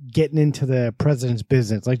really getting into the president's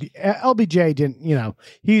business. Like LBJ didn't, you know,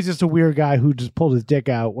 he's just a weird guy who just pulled his dick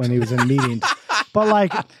out when he was in meetings. But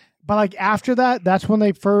like after that, that's when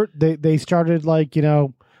they started, like, you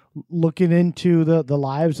know, looking into the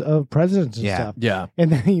lives of presidents and stuff. Yeah.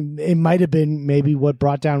 And then it might have been maybe what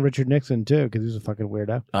brought down Richard Nixon too, because he was a fucking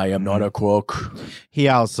weirdo. I am not a crook.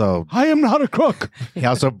 I am not a crook. He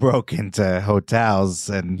also broke into hotels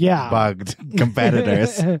and bugged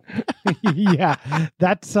competitors. Yeah.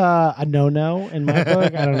 That's a no-no in my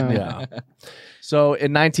book. I don't know. Yeah. So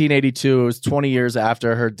in 1982, it was 20 years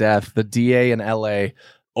after her death, the DA in LA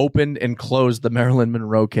opened and closed the Marilyn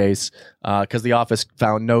Monroe case because the office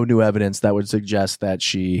found no new evidence that would suggest that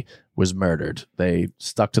she was murdered. They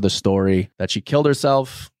stuck to the story that she killed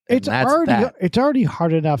herself. It's already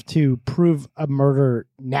hard enough to prove a murder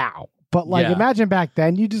now. But like, imagine back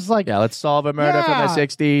then, you just like, let's solve a murder from the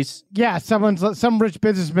 60s. Yeah, some rich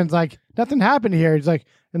businessman's like, nothing happened here. He's like,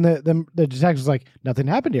 and the detective's like, nothing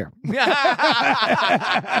happened here. You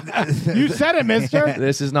said it, mister.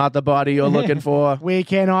 This is not the body you're looking for. We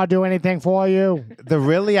cannot do anything for you. The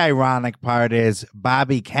really ironic part is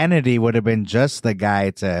Bobby Kennedy would have been just the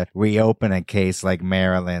guy to reopen a case like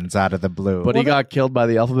Marilyn's out of the blue. But he got killed by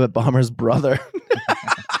the alphabet bomber's brother.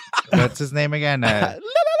 What's his name again?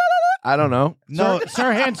 I don't know. No,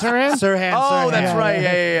 Sirhan. Oh, that's right.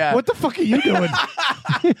 Yeah. What the fuck are you doing?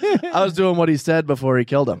 I was doing what he said before he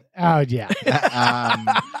killed him. Oh, yeah.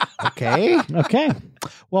 Okay.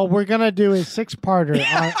 Well, we're going to do a 6-parter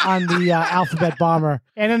on the alphabet bomber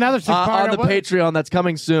and another 6-parter on the Patreon that's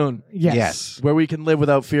coming soon. Yes. Where we can live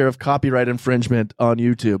without fear of copyright infringement on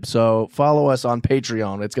YouTube. So follow us on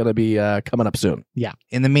Patreon. It's going to be coming up soon. Yeah.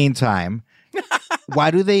 In the meantime, why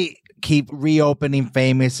do they keep reopening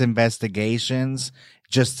famous investigations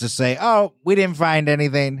just to say, oh, we didn't find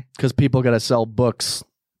anything. Because people got to sell books.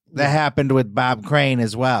 That happened with Bob Crane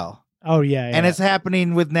as well. Oh, yeah. And it's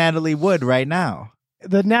happening with Natalie Wood right now.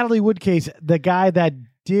 The Natalie Wood case, the guy that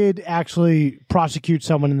did actually prosecute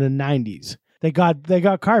someone in the 90s, they got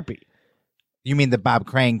Carpy. You mean the Bob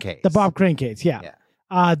Crane case? The Bob Crane case, yeah.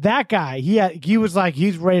 That guy, he was like,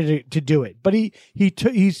 he's ready to do it. But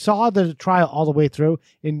he saw the trial all the way through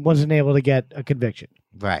and wasn't able to get a conviction.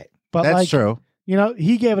 Right. But that's true. You know,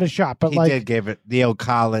 he gave it a shot. But he did give it the old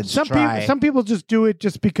college try. Some people just do it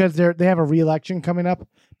just because they have a re-election coming up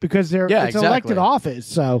because it's an elected office.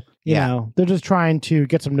 So, you know, they're just trying to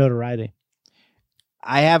get some notoriety.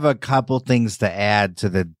 I have a couple things to add to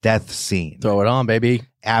the death scene. Throw it on, baby.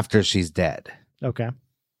 After she's dead. Okay.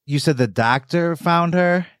 You said the doctor found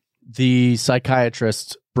her? The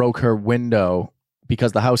psychiatrist broke her window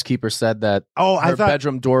because the housekeeper said that her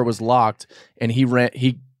bedroom door was locked, and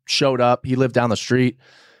he showed up. He lived down the street,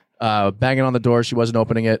 banging on the door. She wasn't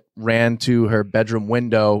opening it, ran to her bedroom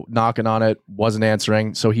window, knocking on it, wasn't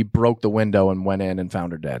answering. So he broke the window and went in and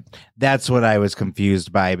found her dead. That's what I was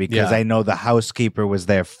confused by because I know the housekeeper was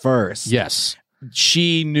there first. Yes.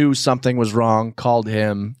 She knew something was wrong, called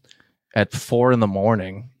him at 4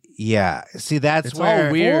 a.m. Yeah. See, it's where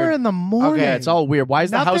all weird. 4 a.m. Okay, it's all weird. Why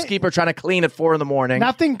is the housekeeper trying to clean at 4 a.m?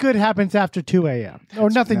 Nothing good happens after 2 a.m. or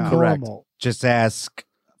nothing normal. Correct. Just ask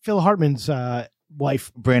Phil Hartman's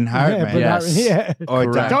wife. Bryn Hartman. Yeah. Or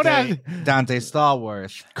Don't Dante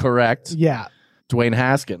Stallworth. Correct. Yeah. Dwayne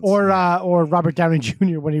Haskins. Or Robert Downey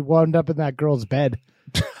Jr. when he wound up in that girl's bed.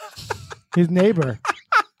 His neighbor.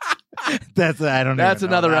 That's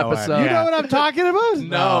another episode. You know what I'm talking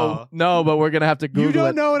about? No, but we're gonna have to Google it. You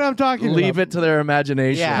don't know what I'm talking about. Leave it to their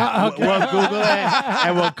imagination. Yeah, okay. We'll Google it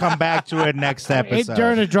and we'll come back to it next episode.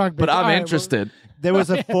 During a drunk, but I'm interested. There was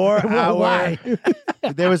a 4-hour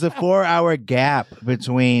there was a 4-hour gap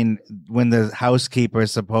between when the housekeeper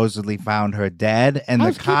supposedly found her dead and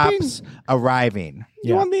the cops arriving.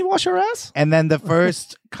 You want me to wash her ass? And then the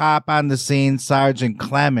first cop on the scene, Sergeant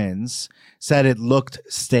Clemens, said it looked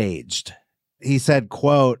staged. He said,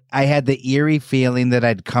 quote, "I had the eerie feeling that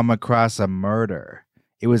I'd come across a murder.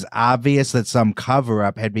 It was obvious that some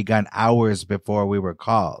cover-up had begun hours before we were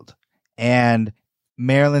called. And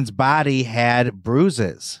Marilyn's body had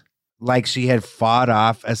bruises, like she had fought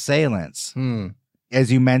off assailants.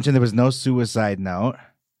 As you mentioned, there was no suicide note.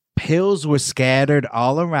 Pills were scattered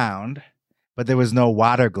all around, but there was no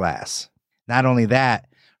water glass. Not only that,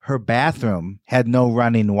 her bathroom had no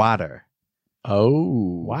running water."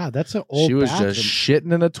 Oh. Wow, that's an old She was bathroom. just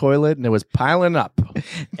shitting in a toilet and it was piling up.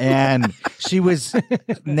 And she was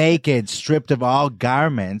naked, stripped of all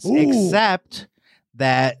garments, except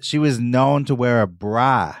that she was known to wear a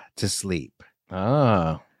bra to sleep.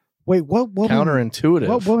 Ah. Wait, what woman? Counterintuitive.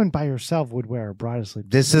 What woman by herself would wear a bra to sleep?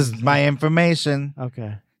 This is my information.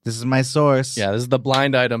 Okay. This is my source. Yeah, this is the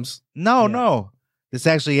blind items. No. This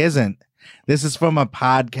actually isn't. This is from a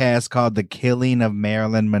podcast called The Killing of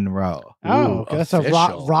Marilyn Monroe. Oh, okay. That's a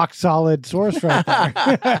rock solid source right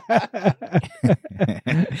there.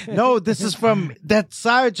 No, this is from that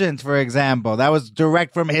sergeant, for example. That was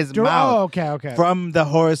direct from his mouth. Oh, okay. From the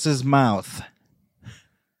horse's mouth.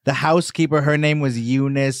 The housekeeper, her name was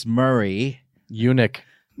Eunice Murray. Eunuch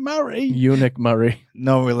Murray.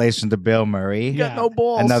 No relation to Bill Murray. You got no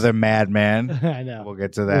balls. Another madman. I know. We'll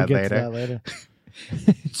get to that later.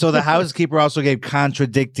 So the housekeeper also gave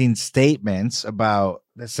contradicting statements about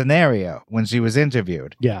the scenario when she was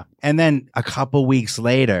interviewed. Yeah. And then a couple weeks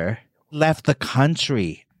later, left the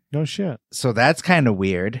country. No shit. So that's kind of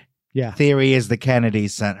weird. Yeah. Theory is the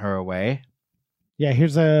Kennedys sent her away. Yeah,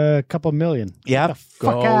 here's a couple million. Yep.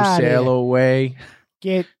 Go sail away.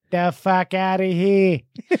 Get the fuck out of here.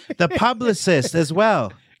 The publicist as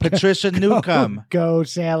well. Patricia Newcomb. Go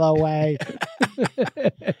sail away.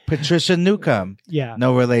 Patricia Newcomb. Yeah.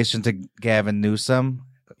 No relation to Gavin Newsom.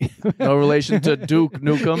 No relation to Duke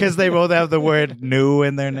Nukem. Because they both have the word new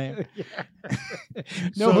in their name.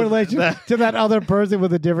 No relation to that other person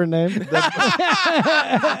with a different name.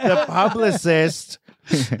 The publicist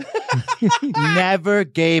never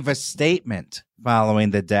gave a statement following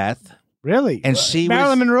the death. Really? And she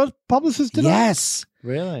Marilyn Monroe's publicist did Yes.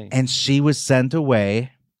 Really? And she was sent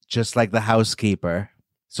away just like the housekeeper.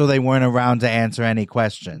 So they weren't around to answer any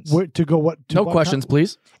questions. To go what? To No what questions,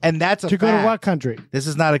 please. And that's a to fact. go to what country? This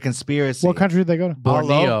is not a conspiracy. What country did they go to?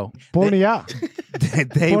 Borneo. Borneo.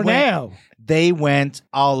 Borneo. They went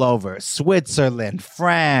all over. Switzerland,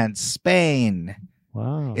 France, Spain.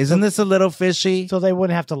 Wow. Isn't this a little fishy? So they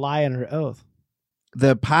wouldn't have to lie on her oath.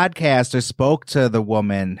 The podcaster spoke to the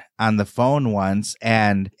woman on the phone once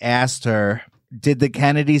and asked her did the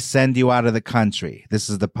Kennedys send you out of the country? This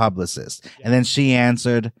is the publicist. And then she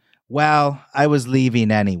answered, well, I was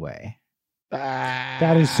leaving anyway.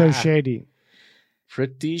 That is so shady.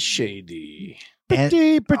 Pretty shady.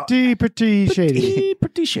 Pretty shady.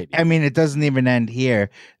 Pretty shady. I mean, it doesn't even end here.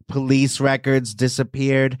 Police records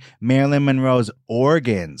disappeared. Marilyn Monroe's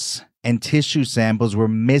organs and tissue samples were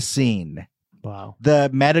missing. Wow. The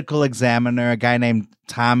medical examiner, a guy named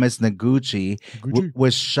Thomas Noguchi,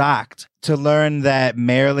 was shocked to learn that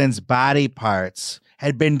Marilyn's body parts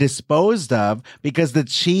had been disposed of because the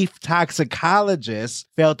chief toxicologist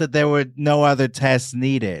felt that there were no other tests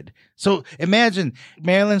needed. So imagine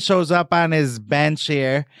Marilyn shows up on his bench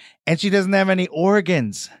here and she doesn't have any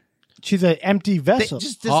organs. She's an empty vessel. They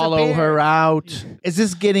just Hollow disappear. her out. Is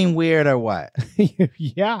this getting weird or what?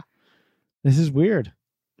 Yeah. This is weird.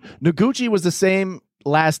 Noguchi was the same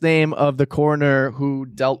last name of the coroner who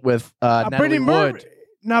dealt with Natalie Wood.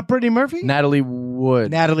 Not Brittany Murphy? Natalie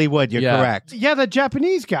Wood. Natalie Wood, you're Yeah. correct. Yeah, the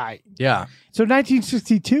Japanese guy. Yeah. So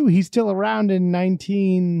 1962, he's still around in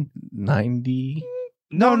 90?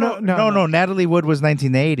 No. Natalie Wood was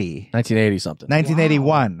 1980. 1980 something.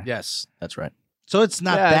 1981. Yes, that's right. So it's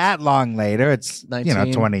not Yeah, that long later. It's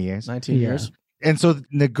 19 20 years. 19 Yeah. years. And so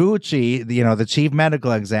Noguchi, the chief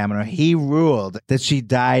medical examiner, he ruled that she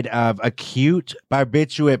died of acute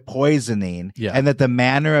barbiturate poisoning Yeah. and that the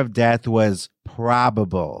manner of death was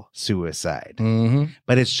probable suicide. Mm-hmm.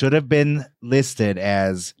 But it should have been listed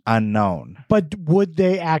as unknown. But would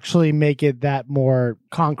they actually make it that more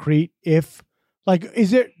concrete if, like,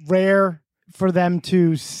 is it rare for them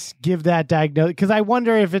to give that diagnosis? Because I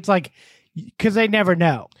wonder if it's like, because they never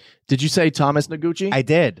know. Did you say Thomas Noguchi? I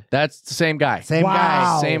did. That's the same guy. Same Wow.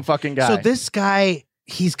 guy. Same fucking guy. So this guy,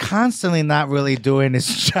 he's constantly not really doing his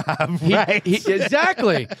job, right?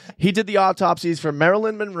 Exactly. He did the autopsies for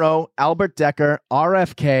Marilyn Monroe, Albert Decker,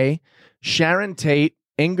 RFK, Sharon Tate,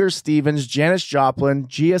 Inger Stevens, Janis Joplin,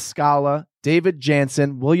 Gia Scala, David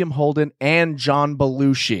Jansen, William Holden, and John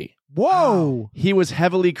Belushi. Whoa. He was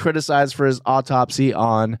heavily criticized for his autopsy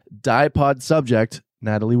on dipod subject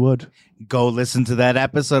Natalie Wood. Go listen to that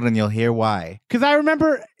episode and you'll hear why. Because I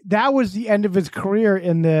remember that was the end of his career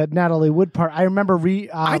in the Natalie Wood part. I remember I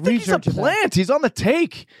think he's a researching that. plant. He's on the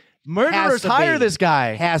take. Murderers to hire be. this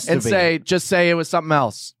guy Has to and be. just say it was something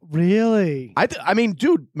else. Really? I mean,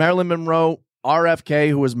 dude, Marilyn Monroe, RFK,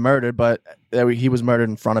 who was murdered, but he was murdered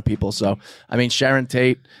in front of people. So, I mean, Sharon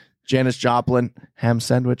Tate, Janis Joplin, ham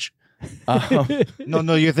sandwich.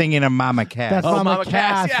 No, you're thinking of Mama Cass. That's Mama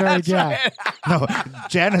Cass, Yeah, right, that's yeah. right. No,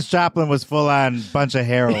 Janis Joplin was full on bunch of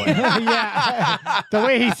heroin. Yeah. The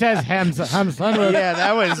way he says ham sandwich. Yeah,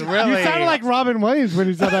 that was really. You sounded like Robin Williams when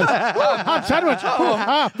he said that. Ham sandwich.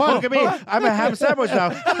 Fun. Look at me. I'm a ham sandwich now.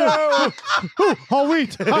 Hello. Whole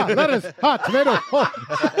wheat. Lettuce. Tomato.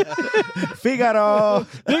 Figaro.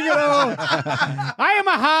 I am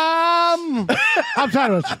a ham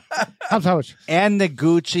sandwich. Ham sandwich. And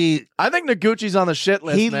Noguchi, I think Noguchi's on the shit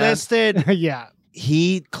list, he man. listed, Yeah.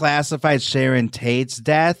 he classified Sharon Tate's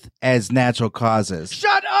death as natural causes.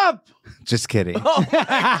 Shut up! Just kidding.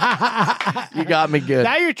 You got me good.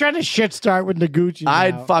 Now you're trying to shit start with Noguchi.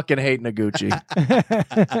 I'd now. fucking hate Noguchi.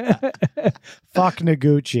 Fuck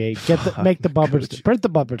Noguchi. Make the bumper print the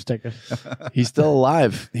bumper sticker. He's still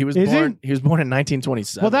alive. He was Is born. He was born in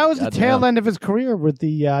 1927. Well, that was the Goddamn. tail end of his career with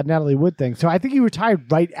the Natalie Wood thing. So I think he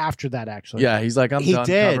retired right after that. Actually, Yeah, he's like, I'm He done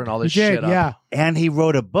did. covering all he this did. shit up. Yeah, And he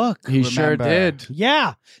wrote a book. He sure remember? did.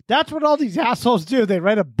 yeah. That's what all these assholes do. They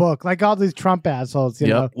write a book, like all these Trump assholes. You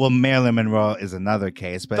Yep. know. Well, Marilyn Monroe is another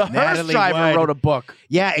case, but The hearse Natalie driver Wood, wrote a book.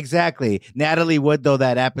 Yeah, exactly. Natalie Wood, though,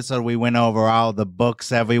 that episode we went over all the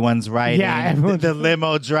books everyone's writing. Yeah, everyone's- the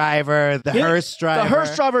limo driver, the hearse driver. The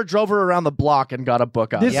hearse driver drove her around the block and got a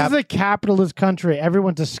book out. This Yep. is a capitalist country.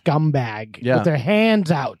 Everyone's a scumbag Yeah. with their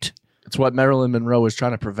hands out. It's what Marilyn Monroe was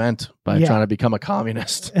trying to prevent by Yeah. trying to become a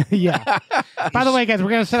communist. Yeah. By the way, guys, we're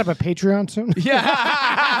gonna set up a Patreon soon. Yeah.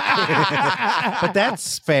 But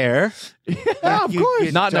that's fair. Yeah, of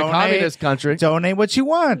course. Not in a communist country. Donate what you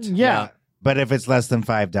want. Yeah. But if it's less than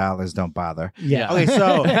 $5, don't bother. Yeah. Okay,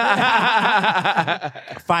 so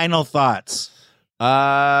final thoughts.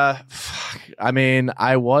 Fuck. I mean,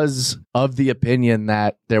 I was of the opinion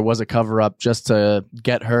that there was a cover up just to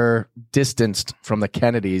get her distanced from the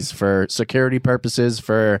Kennedys for security purposes,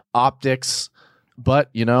 for optics. But,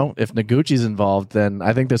 you know, if Noguchi's involved, then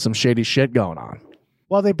I think there's some shady shit going on.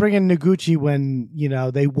 Well, they bring in Noguchi when, you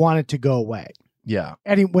know, they want it to go away. Yeah.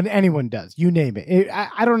 When anyone does, you name it.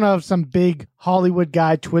 I don't know if some big Hollywood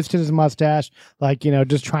guy twisted his mustache, like, you know,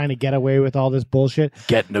 just trying to get away with all this bullshit.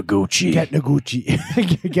 Get Noguchi. Get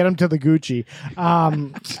Noguchi. Get him to the Gucci.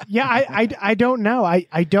 Yeah, I don't know.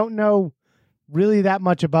 I don't know really that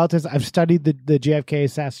much about this. I've studied the JFK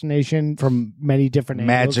assassination from many different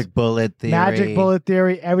angles. Magic bullet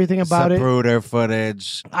theory, everything about it. Zapruder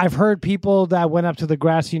footage. I've heard people that went up to the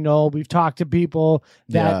grassy knoll. We've talked to people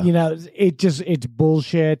that, it's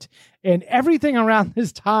bullshit. And everything around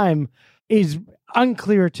this time is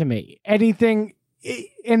unclear to me. Anything,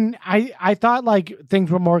 and I thought like things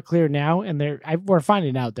were more clear now, and we're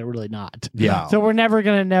finding out they're really not. Yeah. So we're never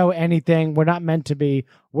going to know anything. We're not meant to be.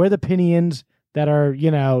 We're the Pinions that are,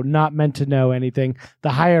 not meant to know anything. The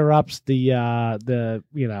higher ups, the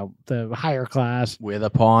higher class. We're the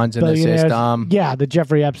pawns in the system. Yeah, the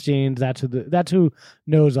Jeffrey Epsteins. That's who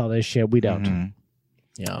knows all this shit. We don't. Mm-hmm.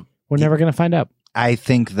 Yeah. We're never going to find out. I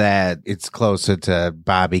think that it's closer to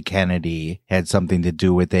Bobby Kennedy had something to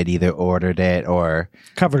do with it, either ordered it or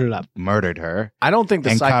covered it up, murdered her. I don't think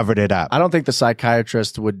covered it up. I don't think the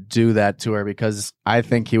psychiatrist would do that to her because I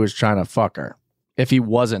think he was trying to fuck her if he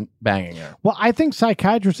wasn't banging her. Well, I think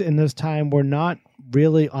psychiatrists in this time were not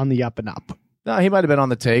really on the up and up. No, he might have been on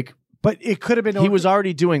the take. But it could have been... He was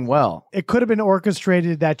already doing well. It could have been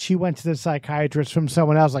orchestrated that she went to the psychiatrist from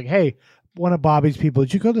someone else, like, hey, one of Bobby's people,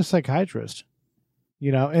 did you go to the psychiatrist?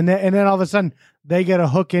 And then all of a sudden they get a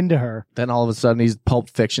hook into her. Then all of a sudden he's Pulp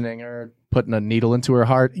Fictioning her, putting a needle into her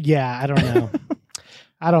heart. Yeah, I don't know.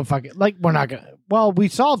 I don't fucking like. We're not gonna. Well, we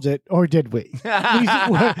solved it, or did we?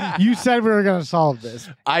 You said we were gonna solve this.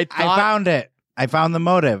 I found it. I found the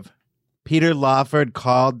motive. Peter Lawford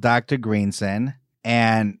called Dr. Greenson,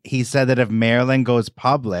 and he said that if Marilyn goes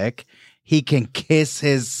public, he can kiss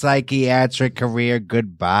his psychiatric career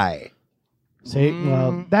goodbye. See,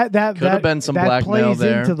 well, that could have been some blackmail plays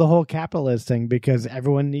there into the whole capitalist thing because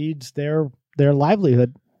everyone needs their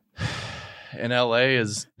livelihood. In LA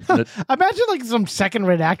is imagine like some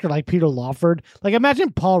second-rate actor like Peter Lawford. Like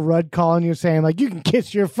imagine Paul Rudd calling you saying like you can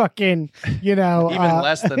kiss your fucking, even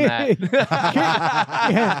less than that.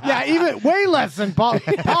 yeah, even way less than Paul.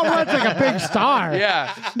 Paul Rudd's like a big star.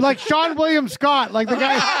 Yeah, like Sean William Scott, like the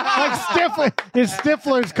guy, like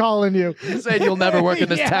Stifler's calling you, saying you'll never work in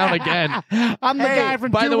this town again. I'm the guy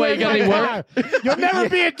from. By Dude, the way, you got any work? You'll never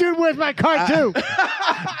be a dude with my car too.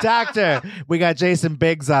 Doctor, we got Jason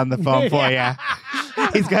Biggs on the phone for you.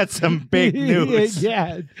 He's got some big news.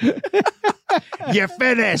 Yeah. You're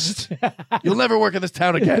finished. You'll never work in this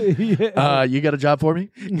town again. You got a job for me?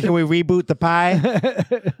 Can we reboot the pie?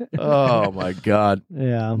 Oh, my God.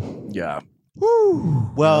 Yeah. Yeah. Woo.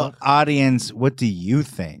 Well, audience, what do you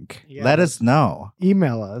think? Yeah. Let us know.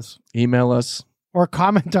 Email us. Or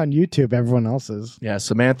comment on YouTube, everyone else's. Yeah,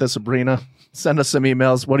 Samantha, Sabrina, send us some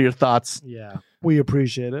emails. What are your thoughts? Yeah. We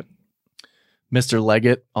appreciate it. Mr.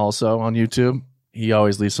 Leggett, also on YouTube. He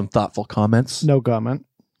always leaves some thoughtful comments. No comment.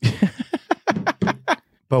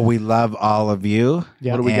 But we love all of you.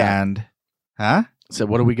 Yeah. What do we got? Huh? So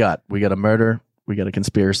what do we got? We got a murder. We got a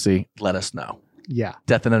conspiracy. Let us know. Yeah.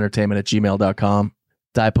 deathandentertainment@gmail.com.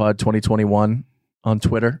 Dipod 2021 on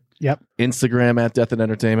Twitter. Yep. Instagram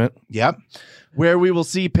 @deathandentertainment. Yep. Where we will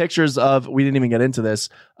see pictures of, we didn't even get into this.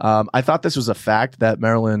 I thought this was a fact that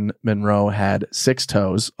Marilyn Monroe had 6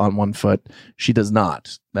 toes on one foot. She does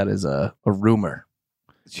not. That is a rumor.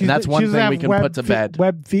 And that's one thing we can put to bed.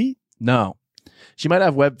 Web feet? No. She might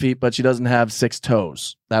have web feet, but she doesn't have 6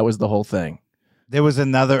 toes. That was the whole thing. There was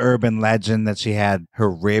another urban legend that she had her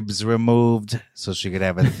ribs removed so she could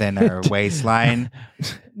have a thinner waistline.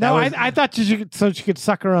 No, I thought she could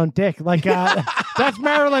suck her own dick. Like that's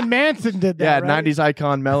Marilyn Manson did that. Yeah, right? 90s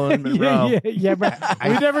icon Marilyn Monroe. yeah.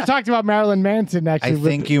 We never talked about Marilyn Manson. Actually, I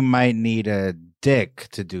think you might need a dick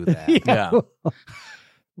to do that. Yeah.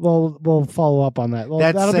 We'll follow up on that. Well,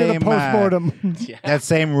 that'll be the postmortem. That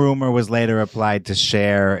same rumor was later applied to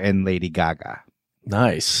Cher and Lady Gaga.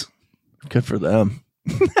 Nice. Good for them.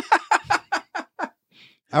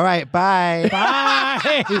 All right, bye. Bye.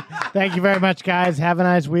 Thank you very much, guys. Have a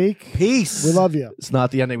nice week. Peace. We love you. It's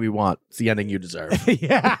not the ending we want. It's the ending you deserve.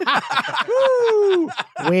 Yeah.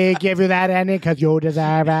 We give you that ending because you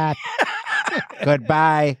deserve it.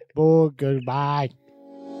 Goodbye. Oh, goodbye.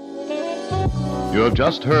 You have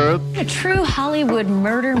just heard A true Hollywood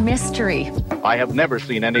murder mystery. I have never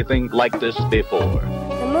seen anything like this before.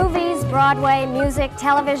 The movies, Broadway, music,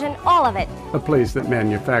 television, all of it. A place that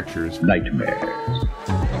manufactures Nightmares.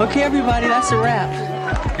 Okay, everybody, that's a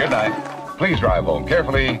wrap. Good night. Please drive home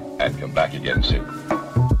carefully and come back again soon.